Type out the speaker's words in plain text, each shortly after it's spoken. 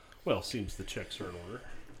Well, seems the checks are in order,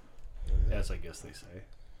 as I guess they say.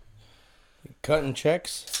 Cutting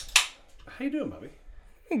checks. How you doing, Bobby?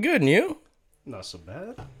 Good, and you? Not so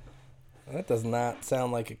bad. That does not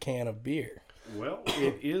sound like a can of beer. Well,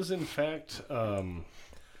 it is in fact. I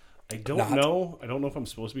don't Not. know. I don't know if I'm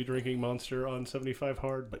supposed to be drinking Monster on 75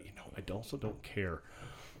 hard, but I also don't care.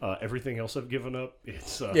 Everything else I've given up,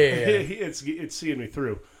 it's it's seeing me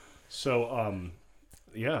through. So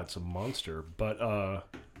it's a Monster. But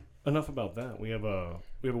enough about that. We have a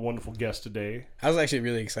wonderful guest today. I was actually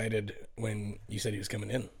really excited when you said he was coming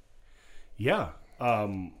in. Yeah.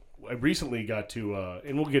 I recently got to,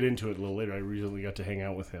 and we'll get into it a little later. I recently got to hang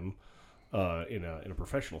out with him in a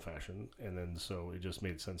professional fashion, and then so it just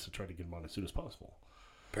made sense to try to get him on as soon as possible.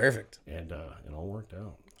 Perfect. And it all worked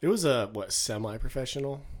out. It was a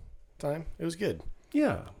semi-professional time. It was good.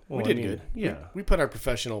 Yeah, We did good. Yeah, We put our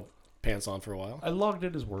professional pants on for a while. I logged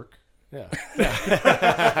it as work. Yeah. He's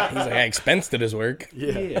like, I expensed it as work.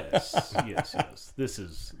 Yes. This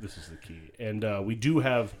is the key, and we do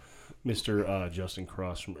have Mr. Justin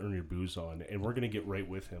Cross from Earn Your Booze on, and we're going to get right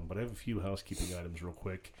with him. But I have a few housekeeping items real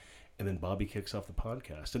quick, and then Bobby kicks off the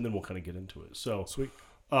podcast, and then we'll kind of get into it. So, Sweet.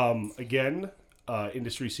 Again,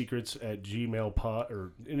 Industry Secrets at gmail.pod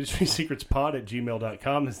or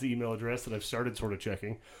industrysecretspod@gmail.com is the email address that I've started sort of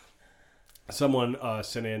checking. Someone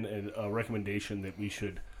sent in a recommendation that we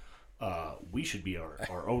should be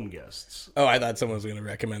our own guests. Oh, I thought someone was going to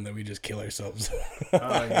recommend that we just kill ourselves.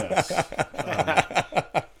 Yes.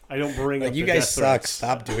 I don't bring Like, up you the guys death suck. threats.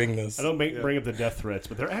 Stop doing this. I don't bring up the death threats,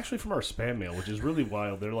 but they're actually from our spam mail, which is really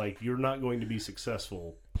wild. They're like, "You're not going to be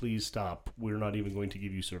successful. Please stop. We're not even going to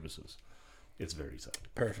give you services." It's very sad.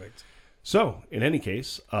 Perfect. So, in any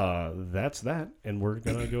case, that's that, and we're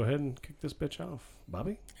gonna go ahead and kick this bitch off,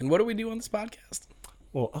 Bobby. And what do we do on this podcast?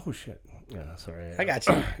 Well, oh shit, yeah, sorry. I got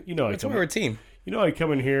you. You know, That's why we're a team. I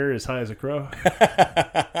come in here as high as a crow.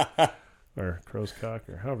 Or crow's cock,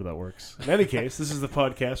 or however that works. In any case, this is the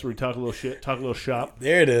podcast where we talk a little shit, talk a little shop.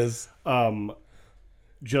 There it is.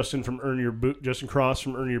 Justin Cross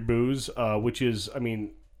from Earn Your Booze, which is, I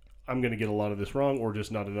mean, I'm going to get a lot of this wrong or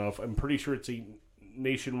just not enough. I'm pretty sure it's a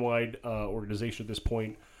nationwide organization at this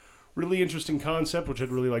point. Really interesting concept, which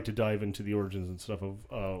I'd really like to dive into the origins and stuff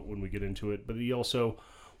of when we get into it. But he also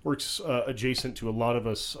works adjacent to a lot of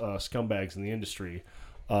us scumbags in the industry.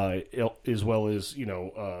 As well as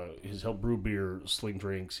he's helped brew beer, sling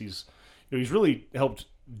drinks. He's really helped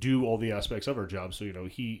do all the aspects of our job. So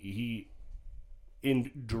he in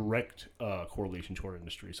direct correlation to our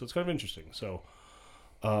industry. So it's kind of interesting. So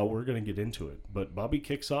we're gonna get into it. But Bobby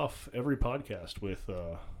kicks off every podcast with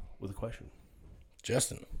a question.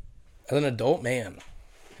 Justin, as an adult man,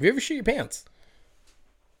 have you ever shit your pants?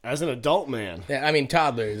 As an adult man, Yeah, I mean,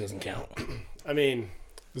 toddler doesn't count. I mean,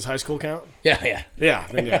 does high school count? Yeah. Yeah,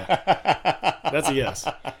 then yeah. That's a yes.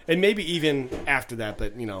 And maybe even after that,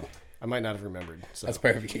 but, I might not have remembered. So That's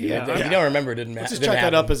perfect. Yeah. If you don't remember, it didn't matter. let's just chalk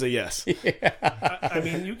that up as a yes. I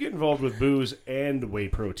mean, you get involved with booze and whey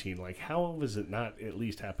protein. Like, how does it not at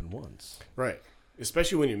least happen once? Right.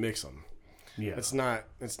 Especially when you mix them. Yeah, It's not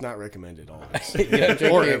recommended always. You don't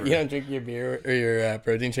drink, Or your, ever. you don't drink your beer or your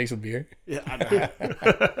protein shakes with beer? Yeah,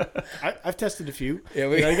 I've tested a few. Yeah,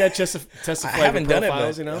 You got to test the I flavor haven't done it,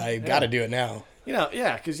 profiles, but I Yeah. got to do it now.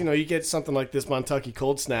 Because you get something like this Montucky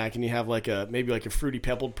cold snack, and you have maybe a fruity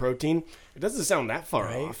peppled protein. It doesn't sound that far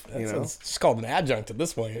Right? off. It's just called an adjunct at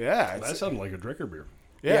this point. Yeah, that sounded like a Dricker beer.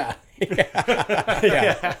 yeah.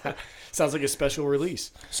 Yeah. Sounds like a special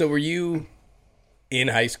release. So were you in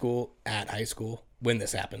high school, at high school, when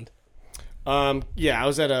this happened? I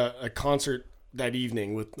was at a concert that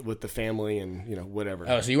evening with the family and whatever.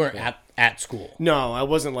 Oh, so you weren't at school. No, I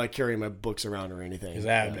wasn't carrying my books around or anything. Because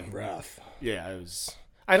that would have been rough. Yeah, it was.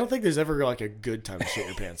 I don't think there's ever a good time to shit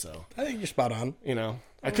your pants though. I think you're spot on.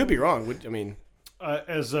 I could be wrong. I mean,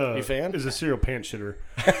 As a fan? as a serial pant shitter,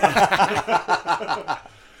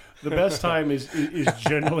 the best time is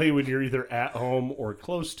generally when you're either at home or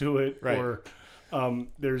close to it, Right. or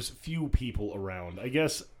there's few people around. I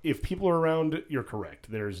guess if people are around, you're correct.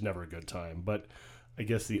 There's never a good time. But I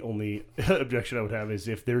guess the only objection I would have is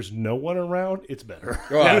if there's no one around, it's better.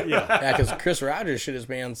 Well, yeah, because Chris Rogers shit his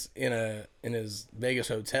pants in his Vegas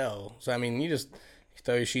hotel. So I mean, you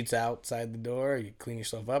throw your sheets outside the door, you clean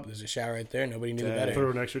yourself up. There's a shower right there. Nobody knew better. Throw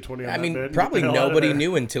an extra 20 on I that mean, bed and probably get the hell out of nobody there.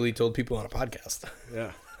 knew until he told people on a podcast.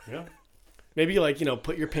 yeah. Yeah. Maybe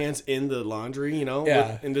put your pants in the laundry,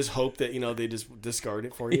 Yeah. and just hope that they just discard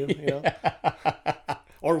it for you,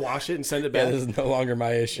 or wash it and send it Yeah, back. this is no longer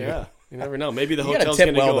my issue. Yeah, you never know. Maybe the You gotta hotel's tip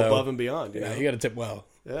going to well, go though. above and beyond. Yeah, you got to tip well.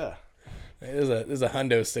 Yeah. There's a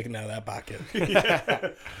hundo sticking out of that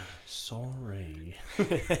pocket. Sorry.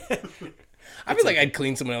 I feel like I'd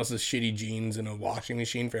clean someone else's shitty jeans in a washing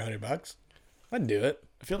machine for $100. I'd do it.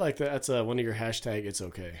 I feel like that's one of your hashtag. It's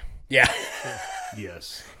okay. Yeah.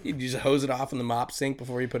 Yes. You just hose it off in the mop sink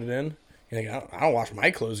before you put it in. You're like, I don't wash my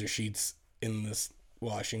clothes or sheets in this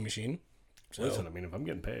washing machine. So, Listen, I mean, if I'm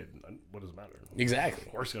getting paid, what does it matter? exactly.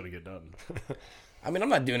 Work's got to get done. I mean, I'm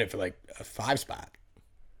not doing it for like a 5-spot.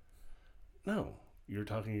 No, you're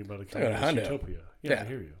talking about a Talking about a hundo. utopia. Yeah, Yeah. I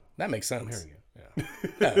hear you. That makes I'm sense. hearing you.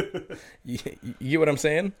 Yeah. You get what I'm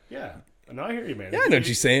saying? Yeah. No, I hear you, man. Yeah, I know what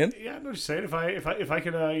you're saying. Yeah, I know what you're saying. If I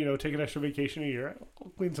could, take an extra vacation a year,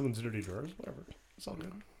 I'll clean someone's dirty drawers. Whatever. It's all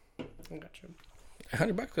good. I got you.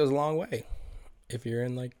 $100 goes a long way. If you're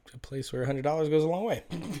in like a place where $100 goes a long way.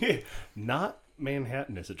 Not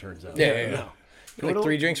Manhattan, as it turns out. Yeah. No. Get like to-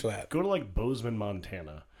 3 drinks for that. Go to like Bozeman,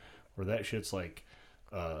 Montana, where that shit's like,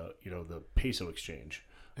 the peso exchange.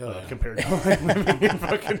 Compared to like living in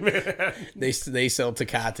fucking Manhattan. They sell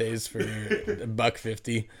Tecates for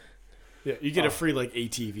 $1.50. Yeah, you get a free like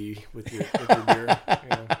ATV with your beer.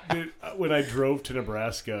 Yeah. Dude, when I drove to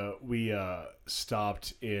Nebraska, we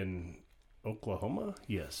stopped in Oklahoma.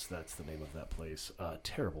 Yes, that's the name of that place.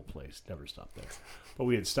 Terrible place. Never stopped there. But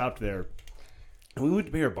we had stopped there, and we went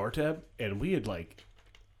to pay our bar tab, and we had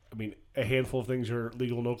a handful of things are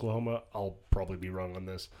legal in Oklahoma. I'll probably be wrong on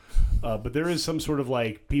this. But there is some sort of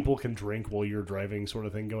like people can drink while you're driving sort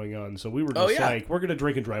of thing going on. So we were just like, we're going to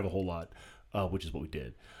drink and drive a whole lot, which is what we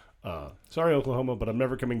did. Sorry, Oklahoma, but I'm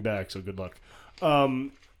never coming back, so good luck.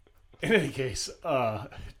 In any case,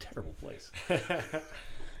 terrible place. You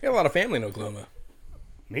have a lot of family in Oklahoma.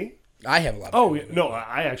 Me? I have a lot of Oh, family. no,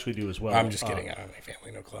 I actually do as well. I'm just kidding. I don't have any family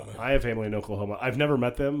in Oklahoma. I have family in Oklahoma. I've never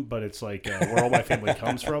met them, but it's like where all my family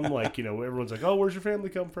comes from. Like, everyone's like, oh, where's your family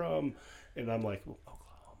come from? And I'm like, well,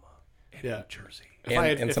 Oklahoma and New Jersey. If I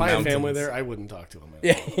had some family mountains. there, I wouldn't talk to them.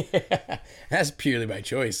 Yeah. That's purely by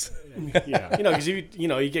choice. Yeah. Because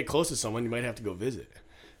you get close to someone, you might have to go visit.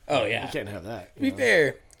 Oh, yeah. You can't have that. To be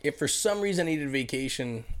fair, if for some reason I needed a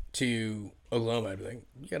vacation to Oklahoma, I'd be like,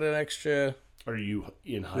 you got an extra... Are you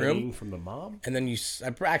in hiding from the mob? And then you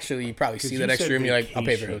probably see you that extra said room, you're like, I'll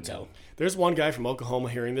pay for a vacation. hotel. There's one guy from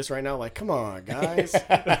Oklahoma hearing this right now, like, come on, guys.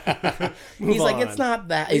 He's like, on. it's not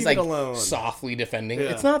that. Leave He's like it alone. softly defending.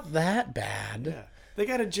 Yeah. It's not that bad. Yeah. They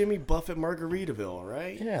got a Jimmy Buffett Margaritaville,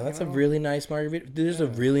 right? Yeah, that's a really nice margarita. There's a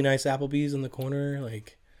really nice Applebee's in the corner.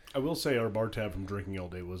 Like, I will say our bar tab from drinking all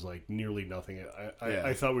day was like nearly nothing. Yeah.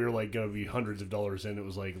 I thought we were like going to be hundreds of dollars in. It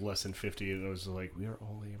was like less than 50, and I was like, we are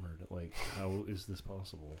all hammered. Like, how is this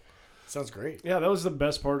possible? Sounds great. Yeah, that was the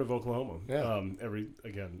best part of Oklahoma. Yeah.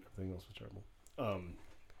 Everything else was terrible.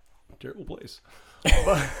 Terrible place.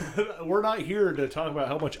 But we're not here to talk about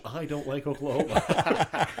how much I don't like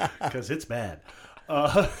Oklahoma because it's bad.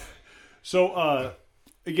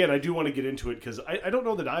 Again, I do want to get into it because I don't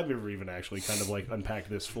know that I've ever even actually kind of like unpacked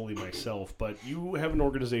this fully myself, but you have an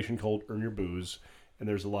organization called Earn Your Booze, and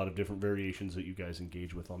there's a lot of different variations that you guys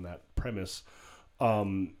engage with on that premise.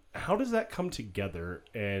 How does that come together,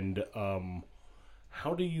 and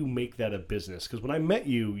how do you make that a business? Because when I met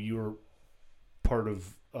you, you were part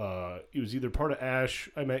of, it was either part of Ash,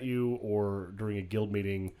 I met you, or during a guild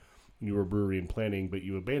meeting when you were brewery and planning, but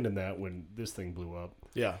you abandoned that when this thing blew up.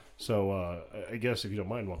 Yeah. So I guess if you don't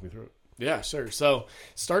mind, walk me through it. Yeah, sure. So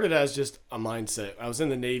started as just a mindset. I was in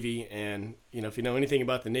the Navy, and if you know anything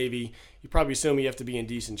about the Navy, you probably assume you have to be in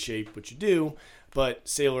decent shape, which you do. But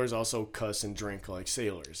sailors also cuss and drink like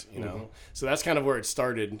sailors, Mm-hmm. So that's kind of where it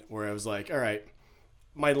started. Where I was like, all right,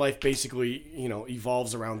 my life basically,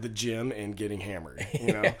 evolves around the gym and getting hammered.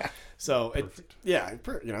 So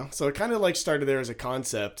so it kind of like started there as a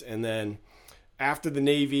concept, and then after the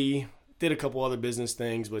Navy, did a couple other business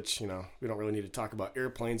things, which, we don't really need to talk about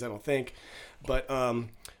airplanes, I don't think. But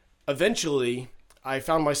eventually, I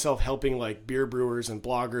found myself helping like beer brewers and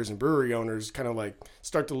bloggers and brewery owners kind of like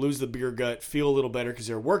start to lose the beer gut, feel a little better because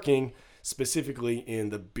they're working specifically in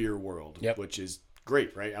the beer world, which is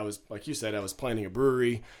great, right? I was, like you said, I was planning a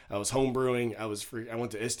brewery, I was home brewing, I went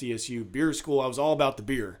to SDSU beer school, I was all about the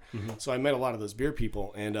beer. Mm-hmm. So I met a lot of those beer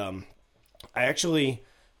people, and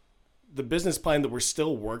the business plan that we're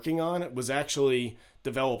still working on was actually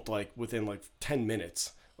developed like within like 10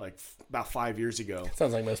 minutes, like about 5 years ago.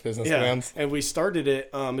 sounds like most business plans. And we started it,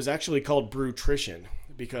 is actually called Brewtrition,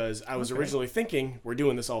 because I was originally thinking we're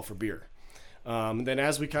doing this all for beer. Then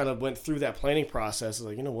as we kind of went through that planning process, I was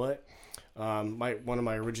like, you know what? One of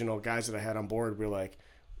my original guys that I had on board, we were like,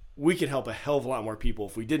 we could help a hell of a lot more people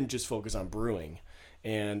if we didn't just focus on brewing.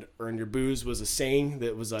 And Earn Your Booze was a saying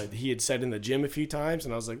that was he had said in the gym a few times,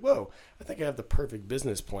 and I was like, whoa, I think I have the perfect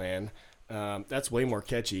business plan. That's way more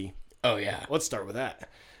catchy. Oh, yeah. Let's start with that.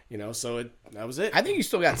 So that was it. I think you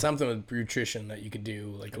still got something with Brewtrition that you could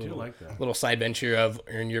do, like a do little, like that. little side venture of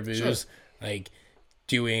Earn Your Booze, Sure. like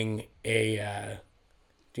doing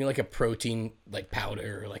like a protein like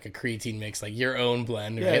powder or like a creatine mix, like your own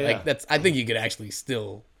blend, right? yeah. Like that's. I think you could actually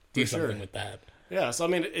still do For sure. something with that. Yeah, so I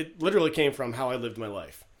mean, it literally came from how I lived my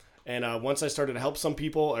life. And once I started to help some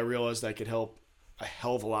people, I realized I could help a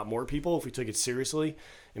hell of a lot more people if we took it seriously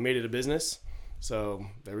and made it a business. So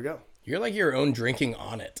there we go. You're like your own drinking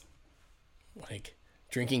on it, like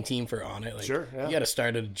drinking team for on it. Like, Sure, yeah. You got to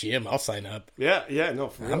start at a gym. I'll sign up. Yeah, no,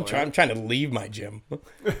 for real. I'm trying to leave my gym.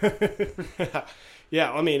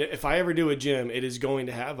 Yeah, I mean, if I ever do a gym, it is going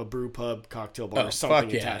to have a brew pub, cocktail bar, Oh, or something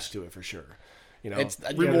fuck yeah. attached to it for sure. It's-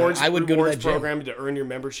 rewards. I would go to rewards that gym. program to earn your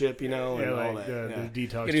membership. And Yeah, all like that. Yeah. the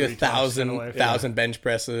detox. You do tree tops kinda life. 1,000 bench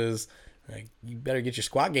presses. Like, you better get your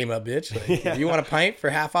squat game up, bitch. Like, if you want a pint for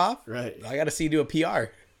half off, Right. I got to see you do a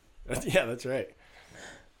PR. Yeah, that's right.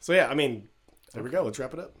 So yeah, I mean, there we go. Let's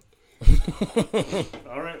wrap it up.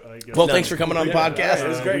 All right. I guess. Well, thanks for coming on the Yeah, podcast. all right, it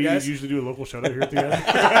was great, we guys. usually do a local shout out here at the end.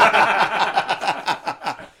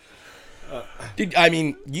 Dude, I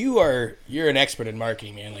mean, you're an expert in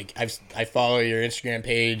marketing, man. Like I follow your Instagram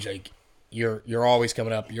page. Like you're always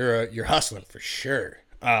coming up. You're hustling for sure.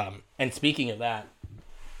 And speaking of that,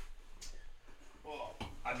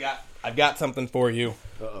 I've got something for you.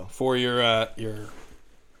 Uh-oh. For your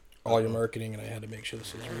all your marketing, and I had to make sure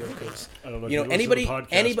this is real because I don't know if you know listen to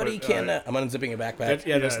the anybody podcast, can. but, I'm unzipping your backpack.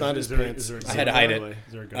 That's not is his there- pants. is there- I had to hide it. By the way.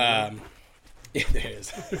 Is there a gun? Yeah, there it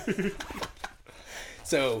is.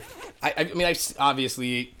 So, I mean,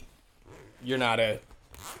 obviously, you're not an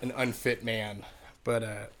unfit man, but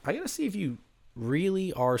I gotta see if you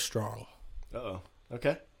really are strong. Uh-oh.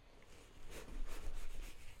 Okay.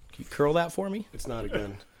 Can you curl that for me? It's not a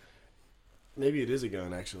gun. Maybe it is a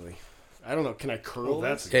gun, actually. I don't know. Can I curl Oh,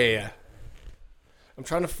 that's- this? Yeah. I'm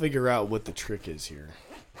trying to figure out what the trick is here.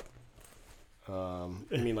 I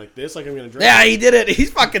mean, like this? Like I'm going to drink? Yeah, he did it. He's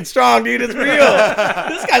fucking strong, dude. It's real.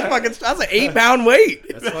 This guy's fucking strong. That's an 8-pound weight.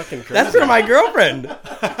 That's fucking crazy. That's for my girlfriend.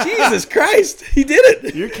 Jesus Christ. He did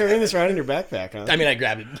it. You're carrying this around in your backpack, huh? I mean, I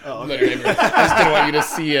grabbed it. Oh, Literally. I just didn't want you to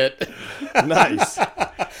see it. Nice.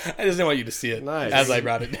 I just didn't want you to see it Nice. as I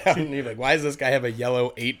brought it down. And you're like, why does this guy have a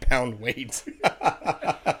yellow 8-pound weight?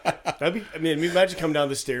 That'd be. I mean, imagine coming down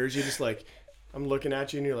the stairs. You're just like, I'm looking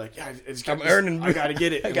at you, and you're like, yeah, I'm earning- I gotta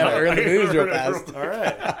get it. I gotta earn the booze real fast.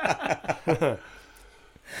 All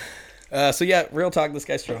right. So yeah, real talk. This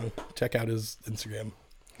guy's strong. Check out his Instagram.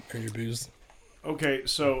 Earn Your Booze. Okay,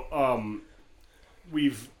 so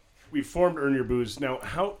we've formed Earn Your Booze. Now,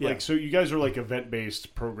 how Yeah. like so you guys are like event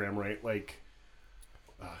based program, right? Like,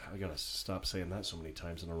 I gotta stop saying that so many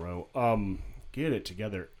times in a row. Get it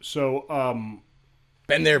together. So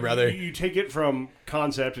Been there, brother. you take it from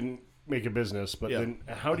concept and make a business, but Yeah. then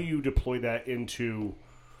how do you deploy that into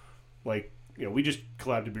like we just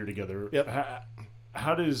collabed a beer together. Yep.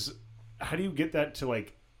 How do you get that to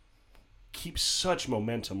like keep such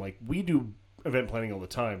momentum? Like we do event planning all the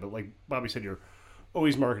time, but like Bobby said, you're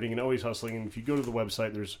always marketing and always hustling. And if you go to the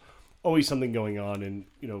website, there's always something going on. And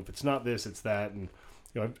if it's not this, it's that. And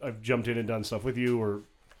I've jumped in and done stuff with you, or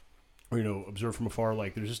observed from afar.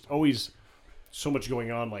 Like there's just always so much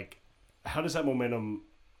going on. Like how does that momentum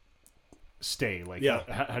stay? Like Yeah.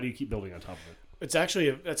 how do you keep building on top of it? That's actually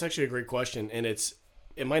a great question, and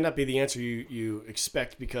it might not be the answer you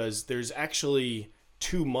expect because there's actually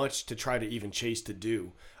too much to try to even chase to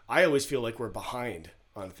do. I always feel like we're behind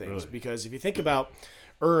on things because if you think about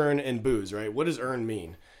earn and booze, right? What does earn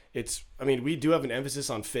mean? We do have an emphasis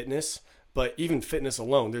on fitness, but even fitness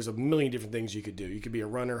alone, there's a million different things you could do. You could be a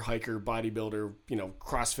runner, hiker, bodybuilder,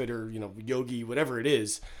 CrossFitter, yogi, whatever it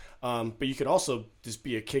is. But you could also just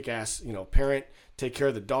be a kick-ass, parent, take care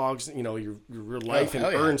of the dogs, your life, and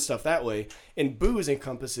hell yeah. earn stuff that way. And booze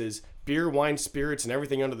encompasses beer, wine, spirits, and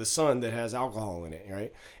everything under the sun that has alcohol in it,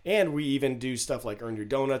 right? And we even do stuff like earn your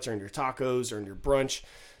donuts, earn your tacos, earn your brunch.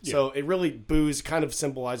 Yeah. So it really, booze kind of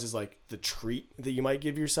symbolizes like the treat that you might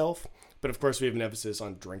give yourself. But of course, we have an emphasis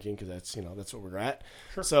on drinking because that's what we're at.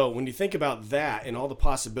 Sure. So when you think about that and all the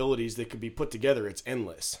possibilities that could be put together, it's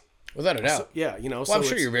endless. Without a doubt. So, yeah, Well, so I'm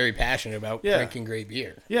sure you're very passionate about Yeah. drinking great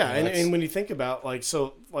beer. Yeah, You know, and when you think about like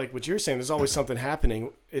what you're saying, there's always something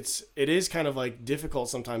happening. It is kind of like difficult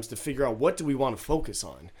sometimes to figure out what do we want to focus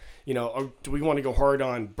on. Or do we want to go hard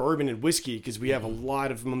on bourbon and whiskey because we have a lot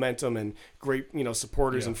of momentum and great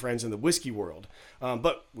supporters and friends in the whiskey world.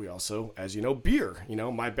 But we also, as you know, beer.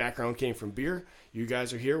 My background came from beer. You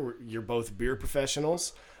guys are here. You're both beer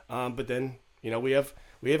professionals. But then we have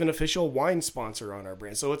an official wine sponsor on our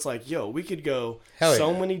brand. So it's like, we could go Hell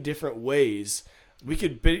so yeah. many different ways we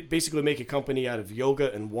could basically make a company out of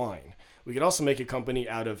yoga and wine. We could also make a company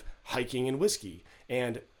out of hiking and whiskey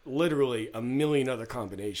and literally a million other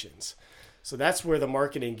combinations. So that's where the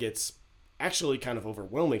marketing gets actually kind of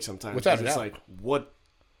overwhelming sometimes. Without a it's doubt. like, what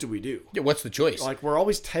do we do? Yeah, what's the choice? Like, we're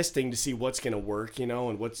always testing to see what's going to work, you know,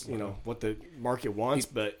 and what's, you know, what the market wants.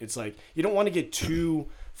 But it's like, you don't want to get too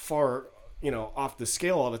far, you know, off the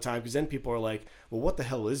scale all the time, because then people are like, well, what the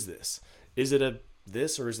hell is this? Is it a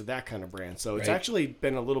this or is it that kind of brand? So it's Right. actually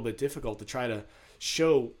been a little bit difficult to try to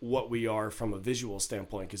show what we are from a visual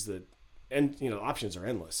standpoint, because options are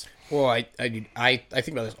endless. Well, I think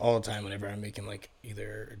about this all the time whenever I'm making like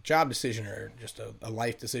either a job decision or just a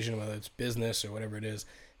life decision, whether it's business or whatever it is.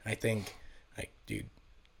 And I think, like, dude,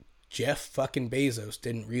 Jeff fucking Bezos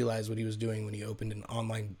didn't realize what he was doing when he opened an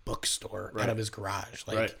online bookstore out of his garage.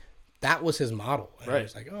 Like, Right. that was his model. And I Right.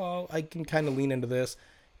 was like, oh, I can kind of lean into this.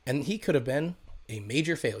 And he could have been a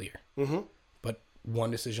major failure. Mm-hmm. But one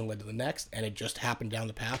decision led to the next, and it just happened down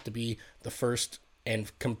the path to be the first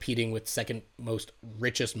and competing with second most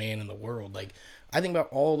richest man in the world. Like, I think about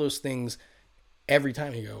all those things every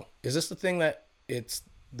time. You go, is this the thing that it's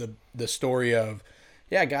the story of,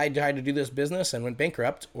 yeah, a guy tried to do this business and went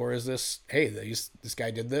bankrupt, or is this, hey, this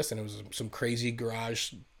guy did this and it was some crazy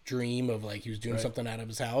garage dream of like he was doing something out of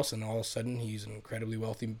his house, and all of a sudden he's an incredibly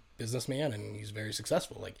wealthy businessman and he's very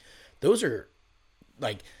successful. Like, those are,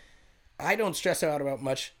 like, I don't stress out about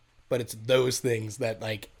much, but it's those things that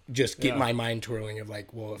like just get my mind twirling of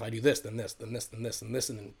like, well, if I do this, then this, then this, then this, and this,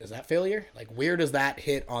 and then is that failure? Like, where does that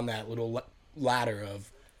hit on that little ladder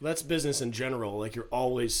of? That's business in general. Like, you're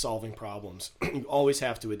always solving problems. You always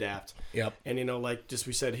have to adapt. Yep. And, you know, like just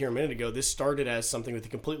we said here a minute ago, this started as something with a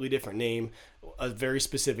completely different name, a very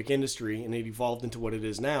specific industry, and it evolved into what it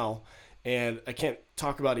is now. And I can't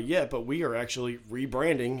talk about it yet, but we are actually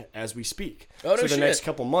rebranding as we speak. Oh, no so the shit. next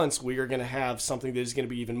couple months, we are going to have something that is going to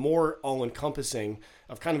be even more all-encompassing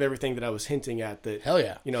of kind of everything that I was hinting at that, Hell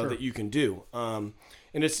yeah. you know, that you can do. And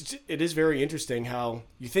it is very interesting how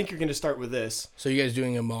you think you're going to start with this. So you guys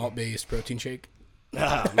doing a malt-based protein shake?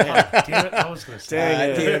 Ah, man. Damn it, I was going to say. Dang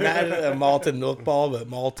it. Dude, imagine a malted milk ball, but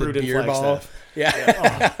malted Brewed in beer ball. Flagstaff.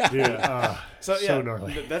 Yeah. Dude, So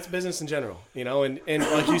gnarly. that's business in general, you know, and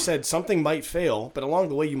like you said, something might fail, but along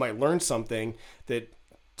the way you might learn something that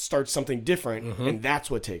starts something different, and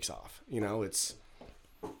that's what takes off. You know,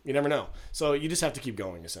 you never know. So you just have to keep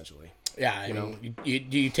going, essentially. Yeah, I mean,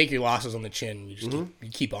 you take your losses on the chin. You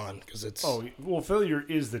just keep on, because it's. Oh, well, failure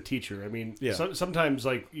is the teacher. I mean, Yeah. sometimes,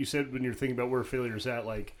 like you said, when you're thinking about where failure's at,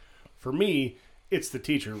 like, for me, it's the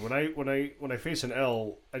teacher. When I face an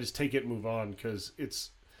L, I just take it and move on, because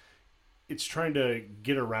it's trying to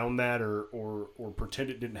get around that or pretend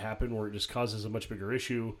it didn't happen, where it just causes a much bigger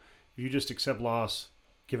issue. If you just accept loss,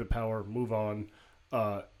 give it power, move on,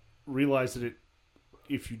 realize that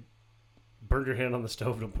if you burn your hand on the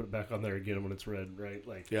stove, don't put it back on there again when it's red, right?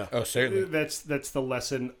 Like, Yeah. Oh, certainly. that's the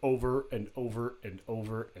lesson over and over and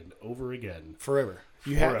over and over again. Forever.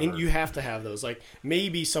 Forever. You have to have those. Like,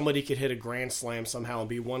 maybe somebody could hit a grand slam somehow and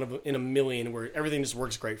be one in a million where everything just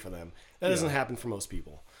works great for them. That doesn't happen for most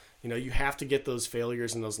people. You know, you have to get those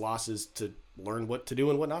failures and those losses to learn what to do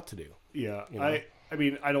and what not to do. Yeah, You know? I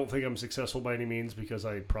mean, I don't think I'm successful by any means, because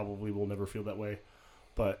I probably will never feel that way.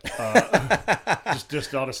 But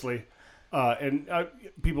just honestly, and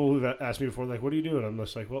people who've asked me before, like, "What do you do?" And I'm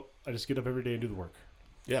just like, "Well, I just get up every day and do the work."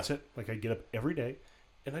 Yeah. That's it. Like, I get up every day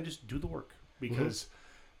and I just do the work, because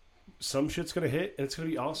some shit's gonna hit and it's gonna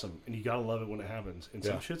be awesome, and you gotta love it when it happens, and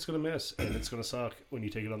some shit's gonna miss and it's gonna suck when you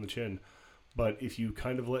take it on the chin. But if you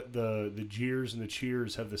kind of let the jeers and the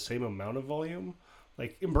cheers have the same amount of volume,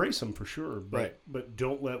 like, embrace them for sure, but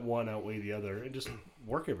don't let one outweigh the other, and just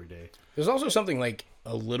work every day. There's also something like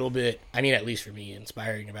a little bit, I mean, at least for me,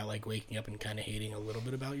 inspiring about like waking up and kind of hating a little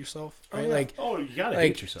bit about yourself. Right? Like, You gotta like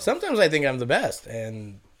hate yourself. sometimes I think I'm the best,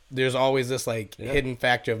 and there's always this like hidden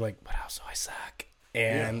factor of like, but also I suck,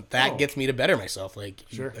 and that gets me to better myself. Like,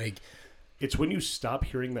 like. It's when you stop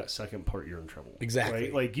hearing that second part, you're in trouble. Exactly.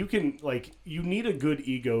 Right? Like, you need a good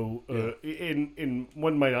ego. In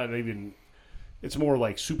one might not even. It's more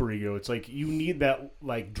like super ego. It's like you need that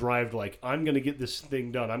like drive to like, I'm gonna get this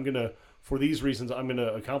thing done. I'm gonna, for these reasons, I'm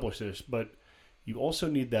gonna accomplish this. But you also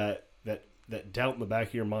need that doubt in the back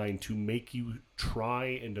of your mind to make you try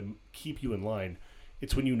and to keep you in line.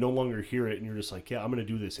 It's when you no longer hear it and you're just like, yeah, I'm gonna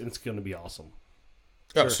do this and it's gonna be awesome.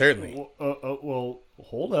 Oh, certainly. Well,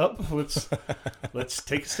 hold up. Let's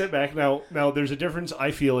take a step back. Now, there's a difference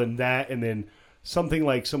I feel in that, and then something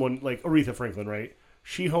like someone like Aretha Franklin, right?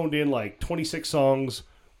 She honed in like 26 songs,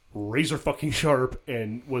 razor fucking sharp,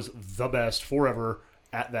 and was the best forever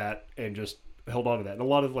at that, and just held on to that. And a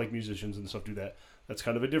lot of like musicians and stuff do that. That's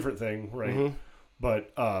kind of a different thing, right?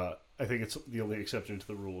 But I think it's the only exception to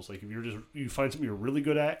the rules. Like if you find something you're really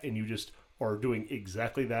good at and you just are doing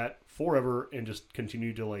exactly that forever and just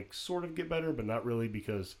continue to like sort of get better, but not really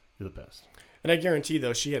because you're the best. And I guarantee,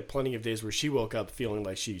 though, she had plenty of days where she woke up feeling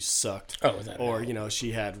like she sucked. Oh, is that or, right? you know,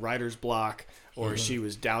 she had writer's block, or she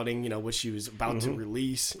was doubting, you know, what she was about to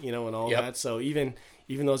release, you know, and all that. So even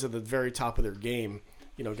those at the very top of their game,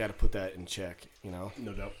 you know, got to put that in check, you know.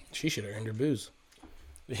 No doubt. She should have earned her booze.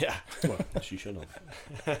 Yeah. Well, she should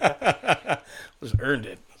have. Just earned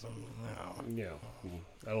it. Yeah.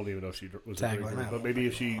 I don't even know if she was a Tagline drinker, out. but maybe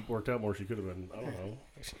if she worked out more, she could have been. I don't know.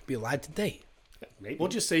 She'd be alive today. Maybe. We'll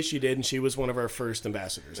just say she did, and she was one of our first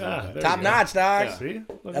ambassadors. There Top you go. notch, dog. Yeah. See?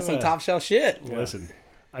 Look That's at some that. top shelf shit. Listen,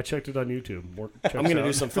 I checked it on YouTube. I'm going to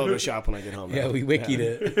do some Photoshop when I get home. Yeah, we wikied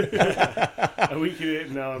it. I weeked it,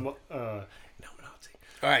 and now I'm. No, Nazi.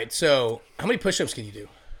 All right, so how many push-ups can you do?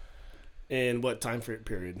 In what time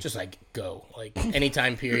period? Just like go, like any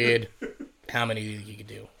time period. How many do you think you could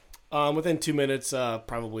do? Within 2 minutes,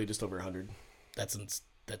 probably just over 100. That's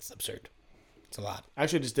absurd. It's a lot. I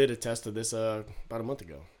actually just did a test of this about a month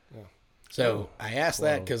ago. Yeah. So I asked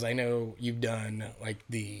that because I know you've done like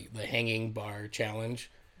the hanging bar challenge,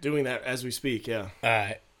 Doing that as we speak,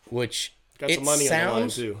 yeah. which Got it some money on the line,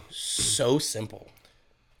 sounds too. so simple.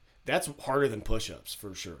 That's harder than push-ups,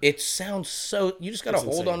 for sure. It sounds so. You just got to It's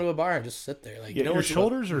hold insane. onto a bar and just sit there, like You know, your what you-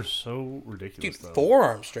 shoulders are so ridiculous, dude. though.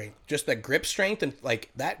 Forearm strength, just that grip strength, and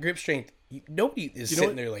like that grip strength. Nobody is You know sitting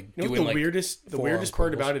what- there like You know doing what the like weirdest forearm part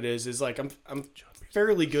curls. about it is like I'm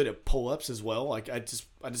fairly good at pull-ups as well. Like I just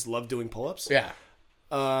love doing pull-ups. Yeah.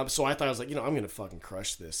 So I thought I was like, you know, I'm gonna fucking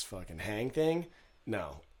crush this fucking hang thing.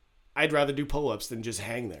 No, I'd rather do pull-ups than just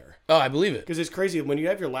hang there. Oh, I believe it. Because it's crazy when you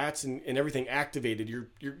have your lats and everything activated, you're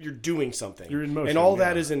doing something. You're in motion, and all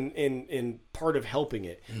that yeah. is in part of helping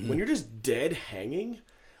it. When you're just dead hanging,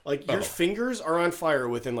 like your fingers are on fire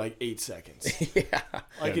within like 8 seconds. Yeah.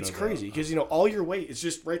 Like it's no crazy because you know all your weight is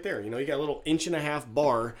just right there. You know you got a little 1.5-inch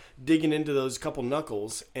bar digging into those couple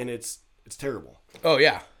knuckles, and it's terrible. Oh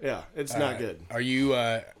yeah. Yeah, it's not good. Are you?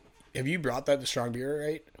 Have you brought that to Strong Beer?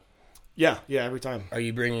 Right? Yeah, every time Are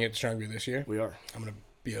you bringing it to Strong Beer this year? we are. I'm gonna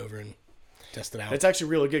be over and test it out. It's actually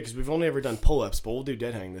really good because we've only ever done pull-ups, but we'll do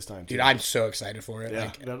dead hang this time too. Dude, I'm so excited for it.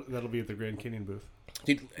 Yeah. Like, That'll be at the Grand Canyon booth.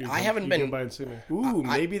 dude, I haven't You been. come by and see me. Ooh,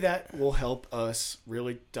 maybe that will help us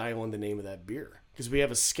really dial in the name of that beer. Because we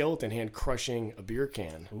have a skeleton hand crushing a beer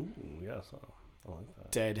can. Ooh, yes, I like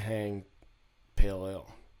that. Dead Hang Pale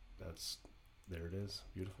Ale. There it is.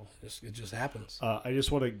 Beautiful. It just happens. I just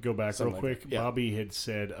want to go back Something real like quick. that. Yeah. Bobby had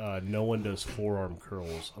said no one does forearm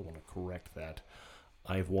curls. I want to correct that.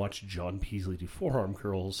 I've watched John Peasley do forearm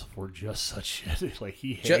curls for just such shit. Like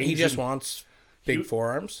he He just and- wants big You-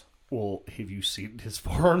 forearms. Well, have you seen his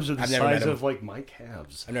forearms are the I've never met size him. of like my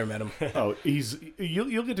calves? I've never met him. Oh,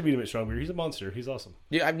 you'll get to meet him at Strong Beer. He's a monster. He's awesome.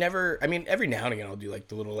 Dude, I've never. I mean, every now and again, I'll do like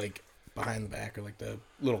the little like behind the back or like the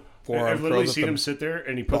little forearm I've literally curls. seen at the- him sit there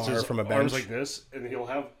and he puts bar his from a arms bench. like this, and he'll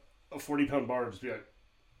have a 40-pound bar and just be like,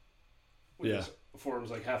 with Yeah. his forearms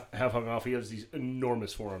like half hung off. He has these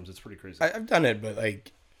enormous forearms. It's pretty crazy. I've done it, but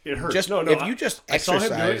like It hurts. just- no, if you just I saw him do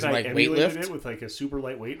it exercise and and, I like, emulated weightlift- it with like a super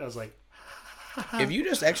light weight. And I was like, if you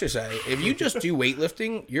just exercise, if you just do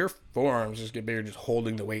weightlifting, your forearms just get bigger just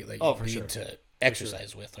holding the weight like you for need sure. to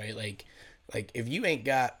exercise with, right? Like if you ain't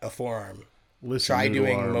got a forearm, listen, Try noodle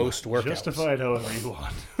doing arm. most workouts. Justify it however you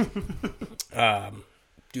want.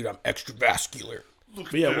 dude, I'm extra vascular.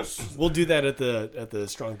 But yeah, we'll do that at the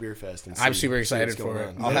Strong Beer Fest. And I'm see- super see what's excited for going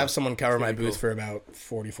it. on. I'll Yeah. have someone cover my gonna be booth for about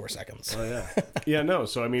 44 seconds. Oh yeah. Yeah, no.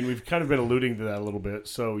 So I mean, we've kind of been alluding to that a little bit.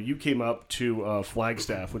 So you came up to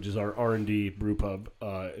Flagstaff, which is our R&D brew pub,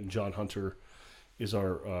 and John Hunter is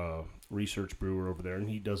our research brewer over there, and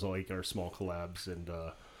he does like our small collabs and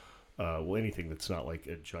well, anything that's not like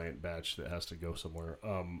a giant batch that has to go somewhere,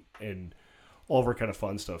 and all of our kind of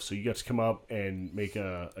fun stuff. So you got to come up and make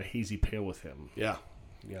a hazy pale with him. Yeah.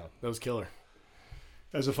 Yeah, That was killer.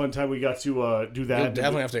 that was a fun time. We got to do that. You'll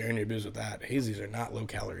definitely have to earn your booze with that. Hazies are not low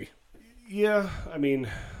calorie. Yeah, I mean,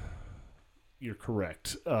 you're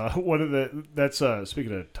correct. That's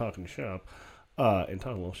speaking of talking shop and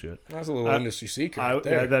talking a little shit. That's a little industry secret right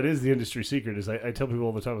there. That is the industry secret. Is I tell people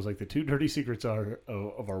all the time, I was like, the two dirty secrets are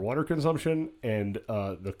of our water consumption and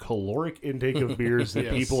the caloric intake of beers that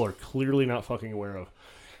Yes. people are clearly not fucking aware of.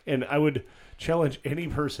 And I would challenge any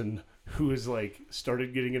person who has like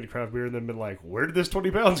started getting into craft beer and then been like, where did this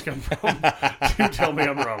 20 pounds come from? To tell me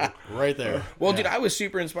I'm wrong. Right there. Well, dude, I was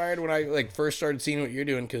super inspired when I like first started seeing what you're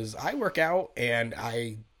doing because I work out and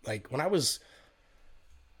I like when I was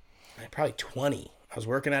probably 20, I was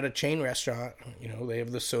working at a chain restaurant. You know, they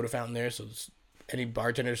have the soda fountain there, so it's any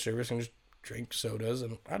bartender service and just drink sodas,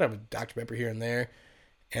 and I'd have a Dr. Pepper here and there.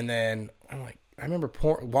 And then I'm like, I remember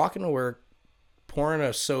walking to work, pouring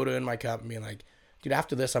a soda in my cup and being like, dude,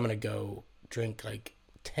 after this, I'm going to go drink like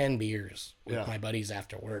 10 beers with my buddies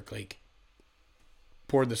after work. Like,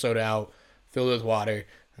 poured the soda out, filled it with water.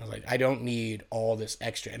 I was like, I don't need all this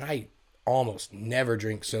extra. And I almost never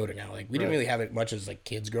drink soda now. Like, we didn't really have it much as like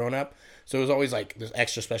kids growing up. So it was always like this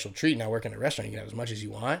extra special treat. Now working at a restaurant, you can have as much as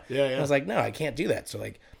you want. Yeah. And I was like, no, I can't do that. So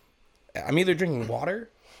like, I'm either drinking water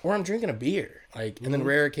or I'm drinking a beer. Like, and then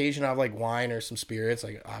rare occasion I'll have like wine or some spirits.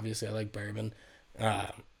 Like, obviously I like bourbon.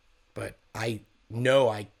 But I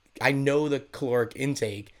know the caloric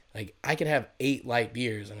intake. Like, I could have 8 light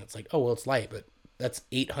beers and it's like, oh, well, it's light, but that's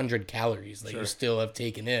 800 calories that you still have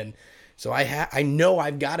taken in. So I know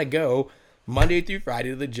I've got to go Monday through Friday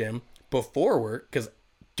to the gym before work, because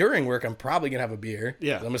during work I'm probably gonna have a beer.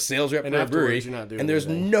 Yeah, I'm a sales rep and for a brewery, you're not doing and there's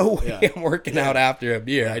anything. no way I'm working out after a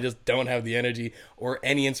beer. I just don't have the energy or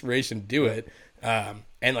any inspiration to do it.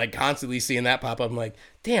 And like constantly seeing that pop up, I'm like,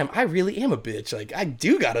 damn, I really am a bitch. Like, I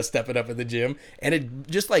do gotta step it up at the gym. And it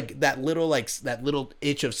just like that little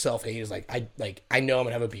itch of self-hate is like, I know I'm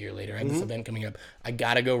gonna have a beer later. I have this event coming up. I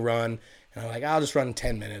gotta go run. And I'm like, I'll just run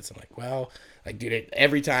 10 minutes. I'm like, well, like, dude,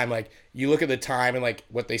 every time, like, you look at the time and like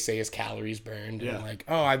what they say is calories burned. And I'm like,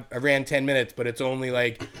 oh, I ran 10 minutes, but it's only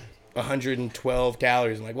like 112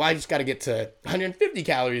 calories. I'm like, well, I just got to get to 150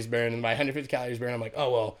 calories burned. And by 150 calories burned, I'm like,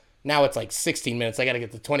 oh, well, now it's like 16 minutes. I got to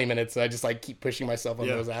get to 20 minutes. So I just like keep pushing myself on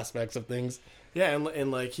those aspects of things. Yeah,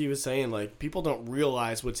 and like he was saying, like, people don't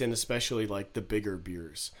realize what's in, especially like the bigger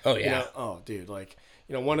beers. Oh yeah. You know, oh dude, like,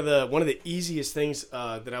 you know, one of the easiest things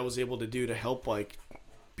that I was able to do to help like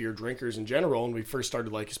beer drinkers in general, and we first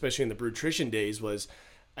started, like, especially in the Brewtrition days, was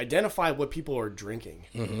identify what people are drinking.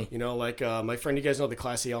 You know, like my friend, you guys know the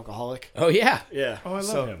Classy Alcoholic? Oh yeah. Yeah. Oh, I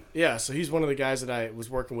love him. Yeah, so he's one of the guys that I was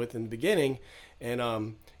working with in the beginning, and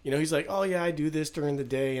you know, he's like, oh yeah, I do this during the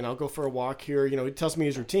day, and I'll go for a walk here. You know, he tells me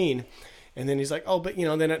his routine, and then he's like, oh, but you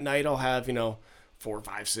know, then at night I'll have, you know, 4,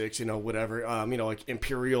 5, 6, you know, whatever, you know, like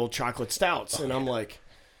imperial chocolate stouts, and I'm like,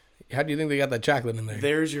 how do you think they got that chocolate in there?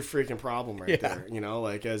 there's your freaking problem right there. You know,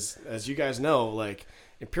 like, as you guys know, like,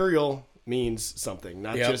 imperial means something,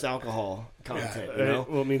 not just alcohol content. You know,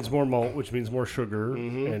 Well, it means more malt, which means more sugar,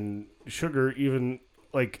 and sugar, even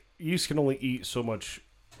like yeast can only eat so much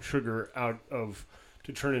sugar out of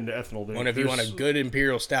to turn into ethanol. And if you want a good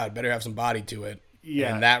imperial stout, better have some body to it.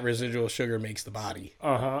 Yeah. And that residual sugar makes the body.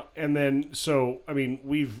 And then, so, I mean,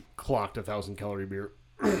 we've clocked 1,000 calorie beer,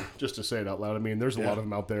 just to say it out loud. I mean, there's a lot of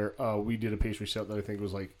them out there. We did a pastry stout that I think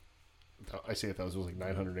was like, I say 1,000, it was like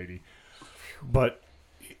 980. But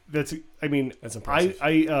that's, I mean, that's impressive.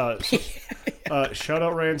 Shout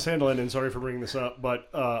out Ryan Sandelin, and sorry for bringing this up, but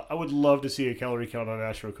I would love to see a calorie count on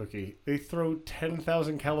Astro Cookie. They throw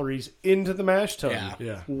 10,000 calories into the mash tun.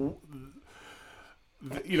 Yeah.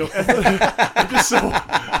 You know,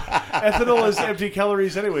 ethanol is empty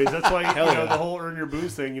calories anyways. That's why, you know, the whole earn your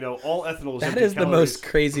booze thing, you know, all ethanol is That empty is the calories. most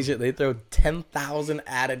crazy shit. They throw 10,000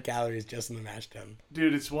 added calories just in the mash tun.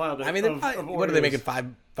 Dude, it's wild. I mean, what are they making?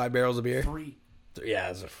 Five barrels of beer? 3. Yeah,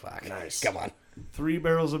 that's a fuck. Nice. Come on. 3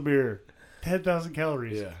 barrels of beer, 10,000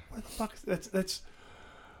 calories. Yeah. What the fuck?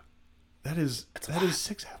 That is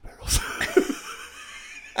 6 half barrels.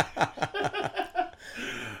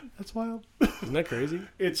 That's wild. Isn't that crazy?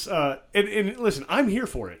 It's and listen, I'm here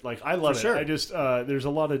for it. Like, I love it. sure. I just there's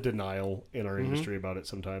a lot of denial in our industry about it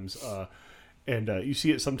sometimes. And you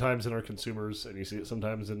see it sometimes in our consumers, and you see it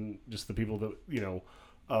sometimes in just the people that, you know,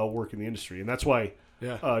 work in the industry. And that's why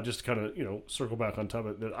just to kind of, you know, circle back on top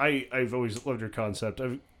of it, that I've always loved your concept.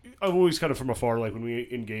 I've always kind of from afar, like when we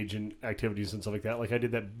engage in activities and stuff like that, like I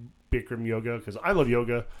did that Bikram yoga because I love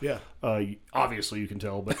yoga. Yeah. Obviously you can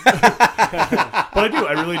tell, but but I do.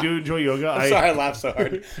 I really do enjoy yoga. Sorry, I laughed so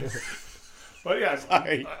hard. But yeah,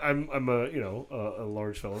 I'm a, you know, a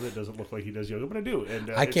large fellow that doesn't look like he does yoga, but I do. And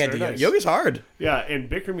I can't do yoga. yoga. Yoga's hard. Yeah, and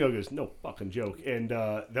Bikram yoga is no fucking joke. And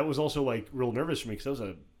that was also like real nervous for me because that was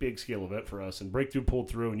a big scale event for us. And Breakthrough pulled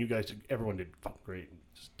through, and you guys, everyone did fucking great.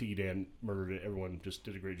 Just D Dan murdered it. Everyone just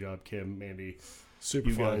did a great job. Kim, Mandy, Super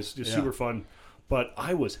you fun. guys, just super fun. But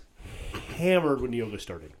I was hammered when yoga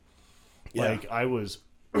started. Like I was,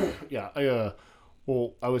 I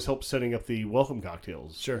was helped setting up the welcome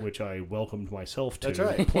cocktails, which I welcomed myself to. That's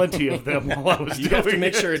right. Plenty of them while I was You doing have to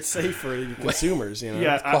make it. sure it's safe for the consumers, you know?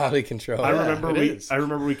 Yeah, Quality control. I remember it I is.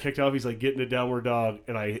 remember we kicked off. He's like getting a downward dog,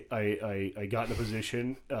 and I got in a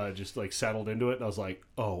position, just like saddled into it, and I was like,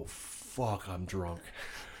 oh fuck, I'm drunk.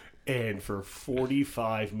 And for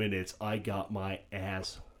 45 minutes, I got my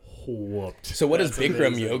ass whooped. So what is That's Bikram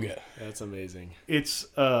amazing. yoga? That's amazing. It's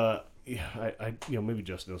yeah, I maybe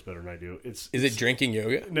Justin knows better than I do. Is it drinking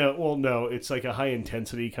yoga? No, it's like a high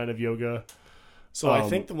intensity kind of yoga. So I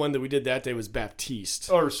think the one that we did that day was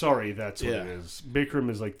Baptiste. Or sorry, that's what Yeah. it is. Bikram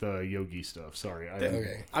is like the yogi stuff. Sorry,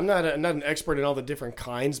 Okay. I'm not an expert in all the different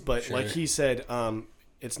kinds, but like he said,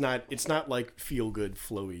 it's not like feel good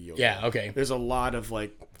flowy yoga. Yeah, okay. There's a lot of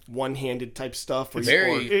like one-handed type stuff. It's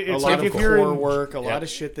very- a it's lot like of if you're core in- work, a lot of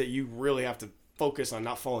shit that you really have to focus on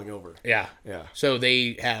not falling over. Yeah. Yeah. So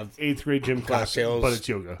they have 8th grade gym class, cocktails but it's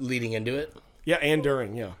yoga. leading into it? Yeah, and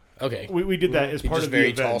during, yeah. Okay. We did that as You're part just of the very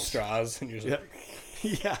event. tall straws. And you're just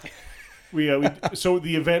Yeah. Yeah. So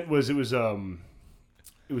the event was it was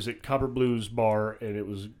at Copper Blues Bar,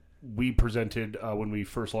 and we presented when we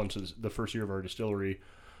first launched the first year of our distillery.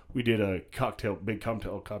 We did a big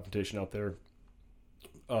cocktail competition out there,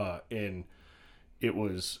 and it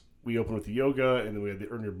was we opened with the yoga, and then we had the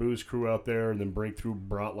Earn Your Booze crew out there, and then Breakthrough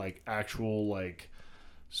brought like actual like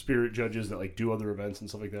spirit judges that like do other events and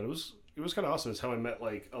stuff like that. It was kind of awesome. It's how I met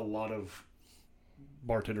like a lot of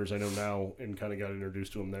bartenders I know now and kind of got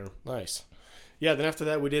introduced to them there. Nice. Yeah, then after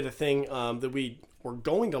that, we did a thing that we were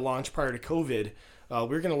going to launch prior to COVID. We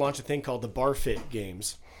were going to launch a thing called the Bar Fit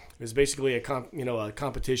Games. It was basically a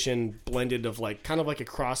competition blended of like kind of like a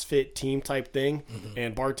CrossFit team type thing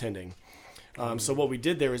and bartending. So what we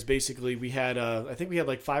did there is basically we had I think we had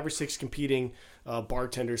like 5 or 6 competing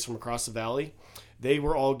bartenders from across the valley. They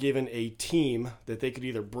were all given a team that they could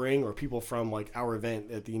either bring or people from like our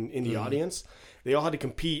event in the audience. They all had to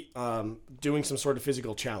compete doing some sort of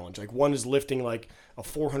physical challenge. Like one is lifting like a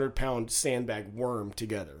 400-pound sandbag worm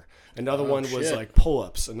together. Another one was shit. like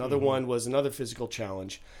pull-ups. Another one was another physical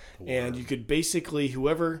challenge. And you could basically,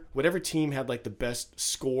 whatever team had like the best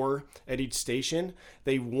score at each station,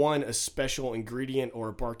 they won a special ingredient or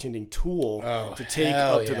a bartending tool to take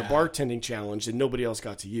hell up to the yeah. bartending challenge that nobody else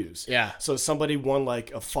got to use. Yeah. So somebody won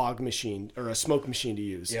like a fog machine or a smoke machine to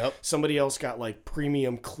use. Yep. Somebody else got like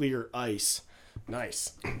premium clear ice.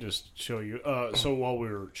 Nice. Just show you. So while we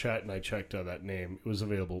were chatting, I checked that name. It was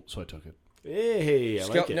available, so I took it. Hey, I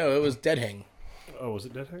like it. No, it was Dead Hang. Oh, was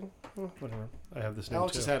it Dead Hang? Oh, whatever. I have this name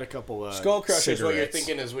Alex too. just had a couple Skull Crusher is what you're cigarettes.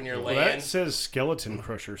 thinking is when you're Well, laying. that says Skeleton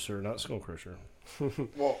Crusher, sir, not Skull Crusher.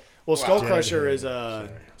 Well, Skull Dead Crusher Hang.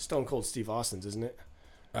 is Stone Cold Steve Austin's, isn't it?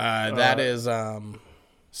 That is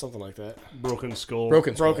Something like that. Broken Skull.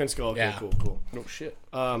 Broken Skull. Broken Skull. Okay, Yeah. cool. No shit.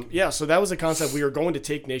 Yeah, so that was a concept we were going to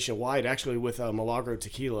take nationwide, actually, with Milagro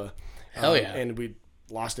Tequila. Hell yeah. And we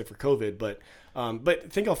lost it for COVID, but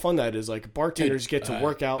think how fun that is. Like bartenders get to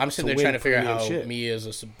work out. I'm sitting there win trying to figure out premium how shit. me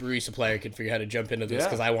as a brewery supplier can figure out how to jump into this Yeah.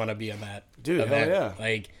 because I want to be on that Dude, hell event. yeah.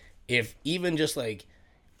 Like, if even just like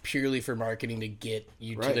purely for marketing to get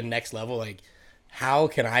you to Right. the next level, like, how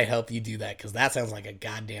can I help you do that? Because that sounds like a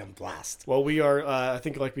goddamn blast. Well, we are. I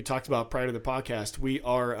think, like we talked about prior to the podcast, we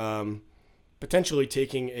are potentially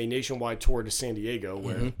taking a nationwide tour to San Diego,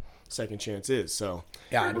 where Second Chance is. So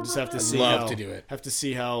Yeah, we'll just have to I'd see. love how, to do it. Have to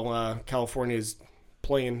see how California is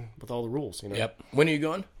playing with all the rules. You know. Yep. When are you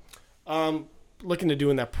going? Looking to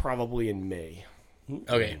doing that probably in May.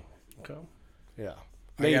 Okay. Okay. Yeah.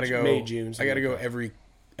 I gotta go. May, June. I gotta something go like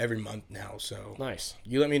every month now. So that. Nice.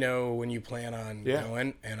 you let me know when you plan on Yeah.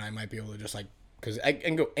 going, and I might be able to just like because I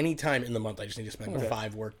can go anytime in the month. I just need to spend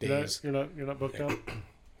 5 work days. You're not booked out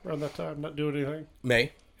around that time. Not doing anything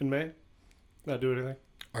May, in May. Not doing anything.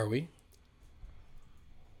 are we?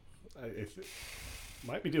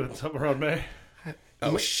 Might be doing something around May.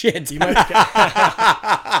 Oh shit! You might. Maybe.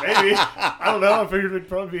 I don't know. I figured we'd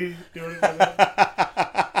probably be doing it by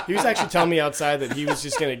then. He was actually telling me outside that he was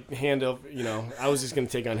just going to hand over. I was just going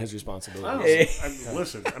to take on his responsibility.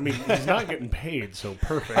 Listen, I mean, he's not getting paid, so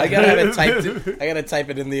perfect. I gotta have it typed. I gotta type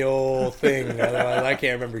it in the old thing. Otherwise, I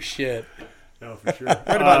can't remember shit. No, for sure. Right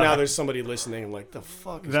about now, there's somebody listening. I'm like, the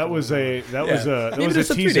fuck. Is That going was on? a Maybe it's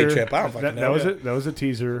a 3-day teaser. trip. I don't fucking know. That was a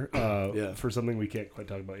teaser Yeah. for something we can't quite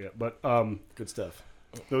talk about yet. But good stuff.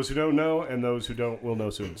 those who don't know and those who don't will know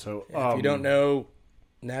soon. So If you don't know,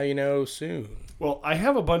 now you know soon. Well, I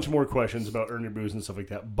have a bunch more questions about Earn Your Booze and stuff like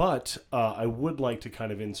that, but I would like to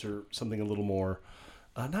kind of insert something a little more,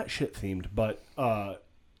 not shit themed, but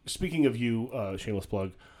speaking of you, shameless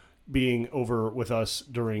plug, being over with us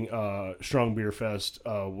during Strong Beer Fest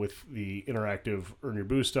with the interactive Earn Your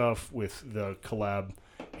Booze stuff, with the collab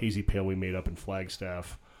Hazy Pale we made up in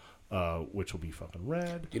Flagstaff, which will be fucking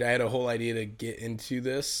rad. Dude, I had a whole idea to get into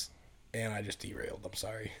this, and I just derailed. I'm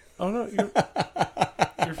sorry. Oh no,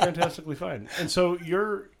 you're fantastically fine. And so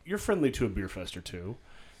you're friendly to a beer fest or two,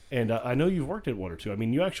 and I know you've worked at one or two. I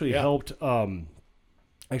mean, you actually helped.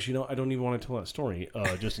 Actually, no, I don't even want to tell that story,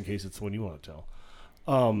 just in case it's the one you want to tell.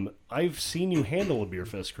 I've seen you handle a beer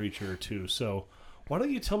fest creature or two. So Why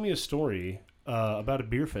don't you tell me a story about a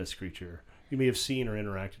beer fest creature you may have seen or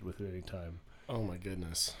interacted with at any time? Oh my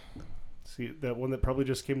goodness. See, that one that probably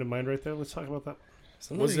just came to mind right there? Let's talk about that.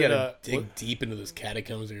 Sometimes Was you it, gotta dig deep into those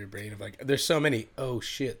catacombs of your brain of like, there's so many. Oh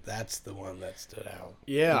shit, that's the one that stood out.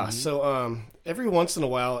 Yeah, so every once in a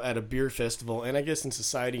while at a beer festival, and I guess in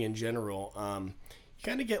society in general, you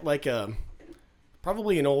kind of get like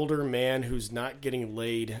probably an older man who's not getting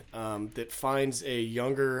laid that finds a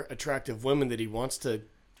younger, attractive woman that he wants to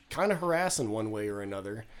kind of harass in one way or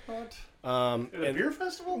another. What? At At a beer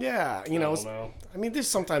festival? Yeah, you I know, don't know. I mean, there's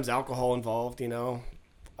sometimes alcohol involved, you know,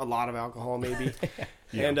 a lot of alcohol maybe.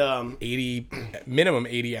 Yeah. And 80 minimum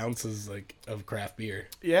 80 ounces like of craft beer.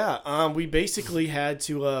 yeah, we basically had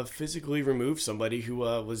to physically remove somebody who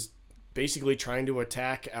was basically trying to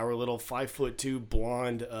attack our little 5'2"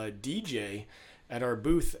 blonde DJ at our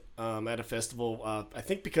booth at a festival. I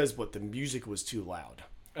think because the music was too loud.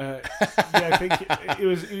 Yeah, I think it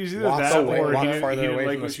was either Walk that away- or walk he farther didn't away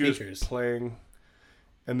like from when the she was speakers. playing,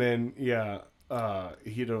 and then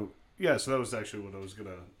he don't. Yeah, so that was actually what I was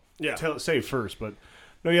gonna say first. But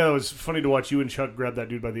no, yeah, it was funny to watch you and Chuck grab that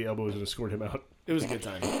dude by the elbows and escort him out. It was a good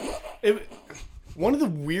time. One of the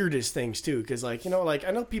weirdest things too, because like, you know, like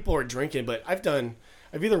I know people are drinking, but I've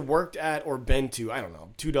either worked at or been to, I don't know,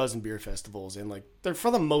 24 beer festivals, and like they're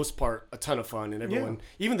for the most part a ton of fun, and everyone,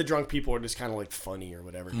 even the drunk people, are just kind of like funny or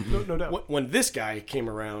whatever. No doubt. When this guy came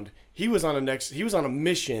around, he was on a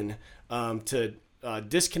mission to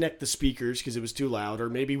disconnect the speakers because it was too loud, or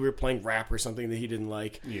maybe we were playing rap or something that he didn't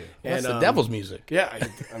like. Yeah. That's the devil's music. Yeah,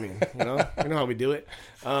 I mean, you know how we do it.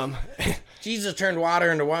 Jesus turned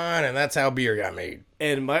water into wine, and that's how beer got made.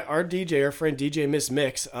 And our friend DJ Miss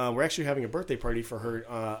Mix, we're actually having a birthday party for her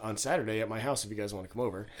on Saturday at my house if you guys want to come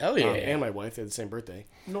over. Hell yeah. And my wife, they had the same birthday.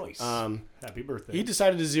 Nice. Happy birthday. He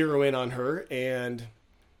decided to zero in on her and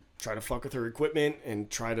try to fuck with her equipment and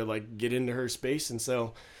try to like get into her space. And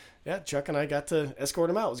so, yeah, Chuck and I got to escort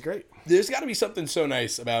him out. It was great. There's got to be something so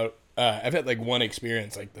nice about. I've had like one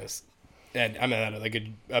experience like this, and I'm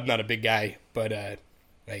not a big guy, but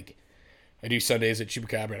like I do Sundays at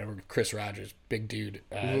Chupacabra, and I work with Chris Rogers, big dude.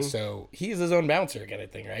 So he's his own bouncer kind of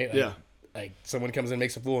thing, right? Like, Yeah. Like someone comes in and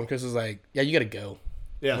makes a fool, and Chris is like, "Yeah, you got to go."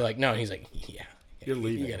 Yeah. They're like, "No," and he's like, "Yeah, You're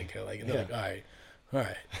leaving. You got to go." Like, and they're like, "All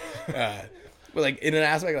right." But like in an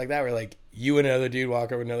aspect like that, where like you and another dude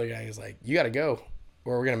walk over with another guy, and he's like, "You got to go,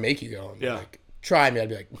 or we're gonna make you go." And Yeah. Like, try me. I'd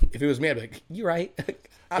be like, if it was me, I'd be like, "You right?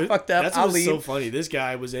 I fucked up. That's I'll what's leave." so funny. This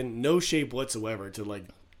guy was in no shape whatsoever to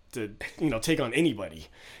take on anybody,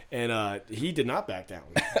 and he did not back down.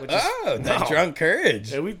 Which is, That drunk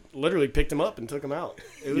courage. and we literally picked him up and took him out.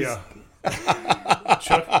 It was, Yeah.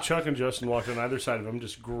 Chuck and Justin walked on either side of him,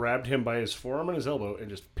 just grabbed him by his forearm and his elbow, and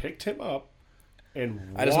just picked him up.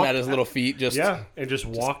 And I just walked met his little feet just and just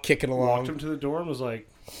walked kicking along. walked him to the door and was like,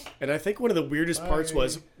 And I think one of the weirdest parts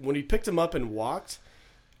was when he picked him up and walked.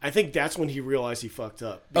 I think that's when he realized he fucked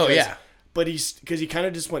up. Oh, Because- yeah. But because he kind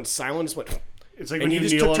of just went silent, just went, it's like and when he you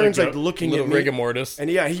just kneel took on a turns like goat. looking little at me. rigor mortis. And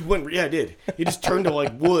yeah, he went. Yeah, I did. He just turned to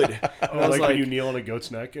like wood. And I was like like, when you kneel on a goat's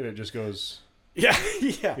neck and it just goes. yeah.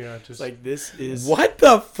 Yeah, It's just like this is What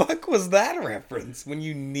the fuck was that reference? When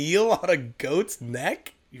you kneel on a goat's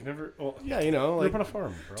neck? You've never. Well, yeah, you know, live like on a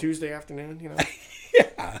farm, bro. Tuesday afternoon, you know.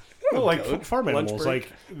 Yeah. No, like farm Lunch animals, break.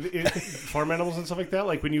 like farm animals and stuff like that.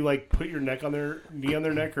 Like when you like put your neck on their knee on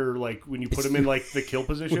their neck, or like when you put them in like the kill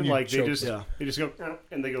position, you like choke, they just go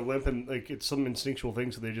and they go limp, and like it's some instinctual thing,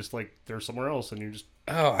 so they just like they're somewhere else, and you just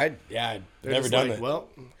Oh, I've They're never just done like, that. Well,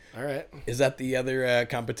 all right. Is that the other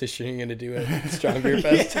competition you're going to do at Strong Beer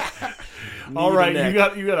Fest? all right.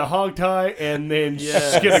 neck. You got a hog tie and then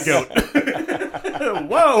Yes. skin a goat.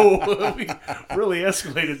 Whoa, we really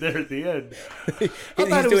escalated there at the end. I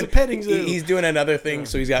thought it was a petting zoo. He's doing another thing,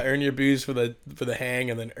 so he's got earn your booze for the hang,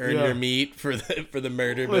 and then earn Yeah. your meat for the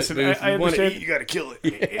murder. Listen, booth. I You want to understand. eat, you got to kill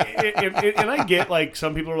it. And I get like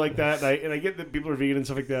some people are like that, and I get that people are vegan and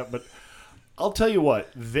stuff like that, but I'll tell you what,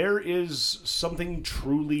 there is something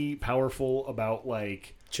truly powerful about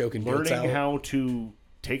like Choking goats learning out. how to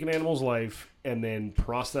take an animal's life and then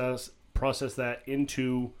process that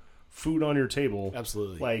into food on your table.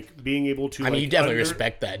 Absolutely. Like being able to. I mean, like, you definitely under-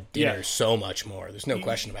 respect that dinner Yeah. so much more. There's no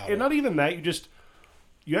question about and it. not even that,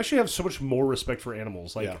 you actually have so much more respect for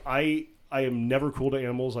animals. Like Yeah. I am never cruel to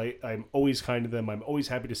animals. I'm always kind to them. I'm always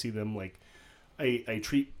happy to see them. Like I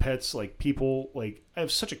treat pets like people. Like I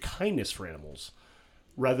have such a kindness for animals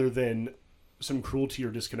rather than some cruelty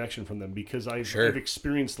or disconnection from them, because I've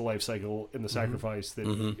experienced the life cycle and the sacrifice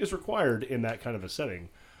that is required in that kind of a setting.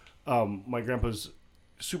 My grandpa's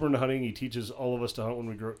super into hunting. He teaches all of us to hunt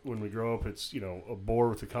when we grow up. It's a boar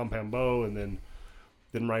with a compound bow, and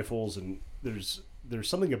then rifles, and there's there's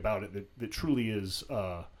something about it that truly is.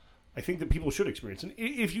 I think that people should experience, and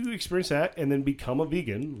if you experience that and then become a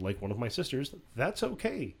vegan, like one of my sisters, that's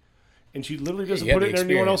okay. And she literally doesn't You put had it the in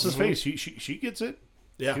anyone else's experience. face. She gets it.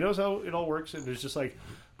 Yeah. She knows how it all works, and it's just like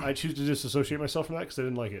I choose to disassociate myself from that because I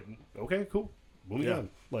didn't like it. Okay, cool, moving Yeah. on.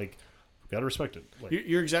 Like, gotta respect it. Like,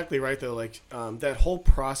 You're exactly right, though. Like that whole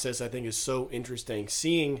process, I think, is so interesting.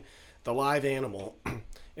 Seeing the live animal,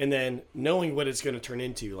 and then knowing what it's going to turn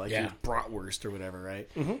into, like Yeah. your bratwurst or whatever, right?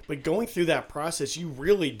 But going through that process, you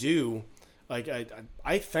really do. Like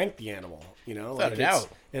I thank the animal, you know, Without like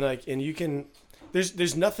a doubt. and you can.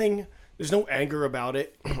 There's nothing. There's no anger about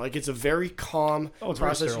it. Like it's a very calm Oh, it's very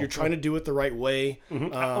process. sterile. You're trying to do it the right way.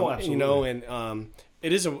 Oh, absolutely. You know, and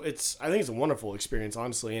it's I think it's a wonderful experience,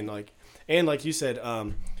 honestly, and like you said,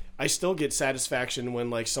 I still get satisfaction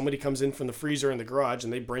when like somebody comes in from the freezer in the garage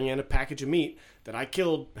and they bring in a package of meat that I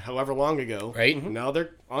killed however long ago. Right. And now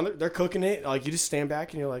they're cooking it. Like you just stand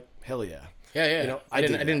back and you're like, hell yeah. Yeah, yeah. You know, I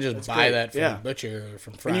didn't did that. just That's buy great. that from Yeah. butcher or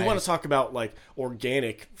from Fry's. And you want to talk about like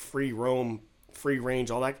organic, free roam, free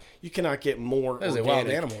range, all that. You cannot get more That is a organic wild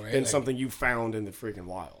animal, right? than Like- something you found in the freaking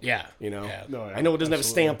wild. Yeah. You know, Yeah. No, yeah, I know it doesn't have a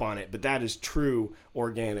absolutely. stamp on it, but that is true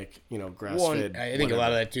organic. You know, grass One, fed. I think a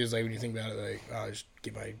lot of that too is like when you think about it, like, oh, I just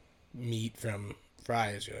get my meat from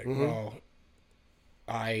Fry's. You're like, well,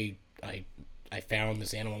 I found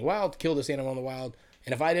this animal in the wild, killed this animal in the wild,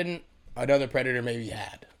 and if I didn't, another predator maybe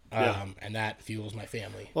had. Yeah. And that fuels my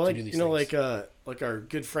family Well, to like, do these you know, things. like our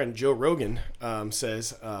good friend Joe Rogan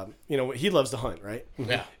says, you know, he loves to hunt, right?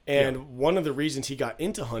 Yeah. And one of the reasons he got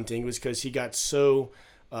into hunting was because he got so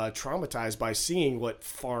traumatized by seeing what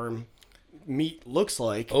farm meat looks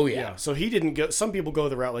like. Oh, yeah. So he didn't go. Some people go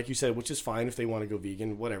the route, like you said, which is fine if they want to go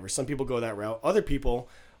vegan, whatever. Some people go that route. Other people,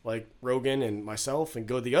 like Rogan and myself, and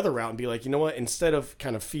go the other route and be like, you know what? Instead of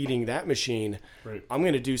kind of feeding that machine, Right. I'm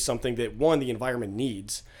going to do something that one, the environment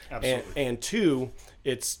needs, Absolutely. and two,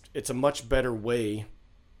 it's a much better way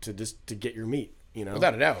to get your meat. You know,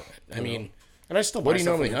 Without a doubt. I mean, and I still. what buy do you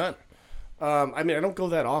stuff normally from- hunt? I mean, I don't go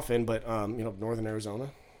that often, but you know, northern Arizona.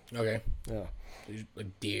 Okay. Yeah.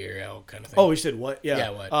 Like deer, elk kind of thing. Oh, we said what? Yeah. Yeah,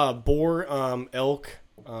 what? Boar, elk.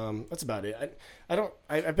 That's about it.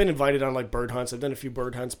 I've been invited on like bird hunts. I've done a few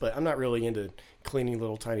bird hunts, but I'm not really into cleaning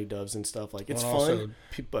little tiny doves and stuff. Like it's Well, also,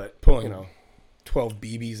 fun, but pulling you know, 12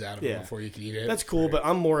 BBs out of Yeah. them before you can eat it. that's cool. But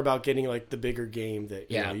I'm more about getting like the bigger game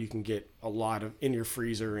that you Yeah. know you can get a lot of in your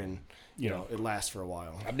freezer and you know it lasts for a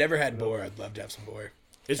while. I've never had boar. I'd love to have some boar.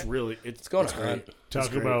 It's really it's going it's to great. hunt. talk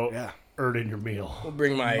great. about Yeah. earning your meal. We'll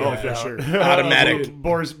bring my for sure. automatic.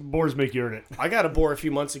 Boars make you earn it. I got a boar a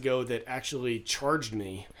few months ago that actually charged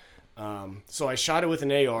me. So I shot it with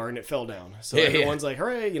an AR and it fell down. So Yeah, everyone's like,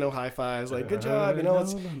 hooray, you know, high fives, like, good job, you know,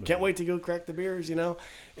 can't wait to go crack the beers, you know.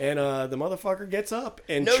 And the motherfucker gets up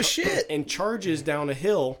and No shit. and charges down a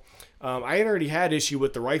hill. I had already had issue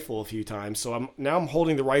with the rifle a few times, so I'm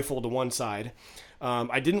holding the rifle to one side.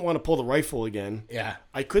 I didn't want to pull the rifle again. Yeah.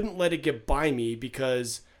 I couldn't let it get by me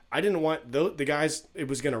because I didn't want the guys it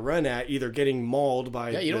was going to run at either getting mauled by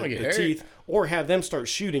you don't wanna the get hurt. teeth or have them start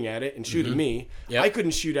shooting at it and shooting me. Yep. I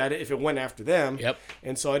couldn't shoot at it if it went after them. Yep.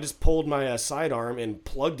 And so I just pulled my sidearm and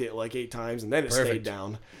plugged it like 8 times, and then it stayed Perfect.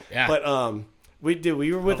 down. Yeah. But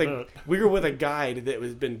we were with How'd a guide that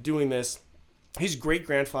has been doing this. His great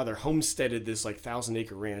grandfather homesteaded this like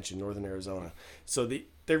 1,000-acre ranch in northern Arizona. So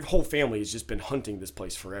their whole family has just been hunting this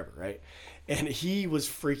place forever, right? And he was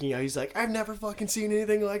freaking out. He's like, I've never fucking seen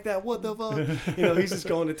anything like that. What the fuck? You know, he's just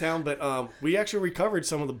going to town. But we actually recovered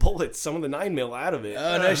some of the bullets, some of the 9mm out of it.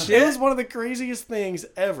 Oh, no It shit. was one of the craziest things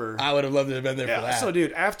ever. I would have loved to have been there for Yeah, that. so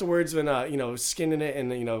dude, afterwards when you know, skinning it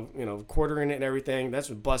and you know, quartering it and everything, that's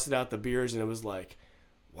when busted out the beers and it was like,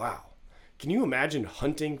 wow. Can you imagine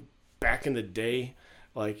hunting back in the day?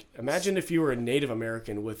 Like, imagine if you were a Native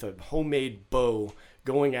American with a homemade bow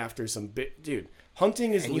going after some big dude.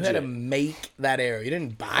 Hunting is and you legit. had to make that arrow. You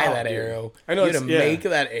didn't buy Oh, that dude. arrow. I know You had to it's- yeah. make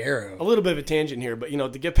that arrow. A little bit of a tangent here, but you know,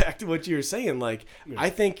 to get back to what you were saying, like I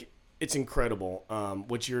think it's incredible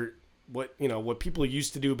what people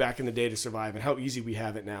used to do back in the day to survive and how easy we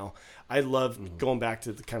have it now. I love going back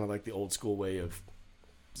to the kind of like the old school way of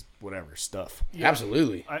whatever stuff.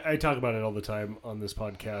 Absolutely. I talk about it all the time on this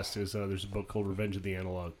podcast. There's a book called Revenge of the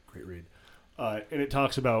Analog, great read, and it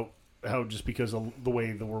talks about how just because of the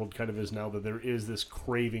way the world kind of is now, that there is this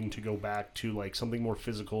craving to go back to like something more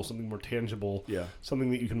physical, something more tangible, Yeah. something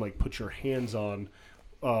that you can like put your hands on,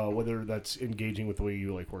 whether that's engaging with the way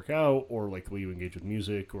you like work out or like the way you engage with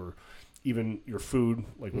music or even your food,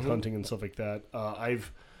 like with hunting and stuff like that.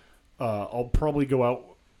 I'll probably go out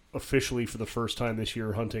officially for the first time this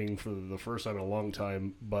year hunting for the first time in a long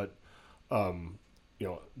time, but you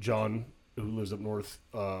know, John who lives up north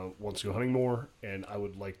wants to go hunting more, and I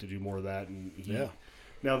would like to do more of that. And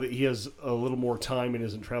now that he has a little more time and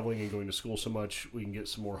isn't traveling and going to school so much, we can get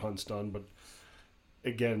some more hunts done. But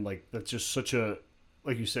again, like that's just such a,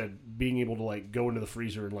 like you said, being able to like go into the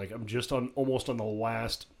freezer and like I'm just almost on the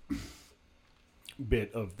last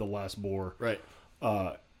bit of the last boar, Right.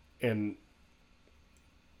 And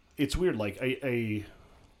it's weird. Like I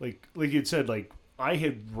like you'd said, like I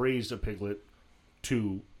had raised a piglet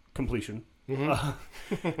to completion. And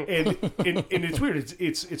it's weird.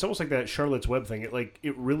 It's almost like that Charlotte's Web thing.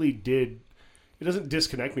 It really did. It doesn't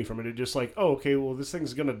disconnect me from it. It just like, oh, okay, well, this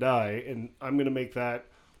thing's gonna die, and I'm gonna make that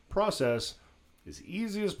process as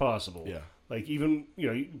easy as possible. Yeah. Like even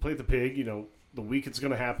you play with the pig. The week it's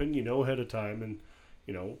gonna happen. Ahead of time, and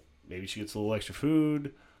maybe she gets a little extra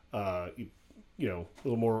food. A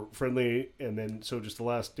little more friendly, and then so just the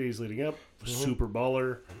last days leading up, super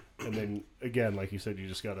baller, and then again, like you said, you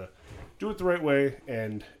just gotta do it the right way,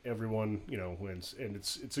 and everyone wins, and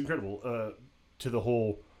it's incredible to the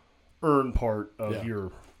whole earn part of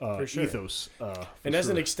your ethos. And as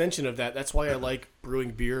an extension of that, that's why I like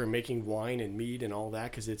brewing beer and making wine and mead and all that,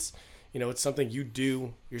 because it's it's something you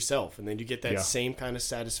do yourself, and then you get that same kind of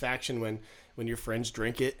satisfaction when your friends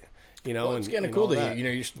drink it. Well, it's kind of cool that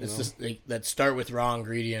it's just like, that start with raw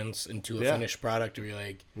ingredients into a finished product. Where you're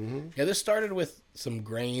like, this started with some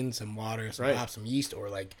grains, some water, some hops, some yeast, or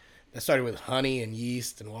like that started with honey and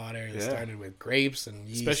yeast and water. It started with grapes and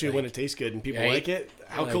yeast, especially when it tastes good and people like it.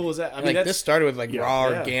 How cool is that? I mean, this started with like raw,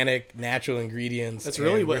 organic, natural ingredients. That's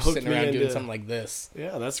really what hooked me into doing something like this.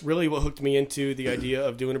 Yeah, that's really what hooked me into the idea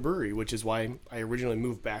of doing a brewery, which is why I originally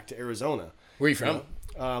moved back to Arizona. Where are you from?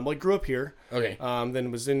 I grew up here. Okay.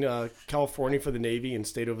 Then was in California for the Navy and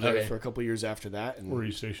stayed over there for a couple of years after that. And, where are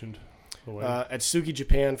you stationed? At Suki,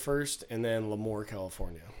 Japan first, and then Lemoore,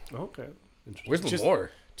 California. Okay. Where's Lemoore?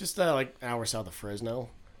 Just like an hour south of Fresno.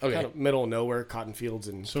 Okay. Kind of middle of nowhere, cotton fields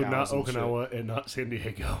and so not Okinawa and not San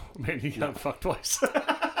Diego. Man, you got fucked twice.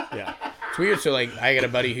 Yeah. It's weird. So like, I got a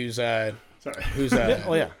buddy who's he's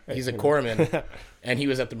a corpsman, and he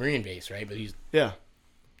was at the Marine base, right? But he's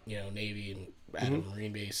Navy and at a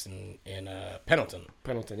Marine base in Pendleton.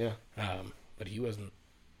 Pendleton, yeah. But he wasn't.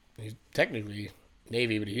 He's technically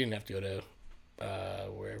Navy, but he didn't have to go to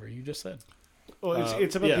wherever you just said. Well,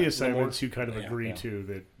 it's about the assignments you kind of agree to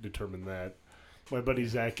that determine that. My buddy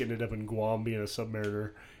Zach ended up in Guam being a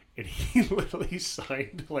submariner, and he literally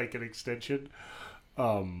signed like an extension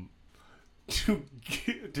to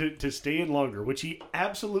stay in longer, which he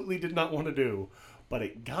absolutely did not want to do. But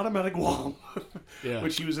it got him out of Guam,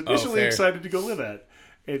 which he was initially excited to go live at.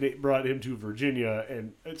 And it brought him to Virginia.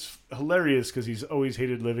 And it's hilarious because he's always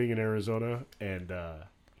hated living in Arizona. And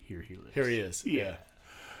here he lives. Here he is. Yeah.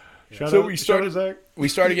 We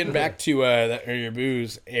started getting back to that your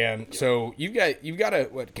booze. And so you've got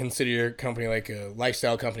to consider your company like a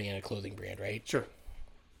lifestyle company and a clothing brand, right? Sure.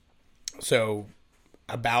 So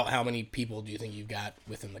about how many people do you think you've got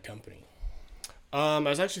within the company? I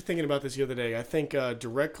was actually thinking about this the other day. I think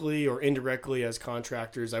directly or indirectly as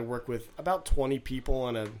contractors, I work with about 20 people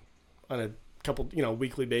on a couple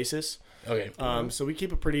weekly basis. Okay. So we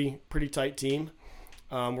keep a pretty tight team.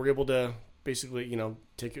 We're able to basically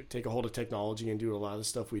take a hold of technology and do a lot of the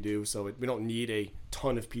stuff we do. So we don't need a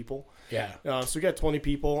ton of people. Yeah. So we got 20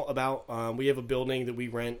 people. We have a building that we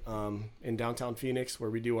rent in downtown Phoenix where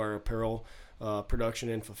we do our apparel production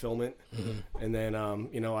and fulfillment. And then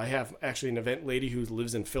I have actually an event lady who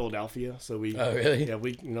lives in Philadelphia, so we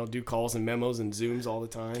we do calls and memos and Zooms all the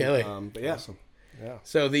time. But yeah, awesome. Yeah.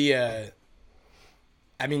 So your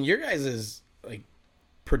guys is like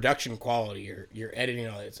production quality, your editing,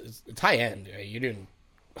 all that, it's high end, right? You're doing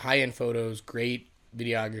high end photos, great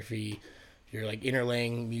videography, you're like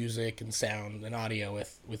interlaying music and sound and audio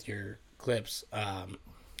with your clips.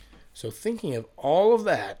 So thinking of all of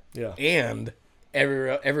that, and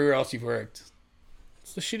everywhere else you've worked,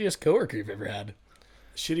 it's the shittiest coworker you've ever had.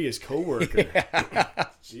 Shittiest coworker.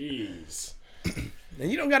 Jeez. And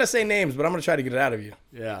you don't got to say names, but I'm going to try to get it out of you.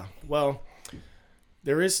 Yeah. Well,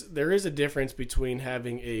 there is a difference between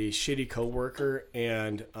having a shitty coworker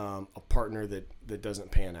and a partner that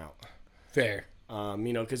doesn't pan out. Fair.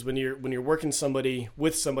 Because when you're working with somebody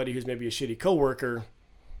who's maybe a shitty coworker,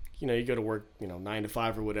 you go to work, 9 to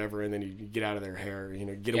 5 or whatever, and then you get out of their hair,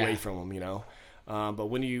 get away from them, But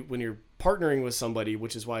when you're partnering with somebody,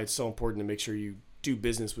 which is why it's so important to make sure you do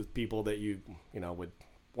business with people that you would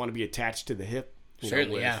want to be attached to the hip.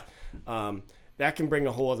 Certainly, yeah. That can bring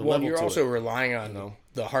a whole other level to it. Well, you're also relying on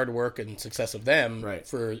the hard work and success of them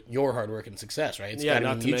for your hard work and success, right? It's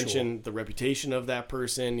not to mention the reputation of that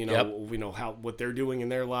person, what they're doing in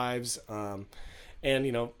their lives. And,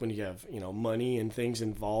 when you have, money and things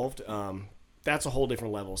involved, that's a whole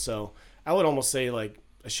different level. So I would almost say like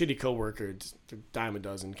a shitty coworker, it's a dime a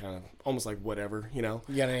dozen, kind of almost like whatever, You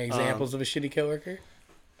got any examples of a shitty coworker?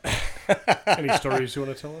 Any stories you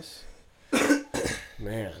want to tell us?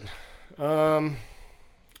 Man.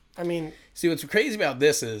 I mean, see, what's crazy about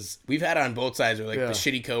this is we've had it on both sides where like Yeah. the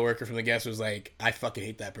shitty coworker from the guest was like, I fucking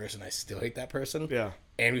hate that person. I still hate that person. yeah.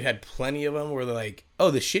 And we've had plenty of them where they're like,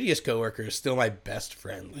 oh, the shittiest coworker is still my best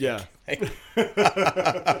friend. Like, Yeah.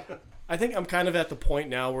 I think I'm kind of at the point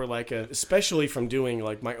now where like, especially from doing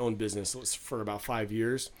like my own business for about 5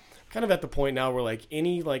 years, kind of at the point now where like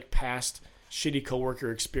any like past shitty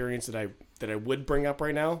coworker experience that I would bring up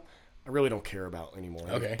right now, I really don't care about anymore.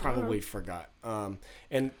 Okay. I probably forgot. But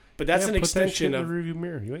that's an put that shit extension in of the rearview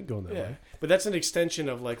mirror. You ain't going that yeah. way. But that's an extension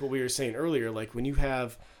of like what we were saying earlier. Like when you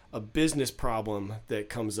have a business problem that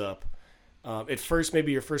comes up, at first,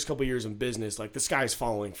 maybe your first couple of years in business, like the sky's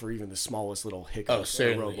falling for even the smallest little hiccup or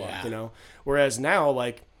certainly, roadblock, yeah. Whereas now,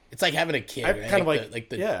 like, It's like having a kid. I right? kind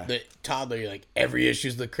of the toddler. You're like every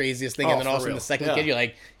issue's the craziest thing, Oh, and then for all of a sudden real. the second Yeah. kid, you're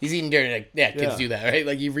like, he's eating dinner. Like, yeah, kids Yeah. do that, right?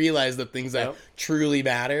 Like you realize the things that Yep. truly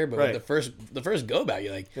matter. But Right. with the first go about,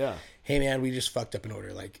 you're like, yeah. hey man, we just fucked up an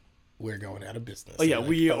order. Like we're going out of business. Oh, yeah, Like,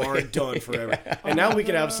 we are done forever. And now we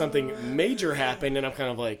could have something major happen, and I'm kind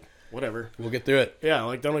of like, whatever. we'll get through it. Yeah,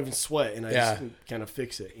 like don't even sweat, and I Yeah. just kind of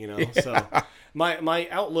fix it, So my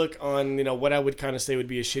outlook on what I would kind of say would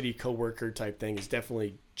be a shitty coworker type thing has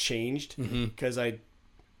definitely changed because I'm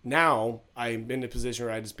in a position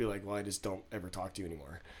where I just be like, well, I just don't ever talk to you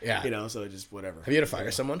anymore. Yeah. So just whatever. Have you had to fire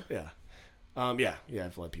someone Yeah. Yeah,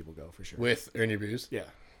 I've let people go for sure. with Earn Your Booze? Yeah.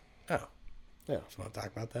 Oh, Yeah. do you want to talk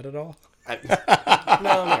about that at all? No,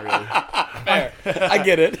 not really. Fair. I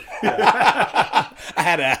get it. I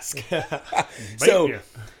had to ask. So,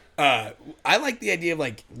 Yeah. I like the idea of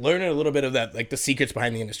like learning a little bit of that, like the secrets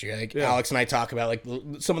behind the industry. Like Yeah. Alex and I talk about like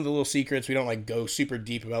some of the little secrets. We don't like go super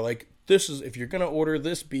deep about like this is if you're gonna order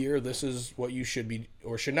this beer, this is what you should be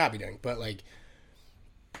or should not be doing. But like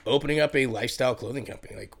opening up a lifestyle clothing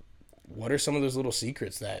company, like what are some of those little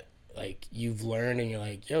secrets that like you've learned and you're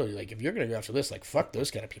like, yo, like if you're gonna go after this, like fuck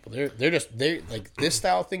those kind of people. They're like this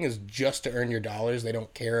style thing is just to earn your dollars. They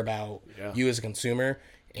don't care about Yeah. you as a consumer.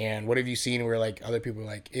 And what have you seen where like other people are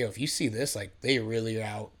like, yo, if you see this, like they really are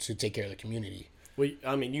out to take care of the community. Well,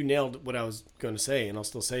 I mean, you nailed what I was going to say, and I'll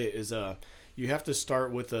still say it, is you have to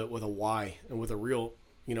start with a why and with a real,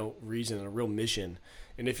 reason and a real mission.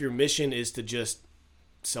 And if your mission is to just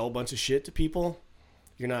sell a bunch of shit to people,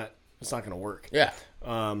 it's not going to work. Yeah.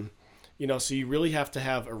 So you really have to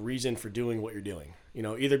have a reason for doing what you're doing.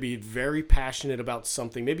 Either be very passionate about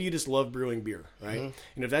something. Maybe you just love brewing beer, right? Mm-hmm.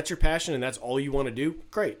 And if that's your passion and that's all you want to do,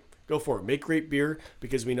 great. Go for it. Make great beer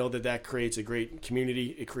because we know that creates a great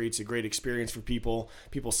community. It creates a great experience for people.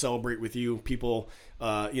 People celebrate with you. People,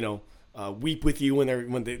 weep with you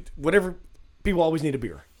when they whatever. People always need a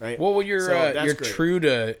beer, right? Well, when you're So that's you're great.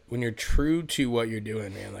 true to what you're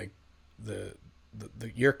doing, man, like the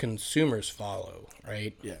your consumers follow,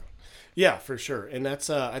 right? Yeah. Yeah, for sure. And that's,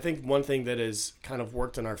 I think one thing that has kind of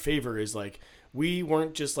worked in our favor is like, we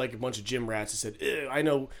weren't just like a bunch of gym rats that said, I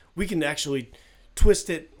know we can actually twist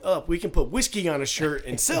it up. We can put whiskey on a shirt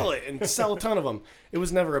and sell it and sell a ton of them. It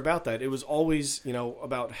was never about that. It was always,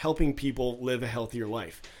 about helping people live a healthier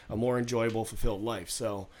life, a more enjoyable, fulfilled life.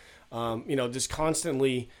 So, just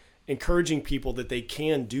constantly encouraging people that they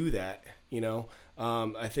can do that,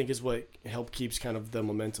 I think is what keeps kind of the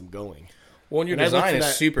momentum going. Well, and your And I look design for is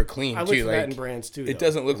that- super clean I look too. for that Like in brands too. it though,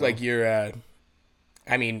 doesn't look you know? like you're.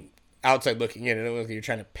 I mean, outside looking in, it doesn't look like you're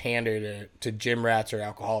trying to pander to gym rats or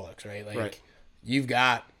alcoholics, right? Like Right. you've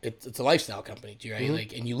got it's a lifestyle company, right?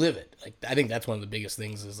 Like, and you live it. Like I think that's one of the biggest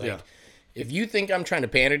things is like, Yeah. if you think I'm trying to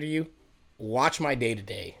pander to you, watch my day to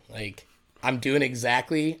day. Like I'm doing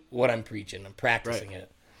exactly what I'm preaching. I'm practicing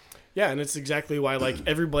it. Yeah, and it's exactly why like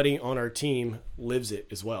everybody on our team lives it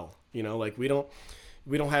as well. Like we don't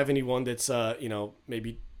have anyone that's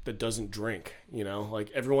maybe that doesn't drink. Like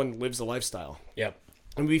everyone lives a lifestyle. Yep.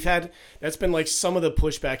 And that's been like some of the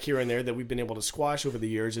pushback here and there that we've been able to squash over the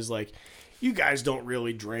years is like, you guys don't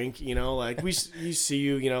really drink, like you see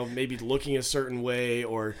you, maybe looking a certain way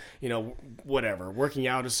or, whatever, working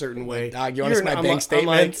out a certain way. Dog, you want to see my bank I'm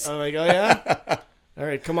statements? oh yeah. All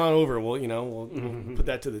right, come on over. We'll put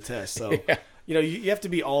that to the test. So, you have to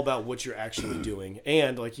be all about what you're actually doing.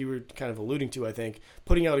 And like you were kind of alluding to, I think,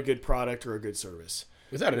 putting out a good product or a good service.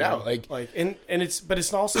 Without a doubt. Like And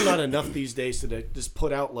it's also not enough these days to just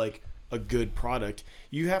put out like a good product,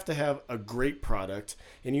 you have to have a great product,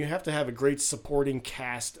 and you have to have a great supporting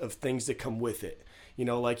cast of things that come with it. You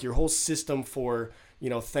know, like your whole system for, you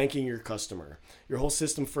know, thanking your customer, your whole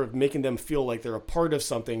system for making them feel like they're a part of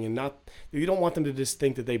something, and not, you don't want them to just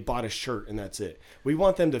think that they bought a shirt and that's it. We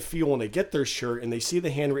want them to feel when they get their shirt and they see the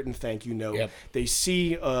handwritten thank you note, they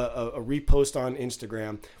see a repost on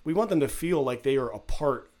Instagram, we want them to feel like they are a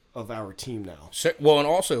part of our team now. So, well, and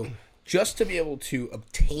also just to be able to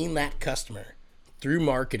obtain that customer through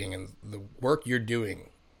marketing and the work you're doing,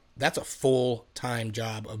 that's a full-time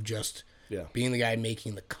job of just being the guy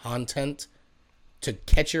making the content to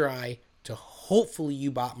catch your eye, to hopefully you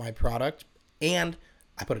bought my product, and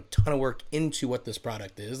I put a ton of work into what this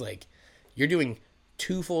product is. Like, you're doing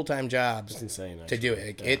 2 full-time jobs. It's insane, to do it.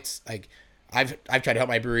 Like, it's like I've tried to help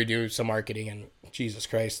my brewery do some marketing, and Jesus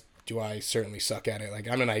Christ, do I certainly suck at it. Like,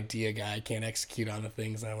 I'm an idea guy. I can't execute on the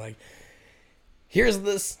things. And I'm like, here's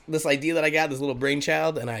this idea that I got, this little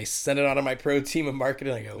brainchild, and I send it out to my pro team of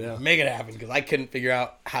marketing. I go, make it happen, because I couldn't figure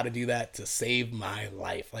out how to do that to save my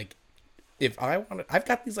life. Like, if I want to, I've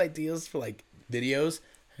got these ideas for like videos,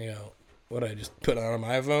 you know, what I just put on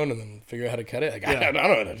my iPhone and then figure out how to cut it. Like, I don't know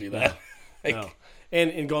how to do that. Like, no.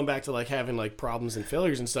 And going back to like having like problems and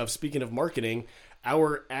failures and stuff, speaking of marketing,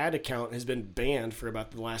 our ad account has been banned for about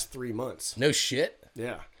the last 3 months. No shit.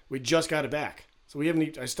 Yeah. We just got it back. So we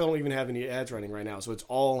haven't, I still don't even have any ads running right now. So it's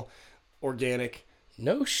all organic.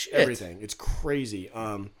 No shit. Everything. It's crazy.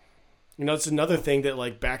 You know, it's another thing that,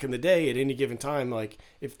 like, back in the day, at any given time, like,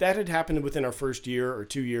 if that had happened within our first year or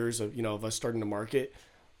 2 years of, you know, of us starting to market,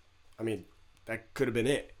 I mean, that could have been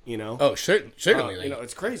it, you know? Oh, certainly. You know,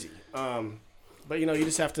 it's crazy. But, you know, you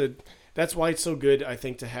just have to, that's why it's so good, I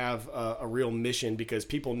think, to have a real mission, because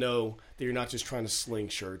people know that you're not just trying to sling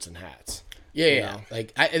shirts and hats. Yeah.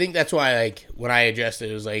 Like, I think that's why, like, when I addressed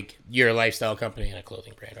it, it was like, you're a lifestyle company and a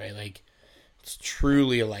clothing brand, right? Like, it's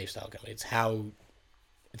truly a lifestyle company. It's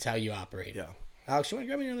how you operate. Yeah. Alex, you want to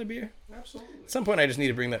grab me another beer? Absolutely. At some point, I just need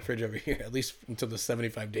to bring that fridge over here, at least until the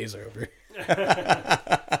 75 days are over.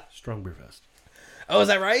 Strong Beer Fest. Oh, is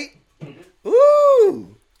that right?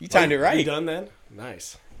 Ooh! You timed it right. You done then?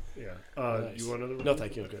 Nice. Yeah. Nice. You want another? No,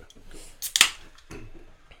 thank you. Okay.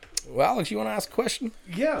 Well, Alex, you want to ask a question?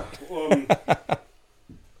 Yeah.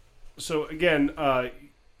 So again,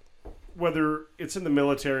 whether it's in the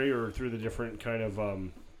military or through the different kind of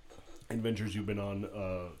adventures you've been on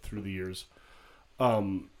through the years,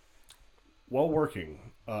 while working,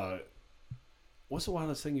 what's the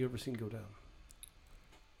wildest thing you ever seen go down?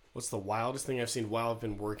 What's the wildest thing I've seen while I've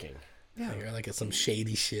been working? Yeah, you're like at some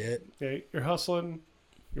shady shit. Okay, you're hustling,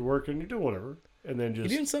 you're working, you're doing whatever, and then just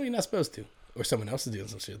you're doing something you're not supposed to, or someone else is doing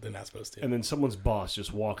some shit they're not supposed to. And then someone's boss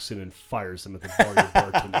just walks in and fires them at the bar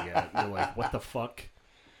you're bartending at. And you're like, what the fuck?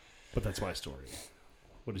 But that's my story.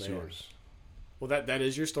 What is yours? Well, that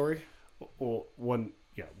is your story? Well, one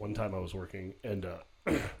time I was working, and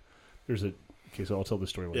there's a... Okay, so I'll tell this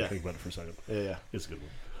story when I think about it for a second. Yeah. It's a good one.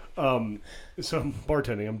 So I'm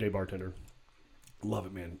bartending. I'm day bartender. Love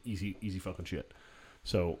it, man. Easy fucking shit.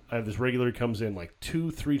 So I have this regular who comes in like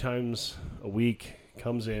 2-3 times a week,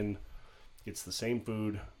 comes in, gets the same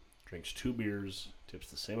food, drinks 2 beers,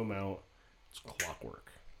 tips the same amount. It's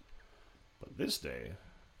clockwork. But this day,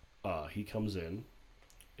 he comes in,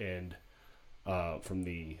 and from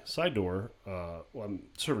the side door, well, I'm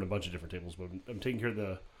serving a bunch of different tables, but I'm taking care of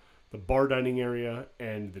the bar dining area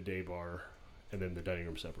and the day bar, and then the dining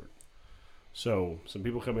room separate. So some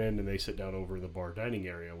people come in and they sit down over in the bar dining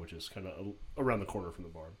area, which is kind of around the corner from the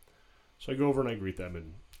bar. So I go over and I greet them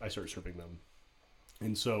and I start serving them.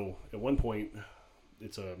 And so at one point,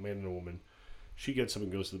 it's a man and a woman. She gets up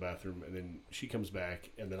and goes to the bathroom, and then she comes back,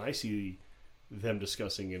 and then I see them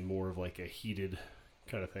discussing in more of like a heated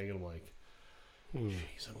kind of thing. And I'm like,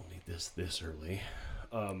 jeez, I don't need this early.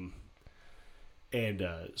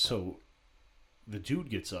 So the dude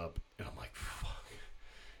gets up, and I'm like, fuck.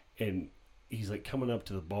 And he's like coming up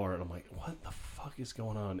to the bar, and I'm like, what the fuck is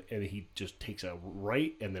going on? And he just takes a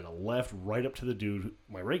right and then a left right up to the dude,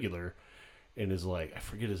 my regular, and is like, I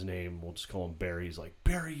forget his name, we'll just call him Barry. He's like,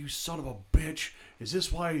 Barry, you son of a bitch, is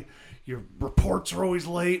this why your reports are always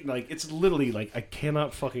late? And like, it's literally like, I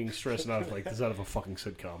cannot fucking stress enough, like, this is out of a fucking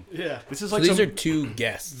sitcom. Yeah. This is So like these are 2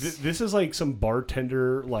 guests. this is like some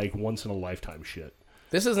bartender, like, once in a lifetime shit.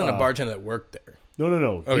 This isn't a bartender that worked there. No.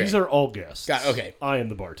 Okay. These are all guests. Okay. I am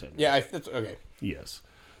the bartender. Yeah, that's okay. Yes.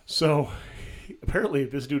 So, apparently,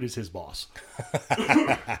 this dude is his boss.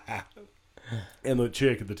 And the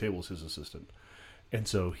chick at the table is his assistant. And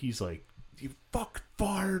so, he's like, you fuck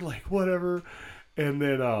fired, like, whatever. And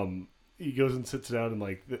then he goes and sits down and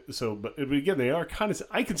like so. But again, they are kind of.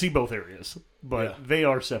 I can see both areas, but they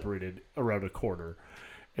are separated around a corner,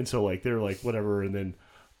 and so like they're like whatever, and then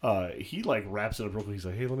he like wraps it up real quick. He's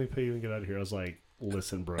like, "Hey, let me pay you and get out of here." I was like,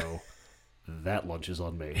 "Listen, bro, that lunch is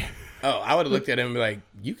on me." Oh, I would have looked at him and be like,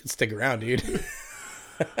 "You can stick around, dude.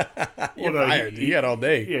 You're no, fired. You got all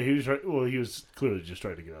day." Yeah, he was right. Well, he was clearly just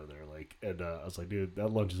trying to get out of there. Like, and I was like, "Dude,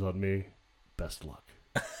 that lunch is on me. Best of luck."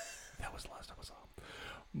 That was the last time I saw him.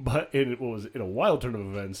 But it was in a wild turn of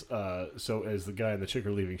events. So as the guy and the chick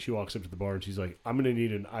are leaving, she walks up to the bar and she's like, "I'm going to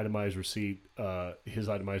need an itemized receipt, his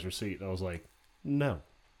itemized receipt." And I was like, "No."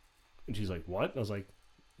 And she's like, "What?" And I was like,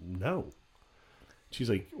 "No." She's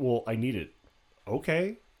like, "Well, I need it."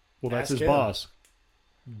 Okay. Well, that's Ask his him. boss.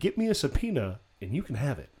 Get me a subpoena and you can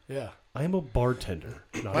have it. Yeah. I am a bartender,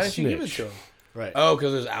 not Why a didn't you give it snitch. to him? Right. Oh,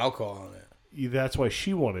 because there's alcohol on it. That's why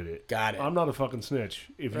she wanted it. Got it. I'm not a fucking snitch.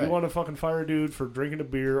 If you Right. want to fucking fire a dude for drinking a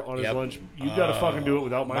beer on his Yep. lunch, you got to fucking do it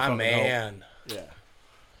without my, My fucking help. man. Yeah. I would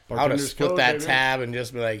have Bartender's split code, that baby. tab and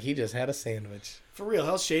just be like, he just had a sandwich. For real,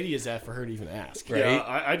 how shady is that for her to even ask? Right. Yeah,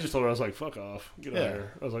 I just told her, I was like, fuck off. Get out Yeah. of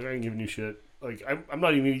here. I was like, I ain't giving you shit. Like, I'm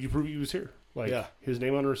not even going to prove he was here. Like, Yeah. his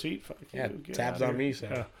name on a receipt? Fuck Yeah, you, get tabs out of on here. me, so.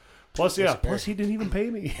 Yeah. Plus, he didn't even pay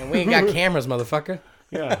me. And we ain't got cameras, motherfucker.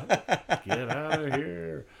 Yeah. Get out of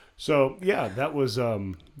here. So, yeah, that was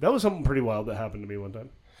something pretty wild that happened to me one time.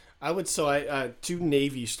 Two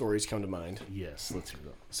Navy stories come to mind. Yes, let's hear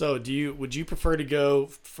them. So, would you prefer to go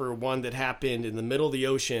for one that happened in the middle of the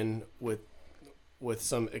ocean with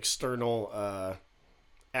some external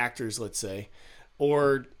actors, let's say,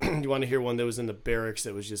 or do you want to hear one that was in the barracks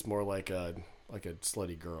that was just more like a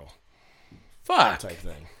slutty girl Fuck. type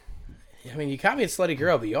thing? I mean, you caught me at Slutty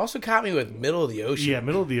Girl, but you also caught me with Middle of the Ocean. Yeah,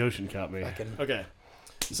 middle of the ocean caught me. Okay.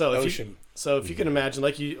 So Ocean. if you can imagine,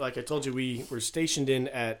 like I told you, we were stationed in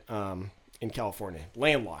California,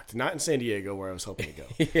 landlocked, not in San Diego where I was hoping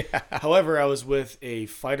to go. However, I was with a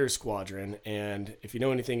fighter squadron, and if you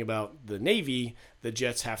know anything about the Navy, the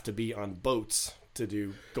jets have to be on boats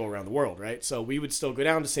to go around the world, right? So we would still go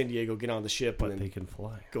down to San Diego, get on the ship, But and they then can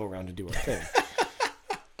fly. go around and do our thing.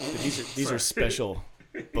 But these are special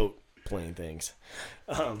boat plane things.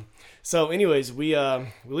 So anyways, we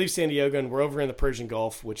leave San Diego and we're over in the Persian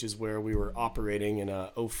Gulf, which is where we were operating in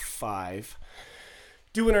 2005,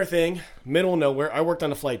 doing our thing, middle of nowhere. I worked on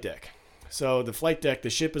the flight deck. So the flight deck, the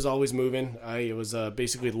ship is always moving. I was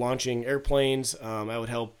basically launching airplanes. I would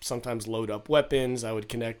help sometimes load up weapons. I would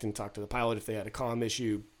connect and talk to the pilot if they had a comm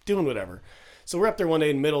issue, doing whatever. So we're up there one day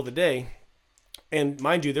in the middle of the day. And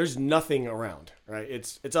mind you, there's nothing around, right?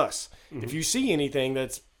 It's us. Mm-hmm. If you see anything,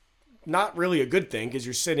 that's not really a good thing because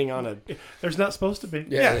you're sitting on a There's not supposed to be.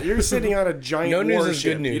 Yeah. you're sitting on a giant No news is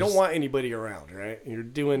warship. good news. You don't want anybody around, right? You're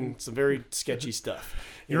doing some very sketchy stuff.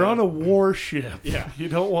 You're on a warship. Yeah. You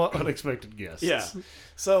don't want unexpected guests. Yeah.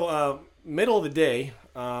 So middle of the day,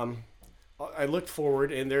 I looked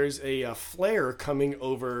forward and there's a flare coming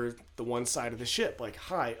over the one side of the ship, like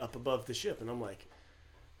high up above the ship, and I'm like,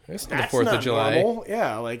 It's the that's 4th not of July. normal.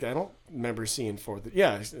 Yeah, like I don't remember seeing 4th.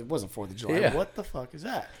 Yeah, it wasn't 4th of July. Yeah. What the fuck is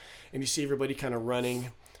that? And you see everybody kind of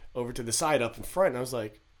running over to the side up in front, and I was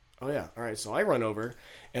like, oh yeah, all right. So I run over,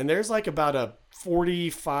 and there's like about a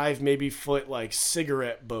 45 maybe foot like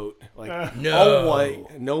cigarette boat, like No. all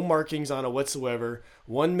white, no markings on it whatsoever.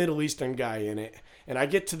 One Middle Eastern guy in it, and I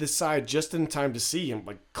get to the side just in time to see him,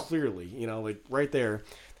 like clearly, like right there,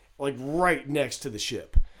 like right next to the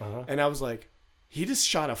ship, and I was like, he just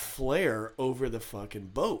shot a flare over the fucking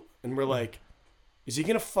boat, and we're like, is he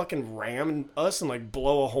gonna fucking ram us and like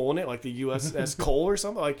blow a hole in it like the USS Cole or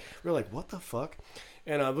something? Like we're like, what the fuck?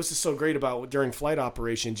 And this is so great about during flight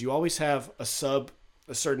operations, you always have a sub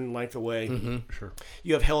a certain length away. Sure.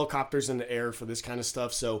 You have helicopters in the air for this kind of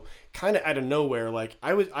stuff. So kind of out of nowhere, like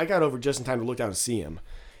I got over just in time to look down and see him.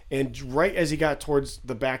 And right as he got towards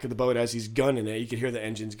the back of the boat, as he's gunning it, you could hear the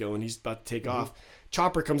engines going. He's about to take off.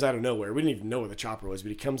 Chopper comes out of nowhere. We didn't even know where the chopper was, but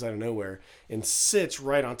he comes out of nowhere and sits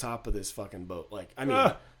right on top of this fucking boat. Like, I mean,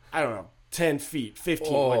 I don't know, 10 feet,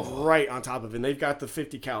 15, like right on top of it. And they've got the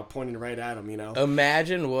 50 cal pointing right at him,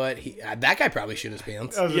 Imagine what he... that guy probably shit his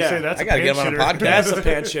pants. I was gonna Yeah, say that's I a gotta get him on a pants shitter. podcast. That's a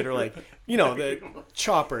pants shitter. Like, the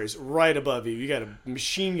chopper is right above you. You got a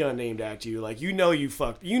machine gun aimed at you. Like, you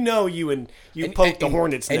fucked. You poked the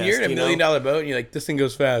hornet's nest. And you're in a $1 million boat, and you're like, this thing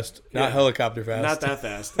goes fast. Not Yeah. helicopter fast. Not that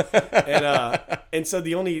fast. And so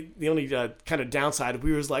the only kind of downside,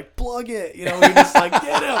 we was like, plug it. We just like,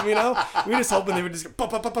 get him, We were just hoping they would just,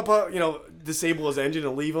 disable his engine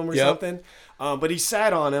and leave him or something. But he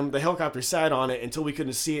sat on him. The helicopter sat on it until we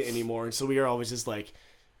couldn't see it anymore. And so we were always just like,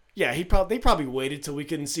 Yeah, they probably waited till we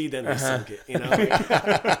couldn't see, then they sunk it. You know,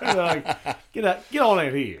 Like, get on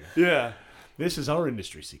out here. yeah, This is our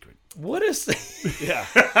industry secret. What is? yeah,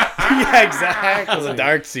 Yeah, exactly. It's a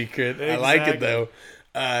dark secret. I like it Exactly. though.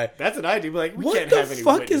 that's what I do. Like, we What can't the have any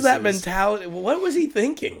fuck is that witnesses. mentality? What was he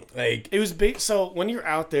thinking? Like, It was big. So when you're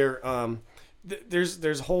out there,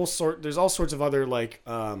 there's all sorts of other like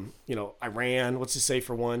Iran. What's to say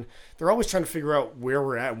for one? They're always trying to figure out where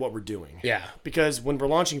we're at and what we're doing. yeah, Because when we're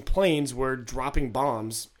launching planes, we're dropping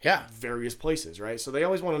bombs. Yeah. Various places, right? So they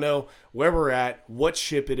always want to know where we're at, what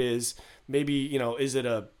ship it is. Maybe is it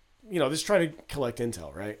a just trying to collect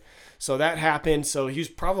intel, right? So that happened. So he was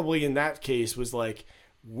probably in that case was like,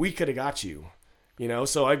 we could have got you.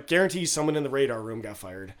 So I guarantee someone in the radar room got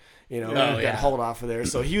fired. Got yeah. hauled off of there.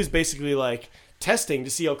 So he was basically like testing to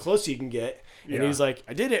see how close he can get, and Yeah. he was like,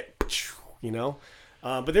 "I did it,"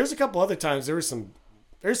 But there's a couple other times there's some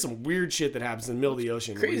weird shit that happens in the middle of the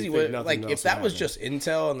ocean. where you crazy. think What, nothing like, else if that would was happen. just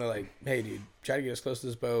intel, and they're like, "Hey, dude, try to get us close to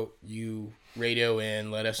this boat. You radio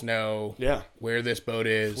in, let us know yeah, where this boat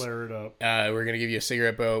is. Flare it up. We're gonna give you a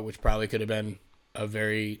cigarette boat, which probably could have been a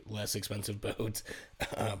very less expensive boat,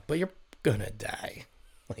 but you're gonna die.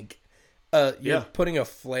 Like, you're Yeah. putting a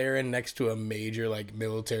flare in next to a major like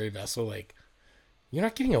military vessel. Like, you're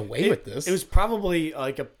not getting away with this. It was probably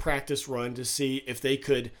like a practice run to see if they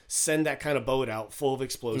could send that kind of boat out full of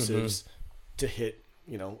explosives to hit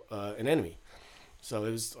an enemy. So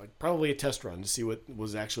it was like probably a test run to see what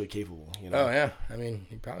was actually capable. Oh yeah, I mean,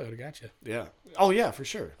 he probably would have got you. Yeah. Oh yeah, for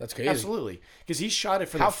sure. That's crazy. Absolutely, because he shot it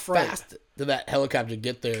from How the front. fast did that helicopter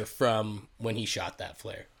get there from when he shot that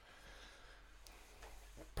flare?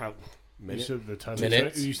 Probably You minute. said the time.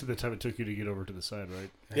 Minutes? You said the time it took you to get over to the side, right?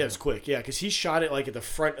 Yeah, it's quick. Yeah, because he shot it like at the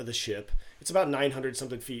front of the ship. It's about 900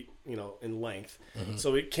 something feet, in length.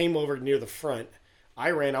 So it came over near the front.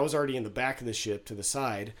 I was already in the back of the ship to the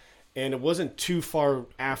side, and it wasn't too far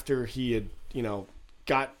after he had,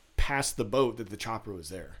 got past the boat that the chopper was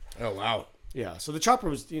there. Oh wow. Yeah, so the chopper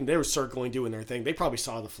was, they were circling, doing their thing. They probably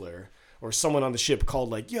saw the flare, or someone on the ship called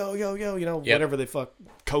like, yo, Yep. whatever the fuck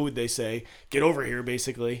code they say, get over here,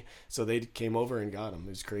 basically. So they came over and got him. It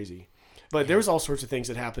was crazy. But there was all sorts of things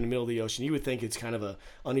that happened in the middle of the ocean. You would think it's kind of a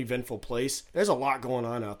uneventful place. There's a lot going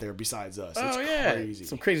on out there besides us. It's crazy.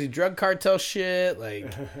 Some crazy drug cartel shit,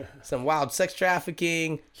 like some wild sex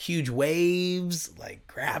trafficking, huge waves, like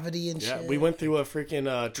gravity and Yeah, shit. we went through a freaking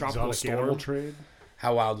tropical Exotic animal storm. trade.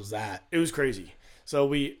 How wild was that? It was crazy. So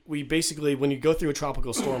we basically, when you go through a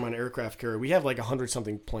tropical storm on an aircraft carrier, we have like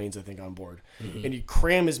 100-something planes, I think, on board. And you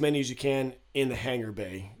cram as many as you can in the hangar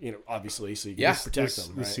bay, obviously, so you can protect them.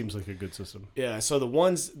 This right? seems like a good system. Yeah, so the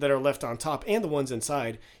ones that are left on top and the ones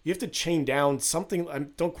inside, you have to chain down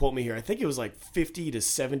something. Don't quote me here. I think it was like 50 to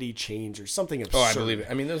 70 chains or something absurd. Oh, I believe it.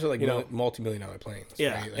 I mean, those are like know- multi-million-dollar planes.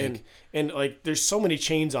 Yeah, right? Like, and like there's so many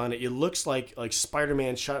chains on it. It looks like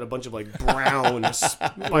Spider-Man shot a bunch of like brown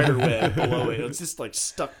spider web below it. It's just like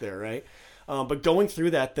stuck there, right? But going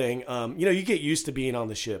through that thing, you get used to being on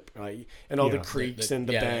the ship, right? And all the Yeah. creaks The- and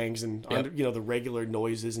the yeah. bangs and the regular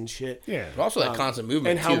noises and shit. Yeah. but also that constant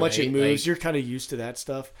movement And how too, much right? it moves. Like, You're kind of used to that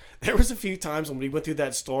stuff. There was a few times when we went through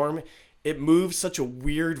that storm, it moved such a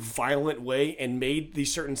weird, violent way and made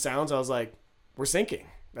these certain sounds. I was like, we're sinking.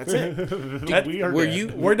 That's it. We are were dead. you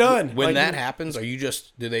We're done. when Like, that happens? Are you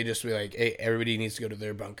do they just be like, hey, everybody needs to go to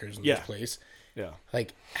their bunkers in Yeah. this place? Yeah.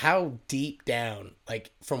 Like, how deep down,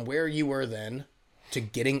 like from where you were then to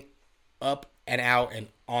getting up and out and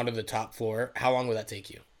onto the top floor, how long would that take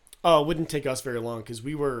you? Oh, it wouldn't take us very long because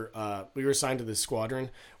we were assigned to this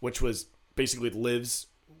squadron, which was basically lives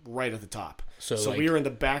right at the top. So, So like, we were in the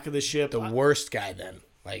back of the ship. The worst guy then,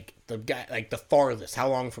 like the guy, like the farthest. How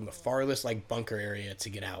long from the farthest like bunker area to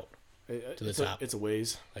get out? to the top. It's a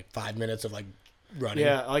ways. Like 5 minutes of like running.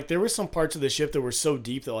 Yeah, like there were some parts of the ship that were so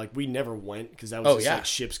deep that like we never went because that was just yeah. like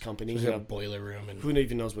ship's company. There's You a know, boiler room and who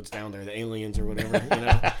even knows what's down there? The aliens or whatever. You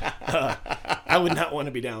know, I would not want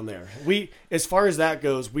to be down there. As far as that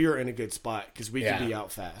goes, we are in a good spot because we Yeah. can be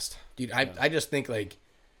out fast. dude, I just think like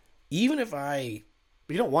even if I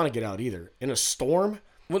But you don't want to get out either in a storm.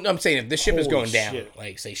 well, I'm saying if the ship is Holy going down, shit.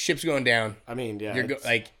 like say ship's going down, I mean, yeah, you're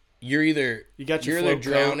you're either You got your you're either float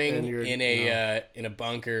coat drowning and you're- in a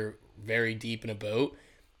bunker very deep in a boat,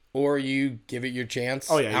 or you give it your chance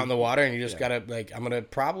Oh, yeah, out in the water and you just gotta like I'm gonna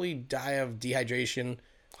probably die of dehydration,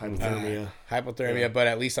 hypothermia. hypothermia, but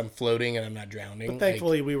at least I'm floating and I'm not drowning. But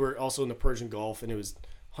thankfully, we were also in the Persian Gulf, and it was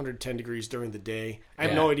 110 degrees during the day. I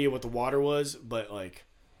have Yeah. no idea what the water was, but like,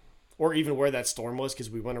 or even where that storm was, because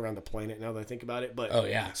we went around the planet. Now that I think about it, but Oh,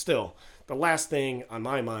 yeah. still, the last thing on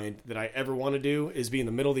my mind that I ever want to do is be in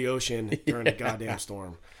the middle of the ocean during a goddamn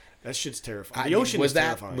storm. That shit's terrifying. The ocean was is that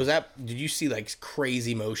terrifying. was that? Did you see like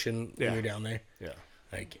crazy motion when Yeah. you're down there? Yeah.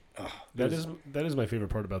 Like, oh, That is my favorite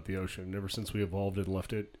part about the ocean. Ever since we evolved and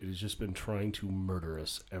left it, it has just been trying to murder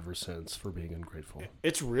us ever since for being ungrateful.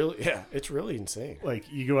 It's really insane. Like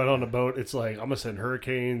you go out on a boat, it's like I'm gonna send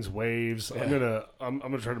hurricanes, waves. I'm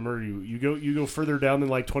gonna try to murder you. You go further down than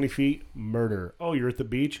like 20 feet, murder. Oh, you're at the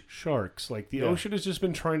beach, sharks. Like the ocean has just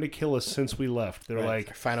been trying to kill us since we left. They're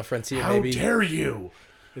like, Final Frontier, how baby. dare you?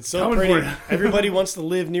 It's so Coming pretty. for you. Everybody wants to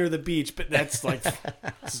live near the beach, but that's like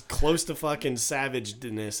as close to fucking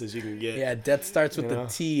savageness as you can get. Yeah, death starts with know? the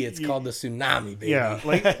T. It's called the tsunami, baby. Yeah,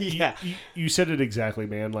 like Yeah. you said it exactly,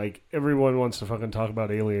 man. Like everyone wants to fucking talk about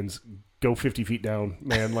aliens. Go 50 feet down,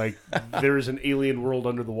 man. Like there is an alien world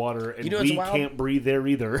under the water, and You know what's we wild? can't breathe there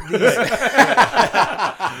either.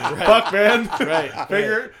 Fuck, man.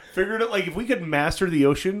 Right. Figure it out. Like if we could master the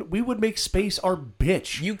ocean, we would make space our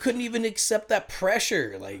bitch. You couldn't even accept that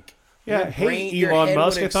pressure. Like, Yeah, your hey brain- your Elon head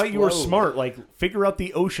Musk, would I thought you were explode. smart. Like figure out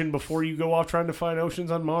the ocean before you go off trying to find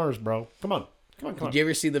oceans on Mars, bro. Come on. Did you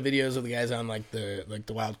ever see the videos of the guys on like the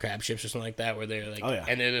wild crab ships or something like that, where they're like, Oh, yeah.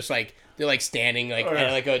 and they're just like standing like yeah.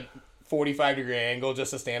 at like a 45-degree angle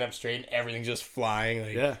just to stand up straight, and everything's just flying.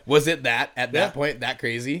 Like, Yeah. Was it that at Yeah. that point that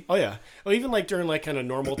crazy? Oh yeah. Well, even like during like kind of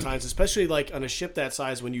normal times, especially like on a ship that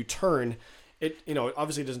size, when you turn, it it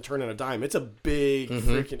obviously doesn't turn on a dime. It's a big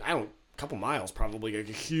freaking couple miles probably, like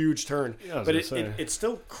a huge turn. Yeah, I was but gonna say. it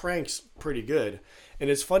still cranks pretty good. And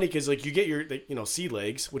it's funny because like you get your sea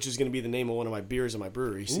legs, which is going to be the name of one of my beers in my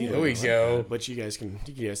brewery. Sea There we legs. go. But you guys can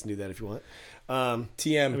do that if you want.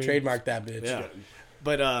 TM trademark that bitch. Yeah.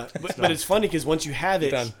 But it's funny because once you have it,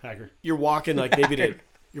 Done. Hacker. you're walking like maybe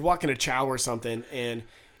you're walking a chow or something, and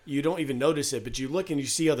you don't even notice it, but you look and you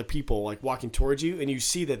see other people like walking towards you, and you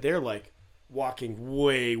see that they're like walking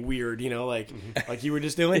way weird, like you were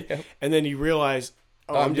just doing, and then you realize,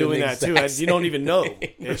 oh, I'm doing the that too. exact You don't even know.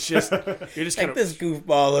 It's just you're just kind Like of this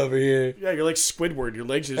goofball over here. yeah, you're like Squidward. Your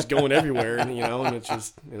legs are just going everywhere, and and it's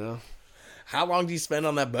just How long do you spend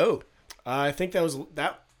on that boat? I think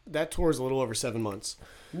that tour is a little over 7 months.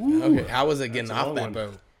 Okay, how was it getting That's a off long that one.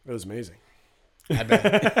 boat? It was amazing. I bet.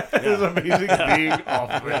 It is amazing being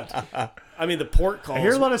off of it. I mean, the port calls. I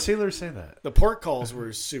hear a lot of sailors say that. The port calls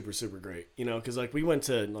were super, super great, because like we went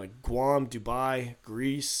to like Guam, Dubai,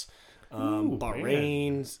 Greece,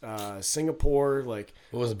 Bahrain, Singapore, like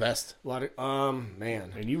What was the best? a lot of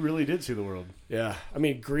man, And you really did see the world. yeah. I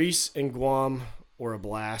mean, Greece and Guam were a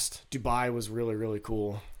blast. Dubai was really, really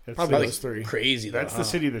cool. That's Probably the- those three. Crazy though. That's the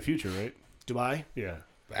city of the future, right? Dubai. Yeah.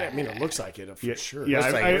 Yeah, I mean, it looks like it for Yeah, sure. Yeah,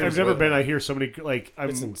 Looks like I've never Venezuela. been. I hear so many like I'm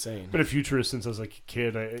It's insane. been a futurist since I was like a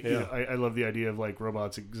kid. Yeah. I love the idea of like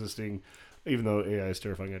robots existing, even though AI is a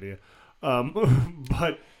terrifying idea.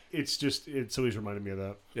 But it's always reminded me of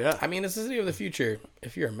that. Yeah, I mean, it's the city of the future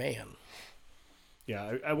if you're a man.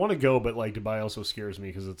 Yeah, I want to go, but like Dubai also scares me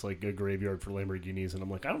because it's like a graveyard for Lamborghinis, and I'm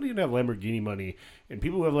like, I don't even have Lamborghini money, and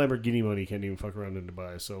people who have Lamborghini money can't even fuck around in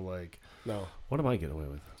Dubai. So like, no. what am I getting away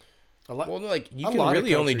with? A lot. Well, like you A can lot of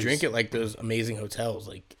really only countries- drink at like those amazing hotels,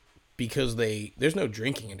 like because there's no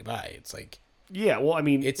drinking in Dubai. It's like Yeah, well, I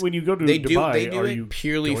mean, It's- when you go to they do- Dubai, they do are it you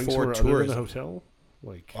purely going for somewhere other than tourism. the hotel?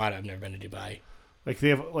 Like, God, I've never been to Dubai. like they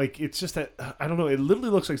have like it's just that I don't know. It literally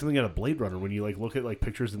looks like something out of Blade Runner when you like look at like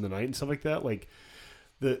pictures in the night and stuff like that. Like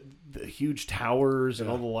the huge towers and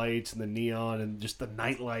all the lights and the neon and just the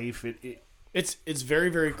nightlife. It's very,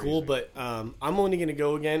 very cool, but I'm only going to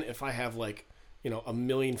go again if I have like $1.5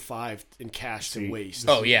 million in cash See, to waste.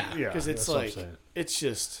 Oh yeah. Yeah, because it's that's what I'm like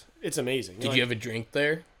saying. it's amazing. Did you have a drink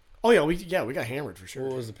there? Oh yeah, we got hammered for sure.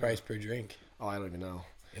 What was the price per drink? Oh, I don't even know.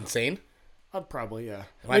 Insane. I'd probably yeah.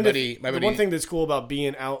 My the buddy- one thing that's cool about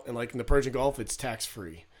being out and like in the Persian Gulf, it's tax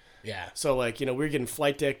free. Yeah. So like we're getting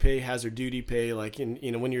flight deck pay, hazard duty pay. Like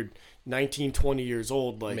when you're 19, 20 years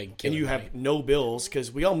old, like Make and you killer have no bills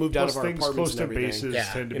because we all moved out Plus, of our things apartments close and to everything. bases Yeah.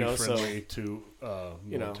 tend to be So- friendly to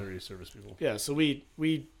military service people. Yeah, so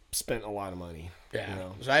we spent a lot of money. Yeah. You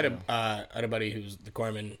know, So I had a buddy who's the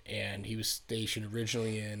corpsman, and he was stationed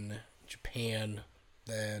originally in Japan.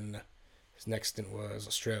 Then his next stint was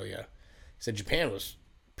Australia. He said Japan was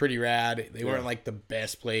pretty rad. They weren't like the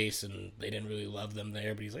best place, and they didn't really love them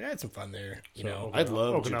there. But he's like, I had some fun there, you know. I'd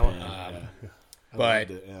love Okinawa. Japan. Yeah. But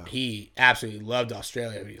loved it, yeah. he absolutely loved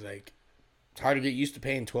Australia. But he's like, it's hard to get used to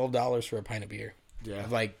paying $12 for a pint of beer. Yeah.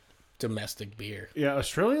 Of like domestic beer. Yeah,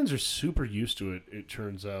 Australians are super used to it. It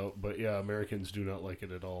turns out, but yeah, Americans do not like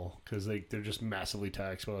it at all because they're just massively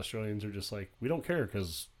taxed. But Australians are just like, we don't care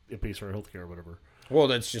because it pays for our healthcare or whatever. Well,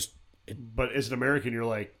 that's just But as an American, you're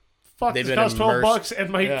like, fuck, They've this been costs $12 immersed- and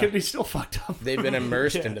my Yeah. kidney's still fucked up. they've been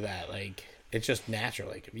immersed Yeah. into that. Like it's just natural.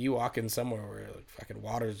 Like if you walk in somewhere where like fucking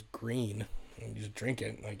water's green and you just drink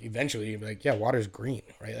it, like eventually you're like, yeah, water's green,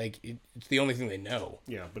 right? Like it's the only thing they know.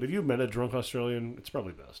 Yeah, but if you met a drunk Australian, it's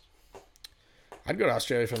probably best. I'd go to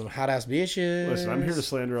Australia for them hot ass beaches. Listen, I'm here to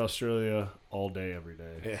slander Australia all day, every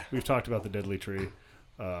day. Yeah. We've talked about the deadly tree.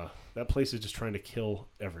 That place is just trying to kill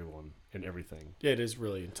everyone and everything. Yeah, it is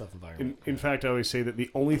really a tough environment. In fact, I always say that the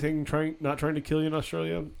only thing not trying to kill you in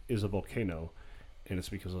Australia is a volcano, and it's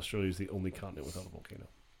because Australia is the only continent without a volcano.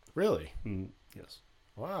 Really? Yes.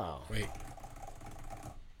 Wow. Wait.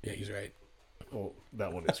 Yeah, he's right. Well,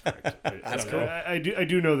 that one is correct. That's cool. I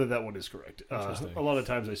do know that one is correct. A lot of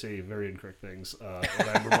times I say very incorrect things when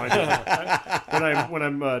I'm reminded when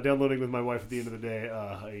I'm downloading with my wife at the end of the day.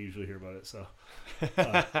 I usually hear about it. So,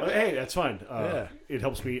 but hey, that's fine. It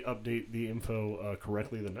helps me update the info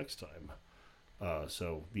correctly the next time.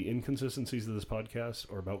 So the inconsistencies of this podcast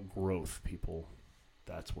are about growth, people.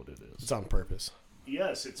 That's what it is. It's on purpose.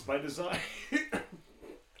 Yes, it's by design.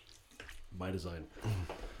 By design.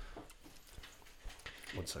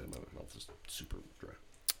 One side of my mouth is super dry.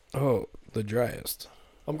 Oh, the driest.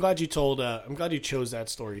 I'm glad you chose that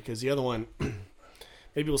story because the other one,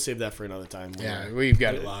 maybe we'll save that for another time. Yeah, we've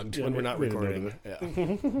got it logged. When we're not recording. Yeah.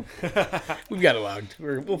 We've got it logged.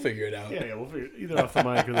 We'll figure it out. Yeah, we'll figure it either off the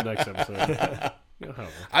mic or the next episode. However.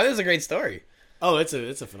 I think it's a great story. Oh, it's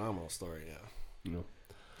a phenomenal story. Yeah.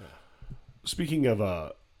 Speaking of,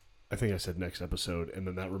 I think I said next episode, and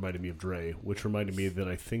then that reminded me of Dre, which reminded me that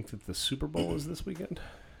I think that the Super Bowl is this weekend.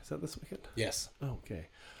 Is that this weekend? Yes. Oh, okay.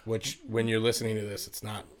 Which, when you're listening to this, it's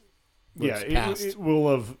not. Yeah, it will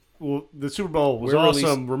have. Well, the Super Bowl was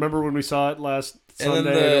awesome. Remember when we saw it last Sunday? And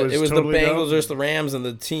then it was totally the Bengals versus the Rams, and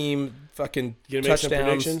the team fucking You gonna make some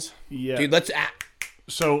touchdowns. predictions? Yeah. Dude, let's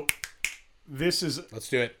So let's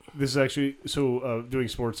do it. This is actually doing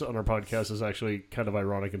sports on our podcast is actually kind of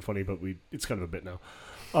ironic and funny, but it's kind of a bit now.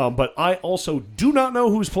 But I also do not know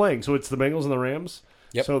who's playing. So it's the Bengals and the Rams.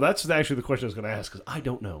 Yep. So that's actually the question I was going to ask because I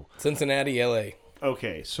don't know. Cincinnati, LA.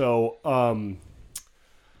 Okay, so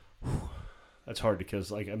that's hard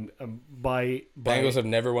because like I'm Bengals have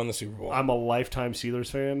never won the Super Bowl. I'm a lifetime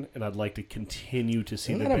Steelers fan, and I'd like to continue to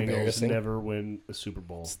see Isn't the that Bengals embarrassing? never win a Super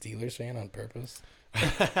Bowl. Steelers fan on purpose.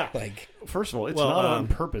 Like, First of all, it's not on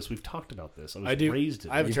purpose. We've talked about this. I was raised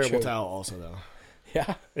in I have a it. terrible towel also though.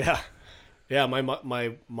 yeah. Yeah. My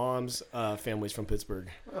mom's family's from Pittsburgh.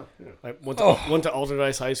 Oh, yeah. I went to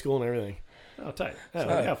Alderdice High School and everything. Oh, tight.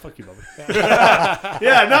 Yeah, fuck you, Bubby.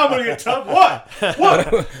 Yeah, now I'm going to get tough. What? What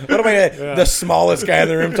am I gonna, the smallest guy in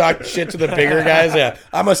the room talk shit to the bigger guys? Yeah.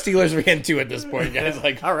 I'm a Steelers fan too at this point, guys.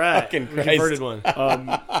 Like, all right. fucking We converted one.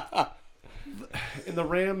 And the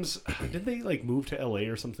Rams, didn't they like move to LA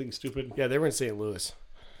or something stupid? Yeah, they were in St. Louis.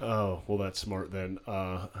 Oh, well, that's smart then.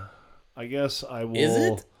 I guess I will. Is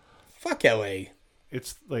it? Fuck LA.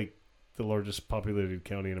 It's like the largest populated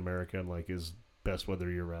county in America and like is best weather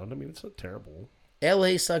year round. I mean, it's not terrible.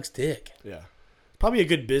 LA sucks dick. Yeah. Probably a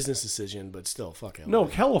good business decision, but still, fuck LA. No,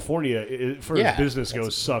 California, for Yeah, as business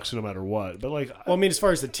goes, sucks no matter what. But like, Well, I mean, as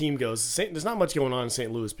far as the team goes, there's not much going on in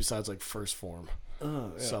St. Louis besides like first form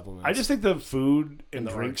supplements. I just think the food and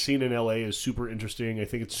the drink arch. scene in LA is super interesting. I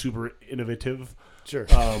think it's super innovative. Sure.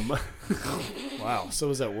 Wow. So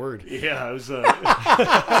was that word. Yeah, I was.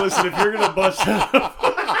 Listen, if you're gonna bust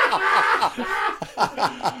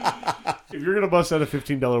out a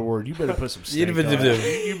 $15 word, you better put some steak on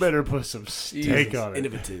it. You better put some steak on it.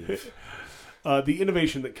 Innovative. The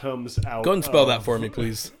innovation that comes out. Go and spell that for me,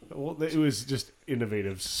 please. Well, it was just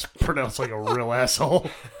innovative, pronounced like a real asshole.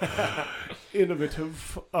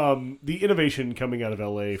 Innovative. The innovation coming out of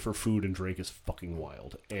LA for food and drink is fucking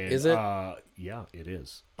wild. And, Is it? Yeah, it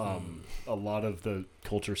is. A lot of the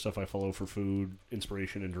culture stuff I follow for food,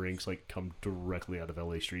 inspiration, and drinks like come directly out of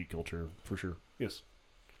LA street culture for sure. Yes.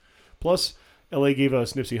 Plus, LA gave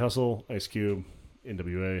us Nipsey Hussle, Ice Cube,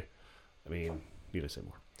 NWA. I mean, need I say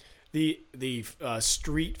more? The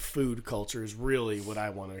street food culture is really what I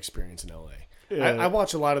want to experience in LA. Yeah. I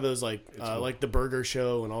watch a lot of those like the Burger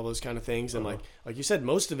Show and all those kind of things, and like you said,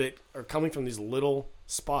 most of it are coming from these little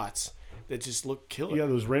spots that just look killer. Yeah,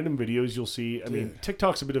 those random videos you'll see. I mean,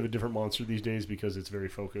 TikTok's a bit of a different monster these days because it's very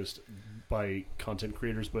focused by content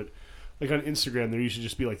creators, but like on Instagram, there used to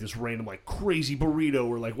just be like this random like crazy burrito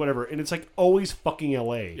or like whatever, and it's like always fucking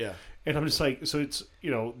LA. Yeah. And I'm just like, so it's, you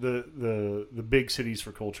know, the big cities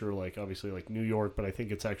for culture, like obviously like New York, but I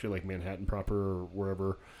think it's actually like Manhattan proper or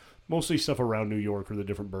wherever. Mostly stuff around New York or the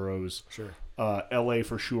different boroughs. Sure. LA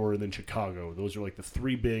for sure, and then Chicago. Those are like the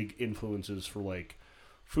three big influences for like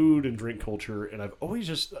food and drink culture. And I've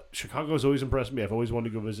always Chicago's always impressed me. I've always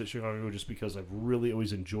wanted to go visit Chicago just because I've really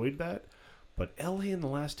always enjoyed that. But LA in the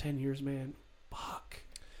last 10 years, man, fuck.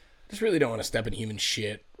 Just really don't want to step in human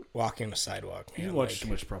shit walking on a sidewalk. Man. You watch too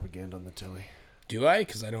much propaganda on the telly. Do I?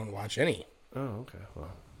 Because I don't watch any. Oh, okay.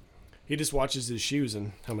 Well. He just watches his shoes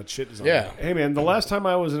and how much shit is on Yeah. them. Hey, man, the last time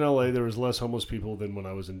I was in LA, there was less homeless people than when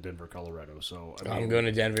I was in Denver, Colorado. So I'm going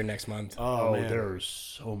to Denver next month. Oh, man. there are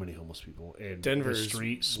so many homeless people. And Denver's the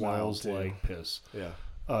street wild, smells too. like piss.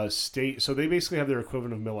 Yeah. So they basically have their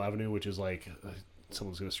equivalent of Mill Avenue, which is like,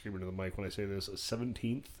 someone's going to scream into the mic when I say this,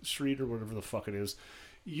 17th Street or whatever the fuck it is.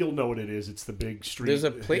 You'll know what it is. It's the big street. There's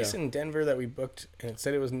a place in Denver that we booked, and it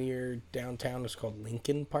said it was near downtown. It's called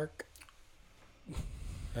Lincoln Park.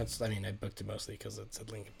 I booked it mostly because it's at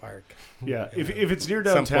Lincoln Park. Yeah, if it's near At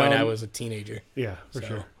downtown. some point, I was a teenager. Yeah, for So-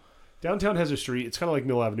 sure. Downtown has a street. It's kind of like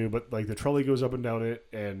Mill Avenue, but like the trolley goes up and down it,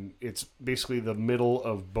 and it's basically the middle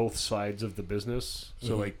of both sides of the business.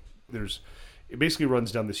 So like, it basically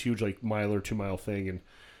runs down this huge like mile or 2 mile thing, and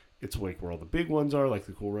it's like where all the big ones are, like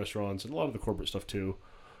the cool restaurants and a lot of the corporate stuff too.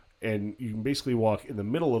 And you can basically walk in the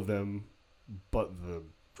middle of them, but the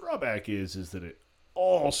drawback is that it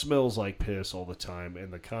all smells like piss all the time,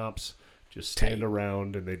 and the cops just stand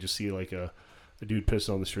around and they just see like a dude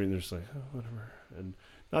pissing on the street, and they're just like, oh, whatever. And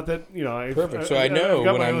not that Perfect. So I know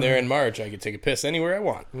when I'm there in March, I can take a piss anywhere I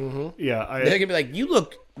want. Yeah, They can be like, "You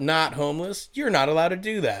look not homeless. You're not allowed to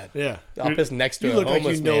do that." Yeah. I'll piss next to you a look like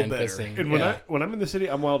homeless you know man better. pissing. And when I'm in the city,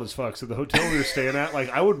 I'm wild as fuck. So the hotel we were staying at, like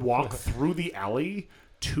I would walk through the alley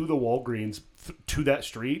to the Walgreens to that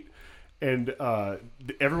street, and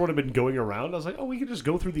everyone had been going around. I was like, oh, we could just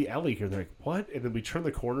go through the alley here. They're like, what? And then we turn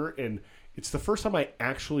the corner, and it's the first time I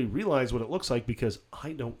actually realize what it looks like because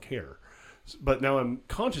I don't care. But now I'm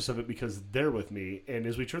conscious of it because they're with me. And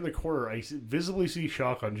as we turn the corner, I visibly see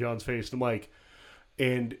shock on John's face. And I'm like,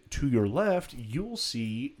 and to your left, you'll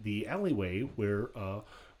see the alleyway where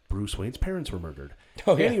Bruce Wayne's parents were murdered.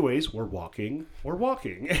 Oh, yeah. Anyways, we're walking.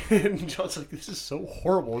 And John's like, this is so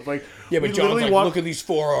horrible. It's like, Yeah, but we John's literally like, "Look at these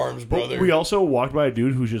forearms, brother." We also walked by a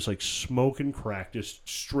dude who's just like smoking crack, just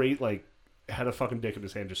straight like had a fucking dick in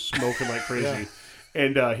his hand, just smoking like crazy. Yeah.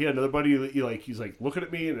 And he had another buddy. He's like looking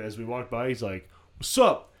at me, and as we walked by, he's like, "What's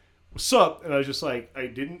up? What's up?" And I was just like, I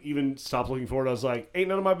didn't even stop looking forward. I was like, "Ain't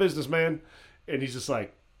none of my business, man." And he's just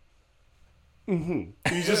like,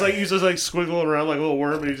 He's just like squiggling around like a little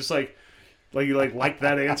worm, and he just like he liked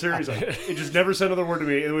that answer. He's like, it just never said another word to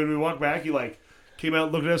me. And when we walked back, he like came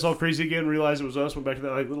out, looked at us all crazy again, realized it was us, went back to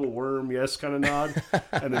that like little worm yes kind of nod,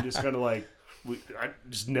 and then just kind of like. I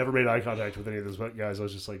just never made eye contact with any of those guys. I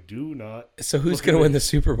was just like, do not. So who's going to win the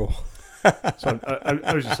Super Bowl? So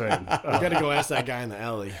I was just saying. You got to go ask that guy in the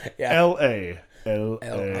alley. Yeah. L.A.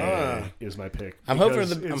 is my pick. I'm hoping for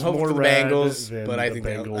because the it's more the rad Bengals, than but I the think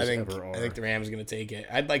Bengals ever I are. think the Rams are going to take it.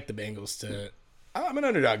 I'd like the Bengals to. I'm an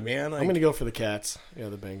underdog, man. Like, I'm going to go for the Cats. Yeah,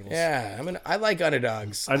 the Bengals. yeah, I like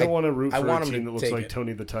underdogs. I don't want to root I for want a 'em team to that looks take like it.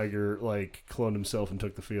 Tony the Tiger like cloned himself and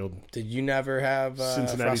took the field. Did you never have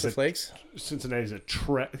Cincinnati's Frosted Flakes? Cincinnati's a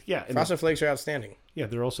yeah, and Frosted Flakes are outstanding. yeah,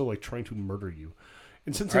 they're also like trying to murder you.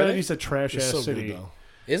 And Cincinnati's a trash They're ass so city. good, though.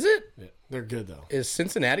 Is it? Yeah, they're good, though. Is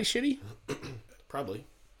Cincinnati shitty? Probably.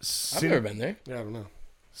 I've never been there. Yeah, I don't know.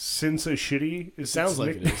 Since a shitty, It sounds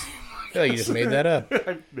like it is. I feel like you just made that up.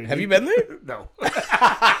 Maybe. Have you been there? No.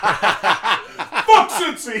 Fuck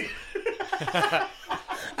Cincy.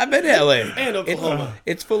 I've been to LA. And Oklahoma.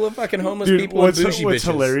 It's full of fucking homeless Dude, people and what's bougie bitches.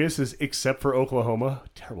 hilarious is, except for Oklahoma,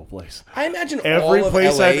 terrible place. I imagine Every all of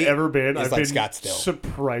place LA I've ever been, is I've like been Scottsdale.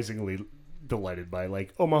 surprisingly delighted by.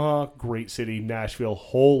 Like Omaha, great city. Nashville,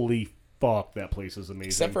 holy fuck, that place is amazing.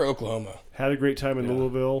 Except for Oklahoma. Had a great time in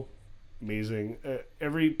Louisville. Amazing.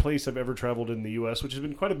 Every place I've ever traveled in the U.S., which has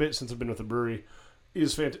been quite a bit since I've been with the brewery,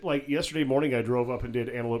 is fantastic. Like yesterday morning, I drove up and did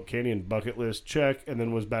Antelope Canyon bucket list check, and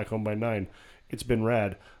then was back home by 9. It's been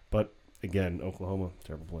rad, but again, Oklahoma,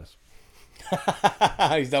 terrible place.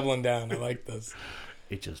 He's doubling down. I like this.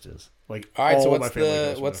 It just is. Like All right, so my family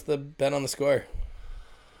goes from what's the bet on the score?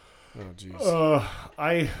 Oh, jeez.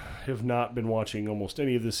 I have not been watching almost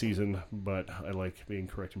any of this season, but I like being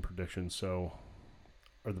correct in predictions. So,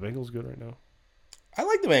 are the Bengals good right now? I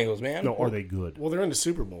like the Bengals, man. No, are they good? Well, they're in the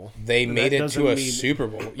Super Bowl. They made it doesn't to a mean- Super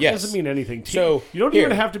Bowl. That Yes. doesn't mean anything. So, you don't here.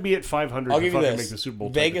 even have to be at 500 I'll to give you fucking this. make the Super Bowl.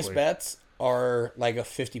 Vegas technically. bets are like a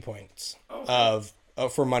 50 points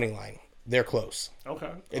for money line. They're close. Okay.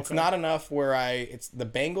 It's okay. not enough where the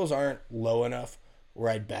Bengals aren't low enough where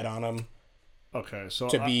I'd bet on them Okay, so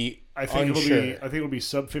to be I think unsure. it'll be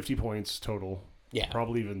sub 50 points total. Yeah.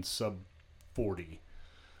 Probably even sub 40.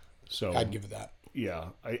 So I'd give it that. yeah,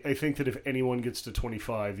 I think that if anyone gets to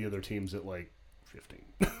 25, the other team's at like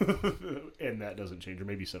 15, and that doesn't change, or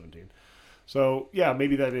maybe 17. So yeah,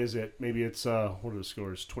 maybe that is it. Maybe it's what are the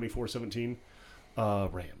scores? 24-17,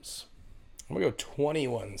 Rams. I'm going to go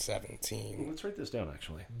 21-17. Let's write this down,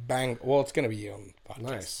 actually. Well, it's going to be on the podcast.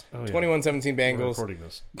 Nice. Oh, yeah. 21-17 We're Bengals. recording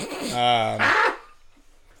this.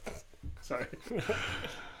 Sorry.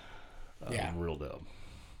 Yeah. I'm real dumb.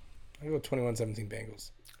 I'm going to go 21-17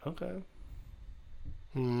 Bengals. Okay.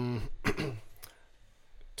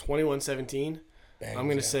 21-17. I'm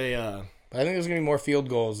going to say, But I think there's going to be more field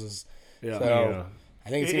goals. yeah. So Yeah. I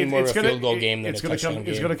think it's going to be more of a field goal game than a touchdown game.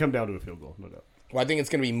 It's going to come down to a field goal, no doubt. Well, I think it's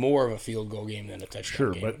going to be more of a field goal game than a touchdown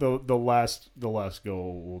Sure, game. but the last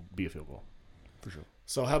goal will be a field goal. For sure.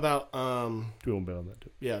 So how about, We won't bet on that, too.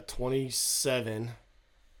 27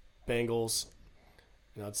 Bengals,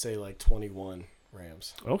 and I'd say like 21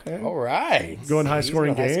 Rams. Okay. All right. Going high He's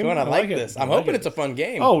scoring going high game? scoring. I like it. this. I I'm like hoping it. it's a fun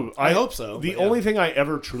game. Oh, I hope so. The but yeah. only thing I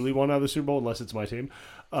ever truly want out of the Super Bowl, unless it's my team,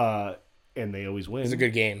 and they always win. It's a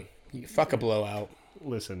good game. You fuck a blowout.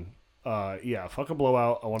 Listen, fuck a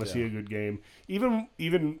blowout. I want to see a good game.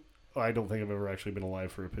 Even I don't think I've ever actually been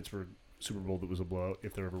alive for a Pittsburgh Super Bowl that was a blowout,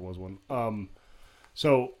 if there ever was one.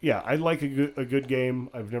 So yeah, I like a good game.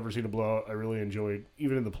 I've never seen a blowout. I really enjoyed,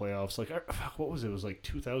 even in the playoffs. Like, what was it? It was like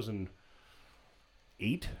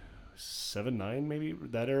 2008, 7-9 maybe,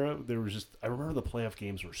 that era. There was just, I remember the playoff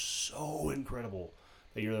games were so incredible.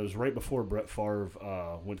 That year, that was right before Brett Favre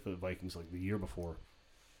went to the Vikings, like the year before.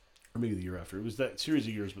 Or maybe the year after. It was that series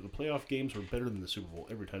of years, but the playoff games were better than the Super Bowl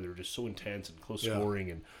every time. They were just so intense and close scoring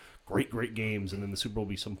and great games, and then the Super Bowl would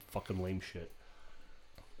be some fucking lame shit.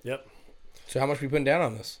 Yep. So how much are we putting down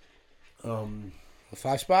on this? A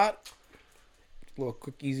 5 spot? A little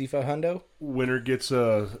quick, easy for hundo? Winner gets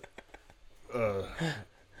a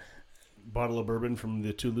bottle of bourbon from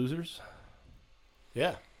the two losers.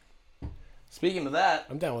 Yeah. Speaking of that,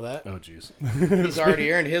 I'm down with that. Oh, jeez. he's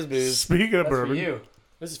already earned his booze. Speaking of That's bourbon, for you.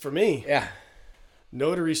 This is for me. Yeah.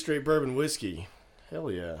 Notary Straight Bourbon Whiskey.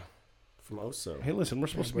 Hell yeah. From Oso. hey, listen, we're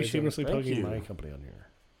supposed to be shamelessly Thank plugging you. my company on here.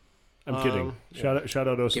 I'm kidding. yeah. Shout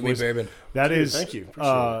out Osa Give me Boys. bourbon. That Dude, is, thank you.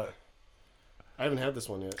 Appreciate it. I haven't had this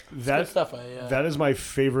one yet. Good that stuff. that is my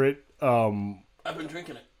favorite. I've been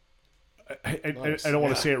drinking it. Nice. I don't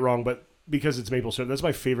want Yeah. to say it wrong, but because it's maple syrup, that's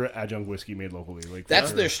my favorite adjunct whiskey made locally. Like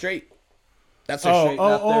That's for- their straight. That's their straight.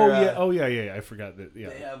 not yeah. I forgot that. Yeah,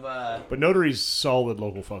 They have, but Notary's solid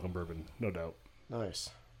local fucking bourbon, no doubt. Nice.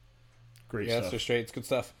 Great yeah, that's stuff. their straight. It's good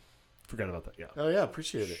stuff. Forgot about that. Yeah. Oh yeah,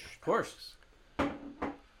 appreciate it. Of course.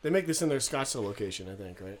 They make this in their Scottsdale location, I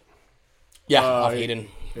think, right? Yeah, off Hayden.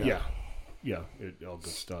 Yeah. It all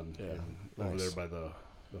gets done. Yeah, And over nice. there by the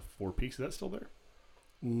Four Peaks. Is that still there?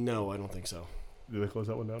 No, I don't think so. Did they close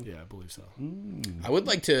that one down? Yeah, I believe so. I would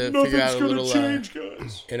like to Nothing's figure out a gonna little change,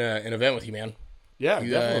 guys. an event with you, man. Yeah, If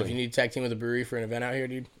definitely. you need to tag team with a brewery for an event out here,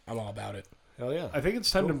 dude, I'm all about it. Hell yeah. I think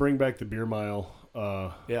it's time to bring back the beer mile.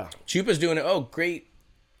 Yeah. Chupa's doing it. Oh, great.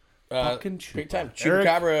 Fucking Great Chupa. time. Eric,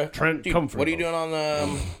 Chupacabra. Trent, Dude, come for what are you both. doing on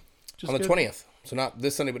the Just on the get- 20th? So not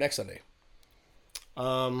this Sunday, but next Sunday.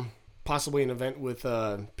 Possibly an event with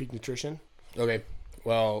Peak Nutrition. Okay.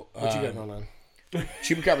 Well, What you got going on?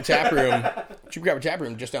 Chupacabra Tap Room. Chupacabra Tap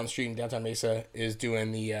Room, just down the street in downtown Mesa, is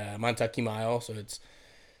doing the Montucky Mile. So it's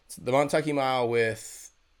the Montucky Mile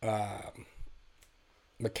with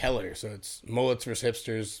McKellar. So it's mullets versus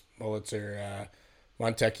hipsters. Mullets are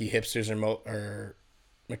Montucky, hipsters are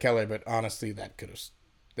McKellar. But honestly, that could have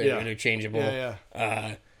they're Yeah. interchangeable. Yeah,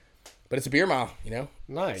 But it's a beer mile, you know.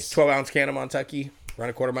 Nice. 12-ounce can of Montucky, run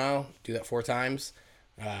a quarter mile, do that 4 times.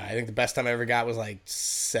 I think the best time I ever got was like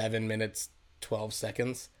 7 minutes, 12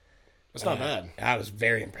 seconds. That's not bad. I was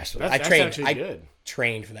very impressed with it. That's I trained. actually I good.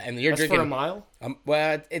 trained for that. And you're That's drinking for a mile?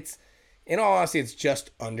 well, it's in all honesty, it's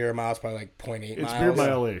just under a mile. It's probably like 0.8 It's miles. beer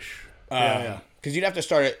mile-ish. Yeah. Because you'd have to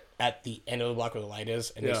start it at the end of the block where the light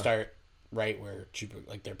is, and Yeah. they start right where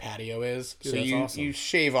like their patio is. Dude, so that's you awesome. you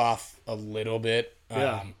shave off a little bit.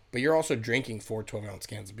 Yeah. But you're also drinking 4 12-ounce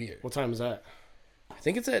cans of beer. What time is that? I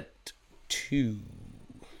think it's at 2.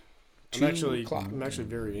 I'm actually o'clock.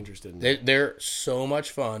 very interested in that. They're so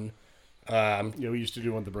much fun. Yeah, we used to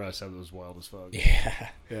do one at the brass tap that was wild as fuck. Yeah.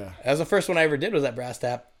 Yeah. That was the first one I ever did was that brass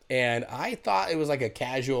tap. And I thought it was like a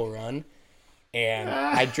casual run. And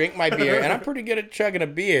I drink my beer. And I'm pretty good at chugging a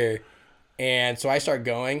beer. And so I start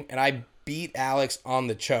going. And I beat Alex on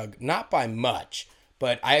the chug. Not by much.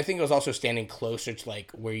 But I think I was also standing closer to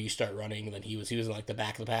like where you start running than he was. He was in like the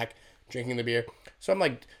back of the pack drinking the beer. So I'm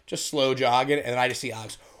like just slow jogging. And then I just see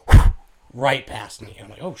Alex right past me. And I'm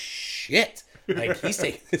like, oh shit. Like he's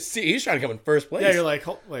trying to come in first place. Yeah, you're like,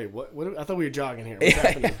 wait, what? I thought we were jogging here. What's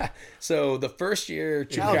happening? So the first year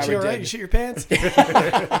Alex, you Chupacabra all right? You did shit your pants?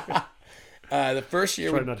 the first year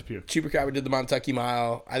Try not to puke. Chupacabra did the Montucky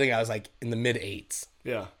Mile. I think I was like in the mid 8s.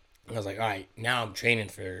 Yeah. And I was like, all right, now I'm training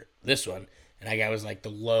for this one. and I was like the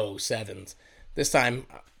low 7s. This time,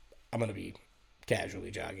 I'm gonna be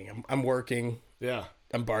casually jogging. I'm working. Yeah.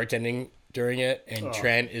 I'm bartending during it, and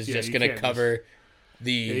Trent is just you gonna can't cover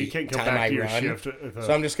the you can't come time back I to your run. shift with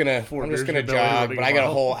So I'm just gonna beers in your belly jog, running but I got a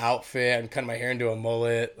mile. whole outfit. I'm cutting my hair into a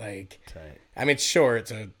mullet. Like, Tight. I mean, it's short,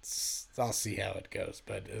 so I'll see how it goes.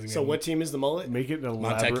 But it's gonna So be what team is the mullet? Make it an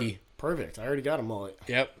elaborate. Montucky. Perfect. I already got a mullet.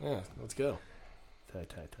 Yep. Yeah, let's go.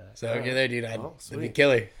 Tight. So get there, dude. I'd be sweet.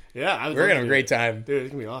 killer. Yeah, I would We're love gonna to have a do great it. time. Dude,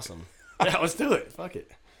 it's gonna be awesome. Yeah, let's do it. Fuck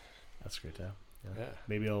it. That's a great time. Yeah.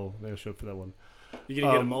 Maybe I'll show up for that one. You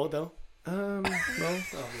gonna get a mullet though? No,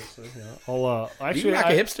 obviously. Yeah. I'll actually. You rock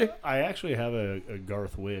a hipster? I actually have a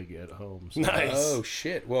Garth wig at home. So. Nice. Oh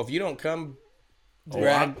shit! Well, if you don't come, Oh,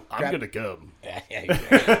 I'm gonna come.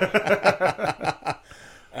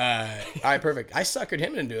 All right, perfect. I suckered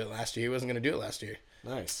him into it last year. He wasn't going to do it last year.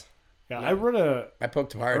 Nice. Yeah, I run a I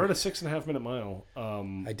poked him I run hard. a 6.5 minute mile.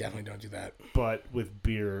 I definitely don't do that. But with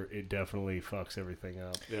beer, it definitely fucks everything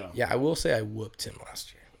up. Yeah. Yeah, I will say I whooped him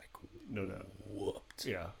last year. Like, No doubt. whooped.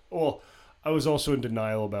 Yeah. Well, I was also in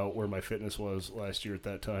denial about where my fitness was last year at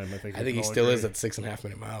that time. I think I think he still is at 6.5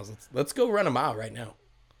 minute miles. Let's go run a mile right now.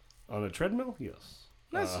 on a treadmill. Yes.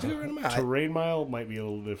 Let's do run a mile. Terrain mile might be a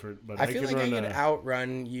little different, but I feel like I run could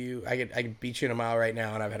outrun you. I could beat you in a mile right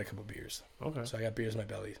now, and I've had a couple beers, Okay, so I got beers in my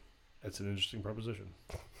belly. that's an interesting proposition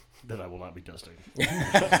that I will not be testing.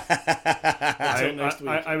 Until next week.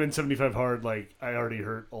 I'm in 75 hard. Like I already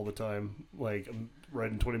hurt all the time. Like I'm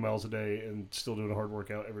riding 20 miles a day and still doing a hard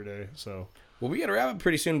workout every day. So Well, we got to wrap up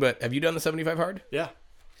pretty soon. But have you done the 75 hard? Yeah.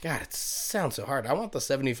 God, it sounds so hard. I want the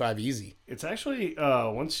 75 easy. it's actually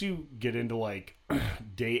once you get into like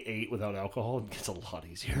day 8 without alcohol, it gets a lot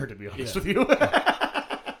easier. To be honest with you.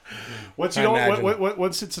 Once you I don't, imagine.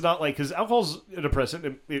 once it's not like, because alcohol's a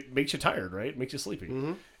depressant, it makes you tired, right? It makes you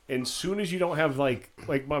sleepy. And soon as you don't have like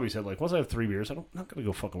Bobby said, like once I have 3 beers, I'm not gonna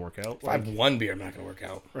go fucking work out. If I have one beer, I'm not going to work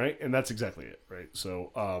out. Right, and that's exactly it, right?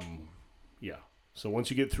 So, yeah. So once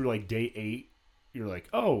you get through like day 8, you're like,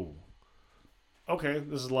 oh, okay,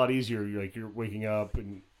 this is a lot easier. You're waking up,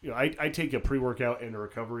 and I take a pre-workout and a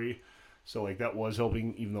recovery, so like that was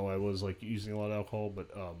helping, even though I was like using a lot of alcohol. But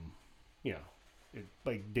yeah,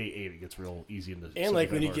 like day 8, it gets real easy into And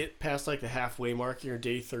like when you get past like the halfway mark, you're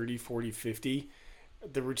day 30, 40, 50,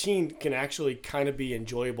 the routine can actually kind of be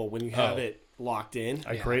enjoyable when you have it locked in.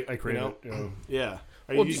 I create You know? it. Yeah.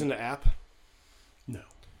 Are Well, you using the app? No.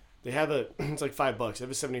 They have it's like $5. They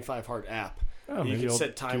have a 75 hard app. Oh, You maybe can I'll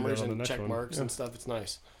set do that timers on the and next check one. marks Yeah. and stuff. It's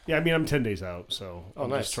nice. Yeah, I mean I'm 10 days out, so I'm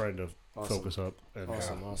nice. just trying to Awesome. focus up. And,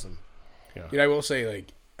 Awesome. Dude, I will say,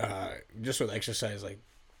 like, just with exercise, like,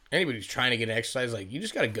 anybody who's trying to get an exercise, like, you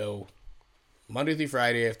just got to go Monday through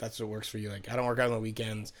Friday if that's what works for you. Like, I don't work out on the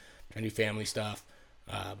weekends. I do family stuff.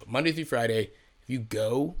 But Monday through Friday, if you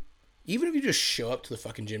go, even if you just show up to the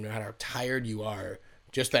fucking gym, no matter how tired you are,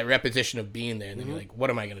 just that repetition of being there, and then you're like, what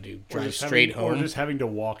am I going to do? Or Drive just straight having, home? or just having to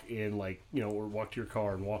walk in, like or walk to your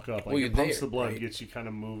car and walk up. Like you're it pumps there, the blood, right? gets you kind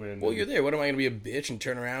of moving. Well, you're there. What am I going to be a bitch and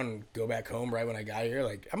turn around and go back home right when I got here?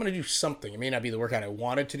 Like, I'm going to do something. It may not be the workout I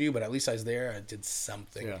wanted to do, but at least I was there. I did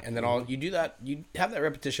something. Yeah. And then you do that. You have that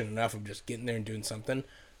repetition enough of just getting there and doing something.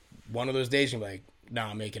 One of those days, you're like, nah,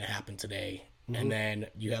 I'm making it happen today. And then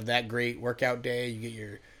you have that great workout day. You get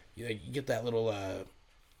you get that little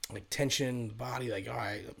like tension in the body. Like, all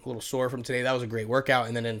right, I'm a little sore from today. That was a great workout.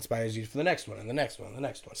 And then it inspires you for the next one and the next one and the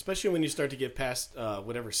next one. Especially when you start to get past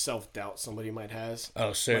whatever self-doubt somebody might have.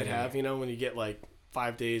 Oh, certainly. Might have, when you get like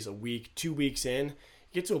 5 days, a week, 2 weeks in, you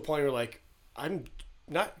get to a point where like, I'm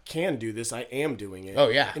not can do this, I am doing it. Oh,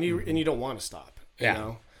 yeah. And you don't want to stop. Yeah. You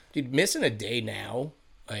know? Dude, missing a day now,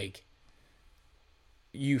 like,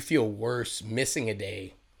 you feel worse missing a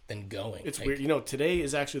day than going. It's like, weird. Today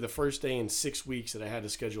is actually the first day in 6 weeks that I had a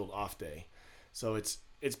scheduled off day. So it's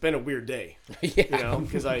been a weird day. Yeah.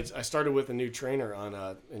 Because I started with a new trainer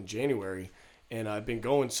in January, and I've been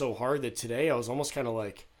going so hard that today I was almost kind of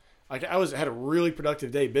like I had a really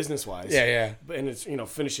productive day business wise. Yeah. And it's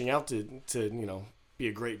finishing out to be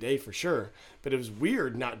a great day for sure. But it was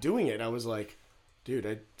weird not doing it. I was like, dude,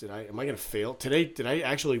 am I gonna fail today? Did I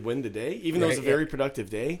actually win the day? Even though it was a very productive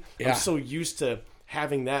day. Yeah. I'm so used to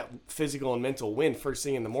having that physical and mental win first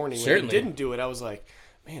thing in the morning. Certainly. When I didn't do it, I was like,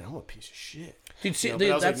 man, I'm a piece of shit. Dude, see, But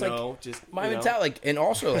I was that's like no, just my mentality. Like, and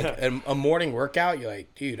also like a morning workout, you're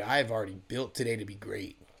like, dude, I've already built today to be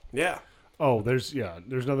great. Yeah. Oh, there's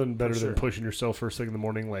nothing better than pushing yourself first thing in the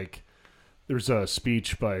morning. Like, there's a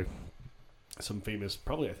speech by some famous,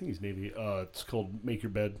 probably I think he's Navy. It's called "Make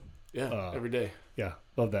Your Bed." Yeah. Every day. Yeah,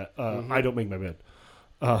 love that. I don't make my bed,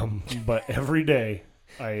 but every day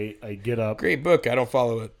I get up. Great book. I don't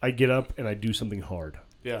follow it. I get up and I do something hard.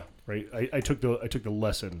 Yeah. right? I took the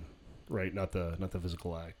lesson, right? Not the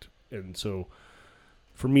physical act. And so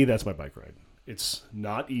for me, that's my bike ride. It's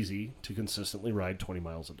not easy to consistently ride 20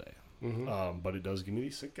 miles a day. But it does give me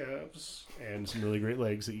these sick calves and some really great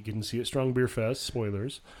legs that you can see at Strong Beer Fest.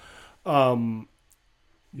 Spoilers.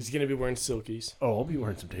 He's going to be wearing silkies. Oh, I'll be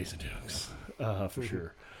wearing some Days and Dukes, for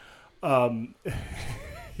sure. I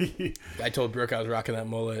told Brooke I was rocking that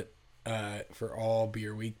mullet for all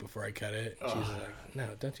beer week before I cut it. She's like, "No,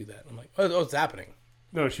 don't do that." I'm like, "Oh, it's happening."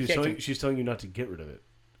 No, she's telling you not to get rid of it.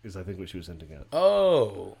 Is I think what she was hinting at.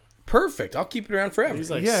 Oh, perfect! I'll keep it around forever. He's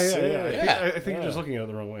like, Yeah. Yeah. I think you're just looking at it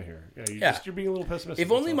the wrong way here. Yeah, you're being a little pessimistic.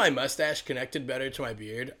 If only my mustache connected better to my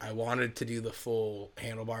beard, I wanted to do the full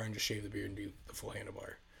handlebar and just shave the beard and do the full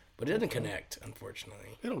handlebar. But it doesn't connect,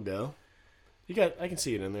 unfortunately. It'll go. I can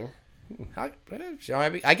see it in there. I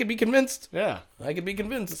could be convinced. Yeah. I could be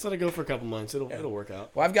convinced. Let's let it go for a couple months. It'll work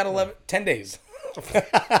out. Well, I've got 10 days. just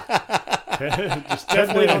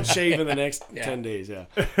Definitely don't shave in the next 10 days, yeah.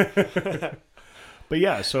 But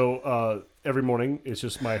yeah, so every morning it's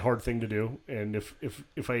just my hard thing to do, and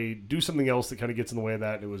if I do something else that kind of gets in the way of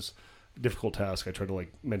that, and it was a difficult task, I try to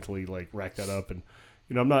mentally rack that up. And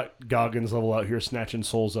I'm not Goggins level out here snatching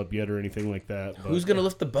souls up yet or anything like that. But Who's gonna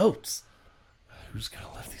lift the boats? Who's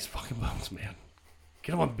gonna lift these fucking boats, man?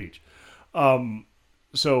 Get them on the beach.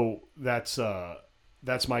 So that's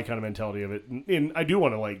my kind of mentality of it, and I do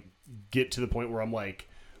want to get to the point where I'm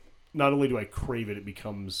not only do I crave it, it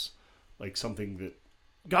becomes something that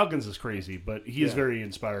Goggins is crazy, but he is very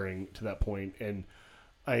inspiring to that point. And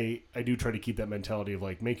I do try to keep that mentality of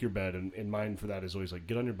make your bed, and mine for that is always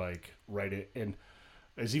get on your bike, ride it. And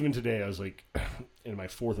as even today, I was in my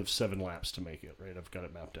 4th of 7 laps to make it, right? I've got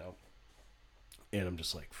it mapped out. And I'm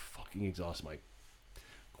just fucking exhausted. My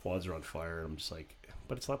quads are on fire. And I'm just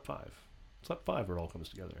but it's lap 5. It's lap 5 where it all comes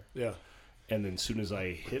together. Yeah. And then as soon as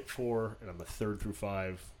I hit 4 and I'm the 3rd through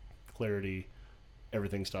 5, clarity,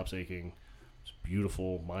 everything stops aching. It's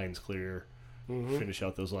beautiful. Mind's clear. Finish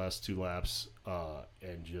out those last 2 laps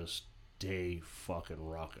and just day fucking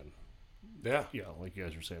rocking. Yeah. Yeah, like you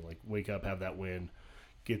guys were saying, wake up, have that win,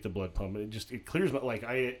 get the blood pumping. It clears my,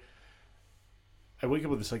 I wake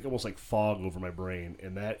up with this almost fog over my brain,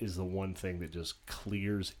 and that is the one thing that just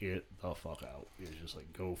clears it the fuck out. It's just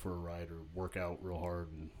go for a ride or work out real hard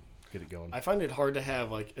and get it going. I find it hard to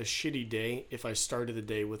have a shitty day if I started the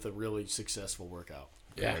day with a really successful workout.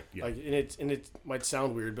 Yeah. Yeah. And it might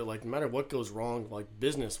sound weird, but no matter what goes wrong,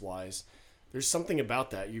 business wise, there's something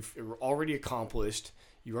about that you've already accomplished.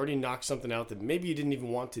 You already knocked something out that maybe you didn't even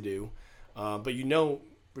want to do, but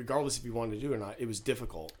regardless if you wanted to do it or not, it was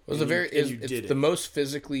difficult. It was it's the most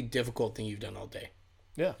physically difficult thing you've done all day.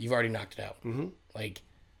 Yeah. You've already knocked it out. Mm-hmm.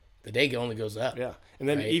 The day only goes up. Yeah. And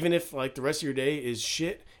then right? even if the rest of your day is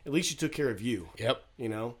shit, at least you took care of you. Yep.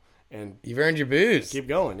 And you've earned your booze. Keep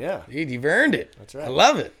going. Yeah. Dude, you've earned it. That's right. I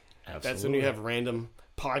love it. Absolutely. That's when you have random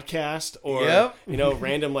podcast or,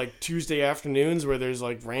 random Tuesday afternoons where there's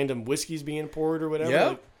random whiskeys being poured or whatever.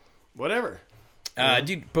 Yep. Whatever.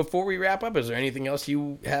 Dude, before we wrap up, is there anything else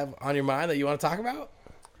you have on your mind that you want to talk about?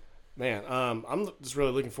 Man, I'm just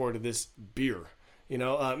really looking forward to this beer.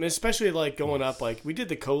 Especially going up. We did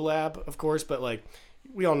the collab, of course, but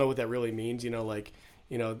we all know what that really means.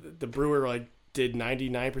 The brewer did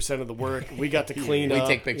 99% of the work. We got to clean up,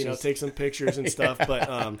 take pictures, take some pictures and stuff. But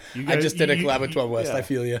I just did a collab with 12 West. Yeah. I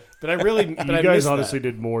feel you. But I really, you guys honestly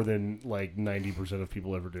did more than 90% of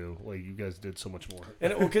people ever do. You guys did so much more.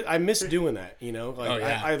 And I miss doing that.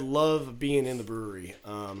 I love being in the brewery.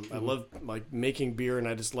 I love making beer, and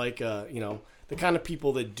I just the kind of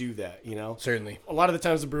people that do that, Certainly. A lot of the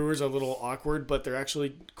times the brewers are a little awkward, but they're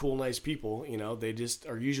actually cool, nice people. They just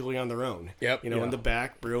are usually on their own. Yep. In the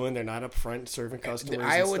back brewing. They're not up front serving customers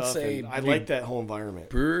I would say I like that whole environment.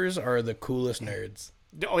 Brewers are the coolest nerds.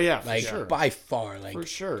 Oh, yeah, for sure. By far. For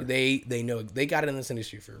sure. They know they got in this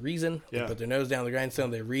industry for a reason. Yeah. They put their nose down the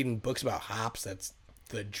grindstone. They're reading books about hops. That's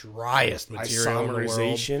the driest material in the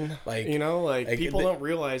world. People don't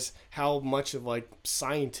realize how much of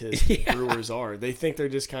scientists brewers are. They think they're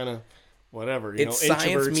just kind of whatever, it's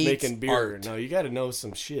introverts making beer. Art. No, you got to know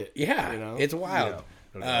some shit. Yeah, it's wild.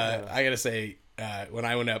 Yeah. I gotta say, when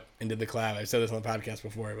I went up and did the collab, I said this on the podcast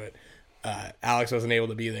before, but Alex wasn't able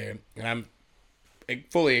to be there, and I'm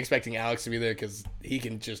fully expecting Alex to be there because he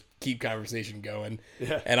can just keep conversation going.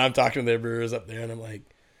 Yeah. And I'm talking to their brewers up there, and I'm like,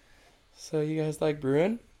 so you guys like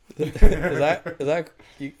brewing?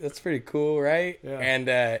 That's pretty cool, right? Yeah. And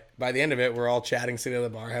by the end of it, we're all chatting, sitting at the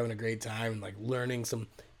bar, having a great time, and learning some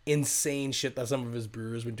insane shit that some of his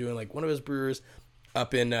brewers been doing. One of his brewers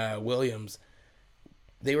up in Williams,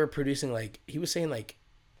 they were producing he was saying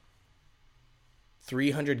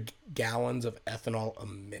 300 gallons of ethanol a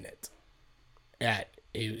minute.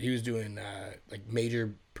 He was doing like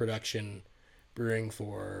major production brewing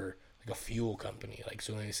for like a fuel company. Like,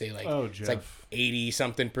 so when they say like it's like 80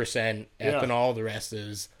 something percent ethanol, the rest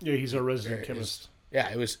is he's our resident chemist.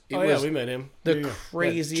 it was we met him. The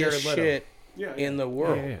craziest shit in the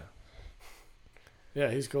world. Yeah,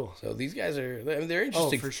 he's cool. So these guys are they're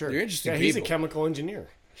interesting. Oh, for sure. They're interesting. He's a people. chemical engineer.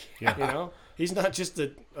 Yeah. You know, he's not just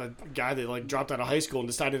a guy that like dropped out of high school and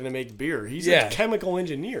decided to make beer. He's a chemical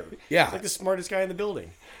engineer. Yeah, he's like the smartest guy in the building.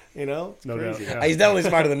 You know, it's crazy. Doubt. He's definitely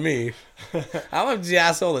smarter than me. I'm the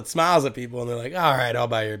asshole that smiles at people and they're like, "All right, I'll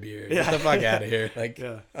buy your beer. Get the fuck out of here." Like,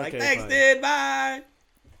 thanks, fine. dude. Bye.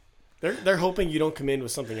 They're hoping you don't come in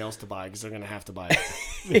with something else to buy because they're gonna have to buy it.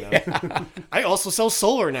 You know? I also sell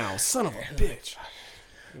solar now. Son of a bitch.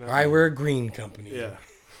 All right, we're a green company. Yeah.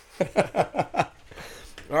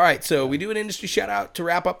 All right, so we do an industry shout out to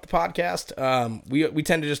wrap up the podcast. We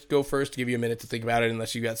tend to just go first to give you a minute to think about it,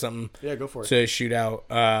 unless you got something. Yeah, go for it. To shoot out.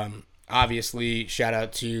 Obviously, shout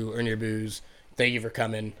out to Earn Your Booze. Thank you for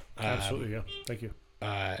coming. Absolutely, yeah. Thank you.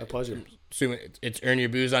 My pleasure. It's Earn Your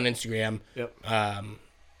Booze on Instagram. Yep.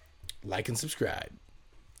 Like and subscribe.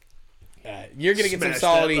 You're gonna get Smash some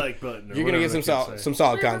solid. that like button or You're gonna get whatever the kids say. some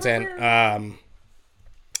solid content.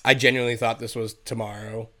 I genuinely thought this was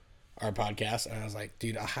tomorrow, our podcast, and I was like,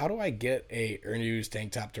 dude, how do I get a Earn Your Booze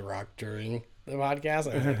tank top to rock during the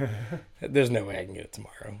podcast? I was like, there's no way I can get it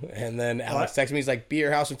tomorrow. And then Alex texted me, he's like, be at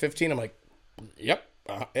your house in 15. I'm like, yep,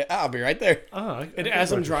 I'll be right there. And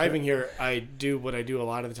as I'm driving here, I do what I do a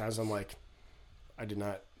lot of the times. I'm like, I did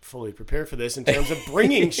not fully prepare for this in terms of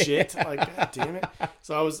bringing shit. Like, God damn it.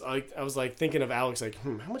 So I was like thinking of Alex, like,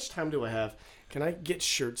 how much time do I have? Can I get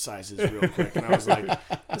shirt sizes real quick? And I was like,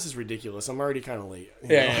 this is ridiculous. I'm already kind of late.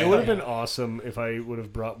 It would have been awesome if I would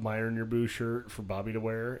have brought my Earn Your Booze shirt for Bobby to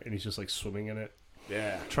wear, and he's just like swimming in it.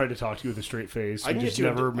 Yeah. Tried to talk to you with a straight face. I can get you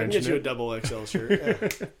a double XL shirt.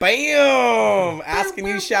 Yeah. Bam! Asking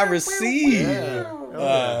you shall receive.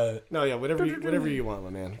 Whatever you want,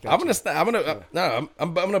 my man. Gotcha.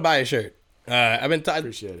 I'm gonna buy a shirt.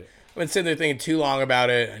 Appreciate it. I've been sitting there thinking too long about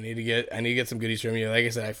it. I need to get some goodies from you. Like I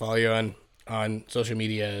said, I follow you on social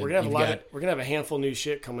media. We're gonna have a handful of new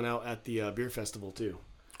shit coming out at the beer festival too.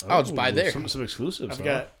 I'll just buy there. Some exclusives. I've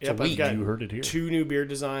got you heard it here. 2 new beer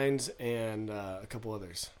designs and a couple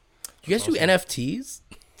others. You guys do NFTs?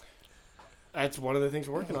 That's one of the things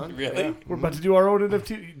we're working on. Really? Yeah. We're about to do our own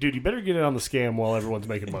NFT. Dude, you better get in on the scam while everyone's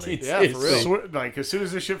making money. Yeah, for real. Like, as soon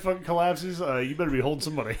as this shit fucking collapses, you better be holding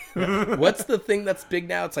some money. What's the thing that's big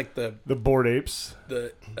now? It's like the Bored Apes.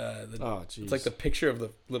 It's like the picture of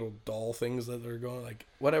the little doll things that are going, like,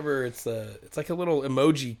 whatever. It's like a little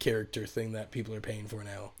emoji character thing that people are paying for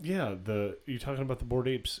now. Yeah, you talking about the Bored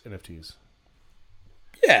Apes NFTs?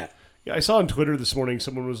 Yeah. Yeah, I saw on Twitter this morning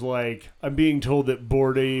someone was like, I'm being told that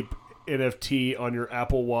Bored Ape NFT on your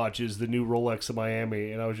Apple Watch is the new Rolex of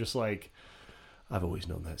Miami, and I was just like, I've always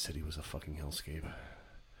known that city was a fucking hellscape.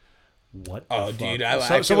 What? Oh, dude!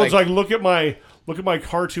 Someone's like, look at my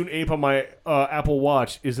cartoon ape on my Apple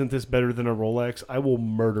Watch. Isn't this better than a Rolex? I will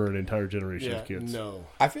murder an entire generation of kids. No,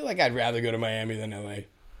 I feel like I'd rather go to Miami than LA.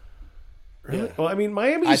 Really? Yeah. Well, I mean,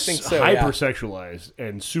 Miami's hypersexualized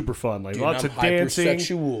and super fun. Like, lots of dancing.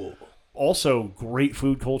 Hypersexual. Also, great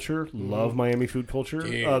food culture. Love Miami food culture.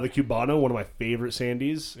 The Cubano, one of my favorite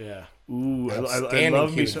Sandies. Yeah. Ooh, I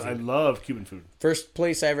love Cuban food. First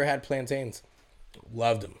place I ever had plantains.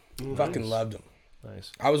 Loved them. Fucking loved them.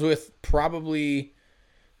 Nice. I was with me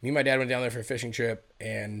and my dad went down there for a fishing trip,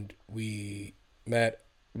 and we met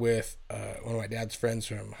with one of my dad's friends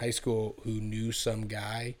from high school who knew some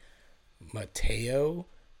guy, Mateo,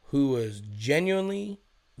 who was genuinely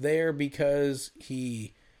there because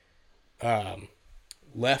he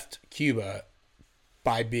left Cuba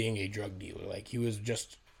by being a drug dealer. Like, he was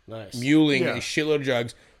just muling a shitload of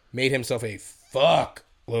drugs, made himself a fuck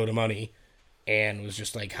load of money, and was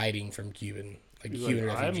just like hiding from Cuban refugee.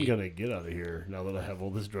 I'm gonna get out of here now that I have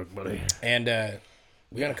all this drug money. And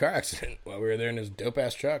we got in a car accident while we were there in his dope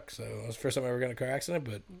ass truck. So it was the first time I ever got in a car accident,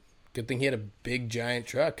 but good thing he had a big giant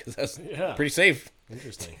truck, because that's pretty safe.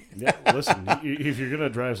 Interesting. Yeah, listen, if you're gonna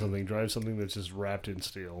drive something that's just wrapped in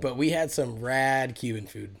steel. But we had some rad Cuban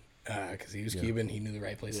food because he was Cuban. He knew the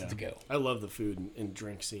right places to go. I love the food and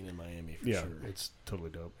drink scene in Miami for sure. It's totally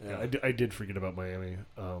dope. Yeah, I did forget about Miami,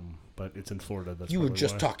 but it's in Florida. That's you were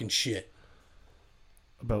just talking shit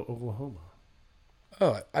about Oklahoma.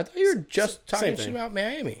 Oh, I thought you were just talking shit about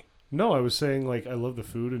Miami. No, I was saying, like, I love the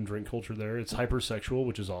food and drink culture there. It's hypersexual,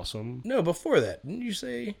 which is awesome. No, before that, didn't you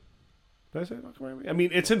say Did I say Knock Miami? I mean,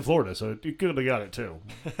 it's in Florida, so you could have got it too.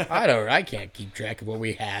 I can't keep track of what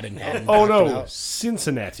we had and hadn't. Oh talked no, about.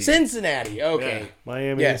 Cincinnati. Cincinnati. Okay.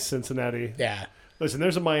 Miami, Yes. Cincinnati. Yeah. Listen,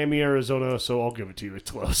 there's a Miami, Arizona, so I'll give it to you.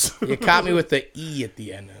 It's close. You caught me with the E at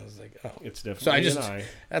the end. I was like, oh. It's definitely So I just, an I.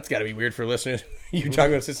 that's got to be weird for listeners. You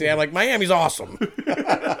talking about Cincinnati? I'm like, Miami's awesome. Wait,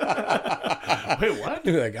 what?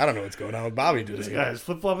 You're like, I don't know what's going on with Bobby today. Guys,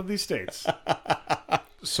 flip flopping these states.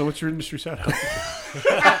 So what's your industry shout out?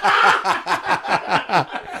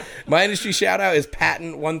 My industry shout out is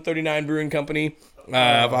Patent 139 Brewing Company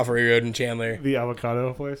off Ray Road in Chandler. The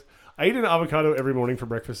avocado place. I eat an avocado every morning for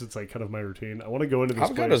breakfast. It's like kind of my routine. I want to go into this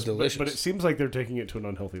Avocado's place, delicious. but it seems like they're taking it to an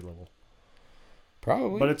unhealthy level.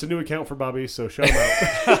 Probably. But it's a new account for Bobby, so shout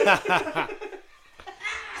out.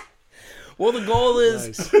 Well, the goal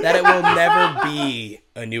is that it will never be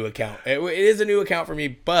a new account. It is a new account for me,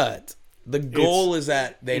 but the goal is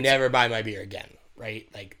that they never buy my beer again, right?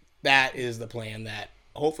 Like, that is the plan, that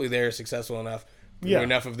hopefully they're successful enough, brew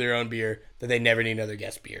enough of their own beer, that they never need another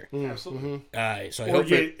guest beer. Absolutely. So I hope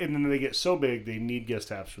And then they get so big, they need guest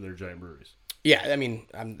taps for their giant breweries. yeah, I mean,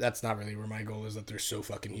 that's not really where my goal is, that they're so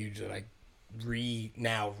fucking huge that I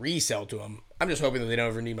resell to them. I'm just hoping that they don't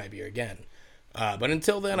ever need my beer again. But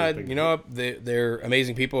until then, they're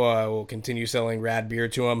amazing people. I will continue selling rad beer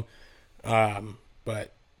to them.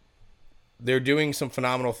 But they're doing some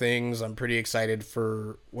phenomenal things. I'm pretty excited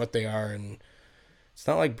for what they are. And it's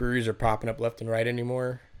not like breweries are popping up left and right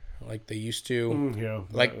anymore like they used to. Yeah.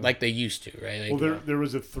 Like they used to, right? Like, Well, there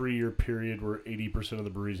was a 3-year period where 80% of the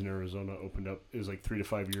breweries in Arizona opened up. It was like 3 to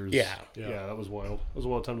 5 years. Yeah. Yeah, that was wild. That was a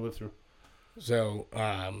wild time to live through. So,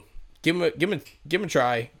 give them a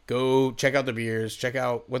try. Go check out the beers. Check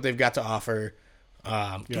out what they've got to offer.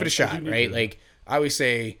 Give it a shot, right? Like, I always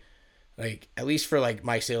say, like, at least for like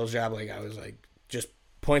my sales job, like, I was like, just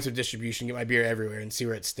points of distribution, get my beer everywhere and see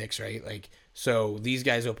where it sticks, right? Like, so these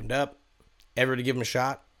guys opened up. Everybody give them a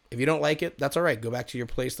shot. If you don't like it, that's all right. Go back to your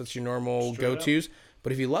place. That's your normal go-tos.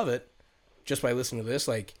 But if you love it, just by listening to this,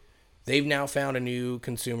 like, they've now found a new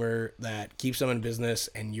consumer that keeps them in business,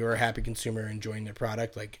 and you're a happy consumer enjoying their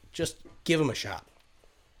product. Like, just give them a shot.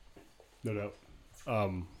 No doubt.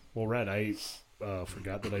 Well, Rad, I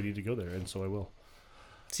forgot that I need to go there, and so I will.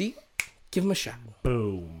 See? Give them a shot.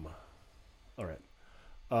 Boom. All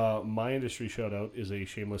right. My industry shout out is a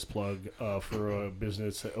shameless plug for a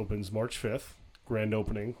business that opens March 5th. Grand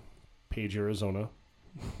opening, Page, Arizona.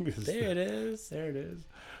 There it is. There it is.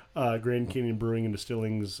 Grand Canyon Brewing and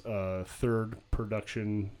Distilling's third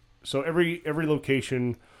production. So every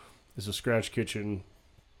location is a scratch kitchen,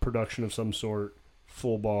 production of some sort,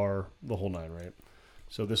 full bar, the whole nine, right?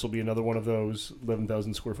 So this will be another one of those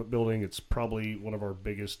 11,000 square foot building. It's probably one of our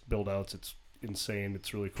biggest build outs. It's insane.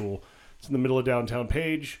 It's really cool. It's in the middle of downtown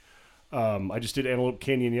Page. I just did Antelope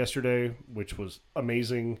Canyon yesterday, which was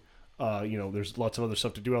amazing. There's lots of other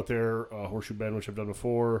stuff to do out there. Horseshoe Bend, which I've done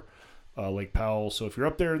before. Lake Powell. So if you're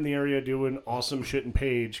up there in the area doing awesome shit in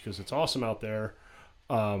Page, because it's awesome out there,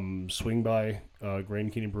 swing by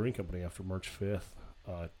Grand Canyon Brewing Company after March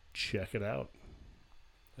 5th. Check it out.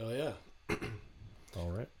 Oh yeah. All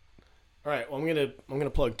right. All right. Well, I'm gonna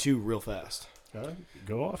plug two real fast. All right.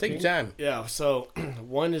 Go off. Take your King. time. Yeah. So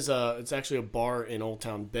one is it's actually a bar in Old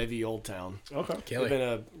Town, Bevy Old Town. Okay. Kelly. They've been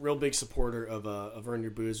a real big supporter of Earn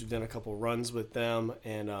Your Booze. We've done a couple runs with them,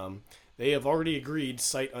 and they have already agreed,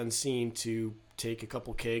 sight unseen, to take a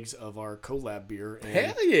couple kegs of our collab beer and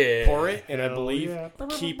Hell yeah. pour it, and I Hell believe yeah.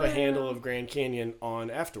 keep a handle of Grand Canyon on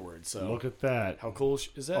afterwards. So Look at that. how cool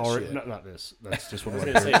is that? All right. shit? Not this. That's just one I of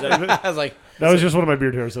was my gonna say beard. that, I was like, That was just one of my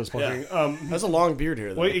beard hairs I was plucking. that's a long beard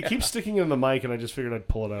here, though. Well, it keeps sticking in the mic, and I just figured I'd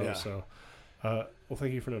pull it out. Yeah. So, well,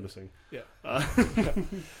 thank you for noticing. Yeah.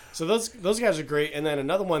 So those guys are great. And then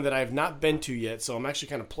another one that I have not been to yet, so I'm actually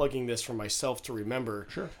kind of plugging this for myself to remember.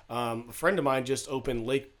 Sure. A friend of mine just opened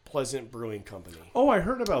Lake Pleasant Brewing Company. Oh, I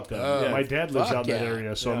heard about that. Yeah. My dad lives Fuck out in that yeah.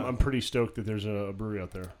 area, so Yeah. I'm pretty stoked that there's a brewery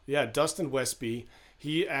out there. Yeah, Dustin Westby.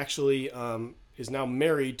 He actually is now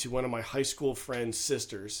married to one of my high school friend's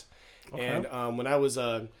sisters. Okay. And when I was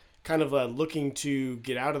kind of looking to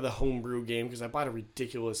get out of the homebrew game, because I bought a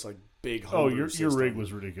ridiculous big Oh, homebrew your system. rig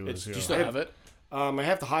was ridiculous. It's- Yeah. you still have it? I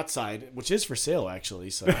have the hot side, which is for sale actually.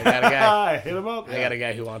 So I got a guy. Hit him up. I got a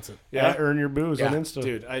guy who wants it. Yeah, earn your booze on Yeah. Insta.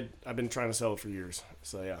 dude, I've been trying to sell it for years.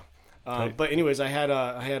 So yeah. Okay. But anyways, I had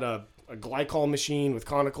a glycol machine with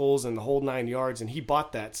conicals and the whole 9 yards, and he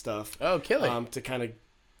bought that stuff. Oh, kill it. To kind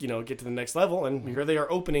of get to the next level, and here they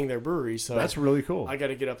are opening their brewery. So That's really cool. I got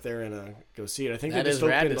to get up there and go see it. I think That they just is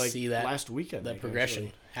rad opened to like see that- last weekend. that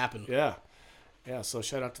progression happen. Yeah. So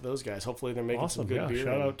shout out to those guys. Hopefully they're making some Awesome. good Yeah. beer.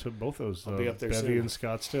 Shout and- out to both those. I'll be up there Bevy soon. and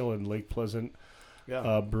Scottsdale and Lake Pleasant.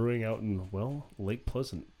 Yeah. Brewing out in, well, Lake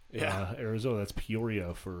Pleasant, Arizona. That's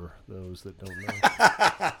Peoria for those that don't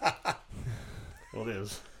know. Well, it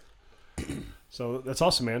is. So that's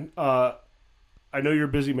awesome, man. I know you're a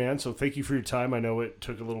busy man, so thank you for your time. I know it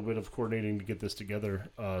took a little bit of coordinating to get this together,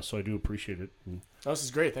 so I do appreciate it. And Oh, this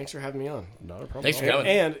is great. Thanks for having me on. not a problem. Thanks for at all.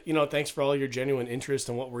 coming. And thanks for all your genuine interest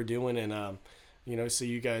in what we're doing, and see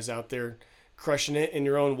you guys out there crushing it in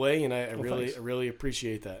your own way, and I thanks. really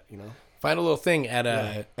appreciate that. Final little thing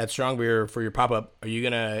at Strong Beer for your pop up. Are you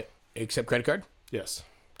gonna accept credit card, Yes.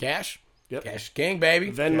 cash? Yep. Cash is king, baby.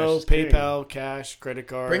 Venmo, Cash is king. PayPal, cash, credit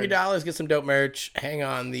card. Bring your dollars, get some dope merch. Hang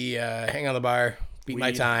on the bar. Beat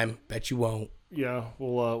my Weed. time. Bet you won't. Yeah,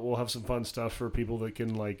 we'll have some fun stuff for people that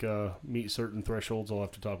can meet certain thresholds. I'll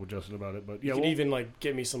have to talk with Justin about it, but yeah, You can we'll- even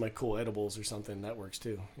get me some cool edibles or something. That works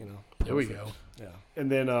too. There we go. Yeah. and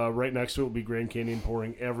then right next to it will be Grand Canyon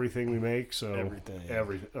pouring everything we make. So Everything, yeah.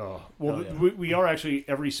 everything. Well, Oh, yeah. we are actually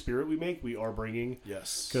every spirit we make, we are bringing.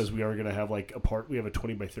 Yes. Because we are going to have a part. We have a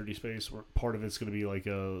 20 by 30 space. Where part of it's going to be like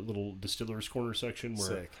a little distiller's corner section where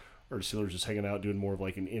Sick. our distillers just hanging out doing more of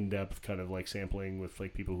an in-depth kind of sampling with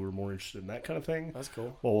people who are more interested in that kind of thing. That's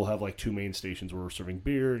cool. Well, we'll have 2 main stations where we're serving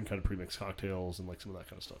beer and kind of pre-mixed cocktails and some of that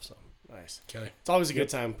kind of stuff. So Nice. Kelly. It's always a good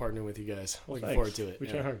time partnering with you guys. Looking thanks. forward to it. We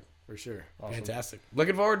yeah, try hard. for sure. Awesome. Fantastic.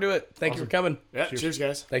 Looking forward to it. Thank you for coming. Yeah. Cheers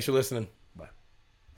guys. Thanks for listening.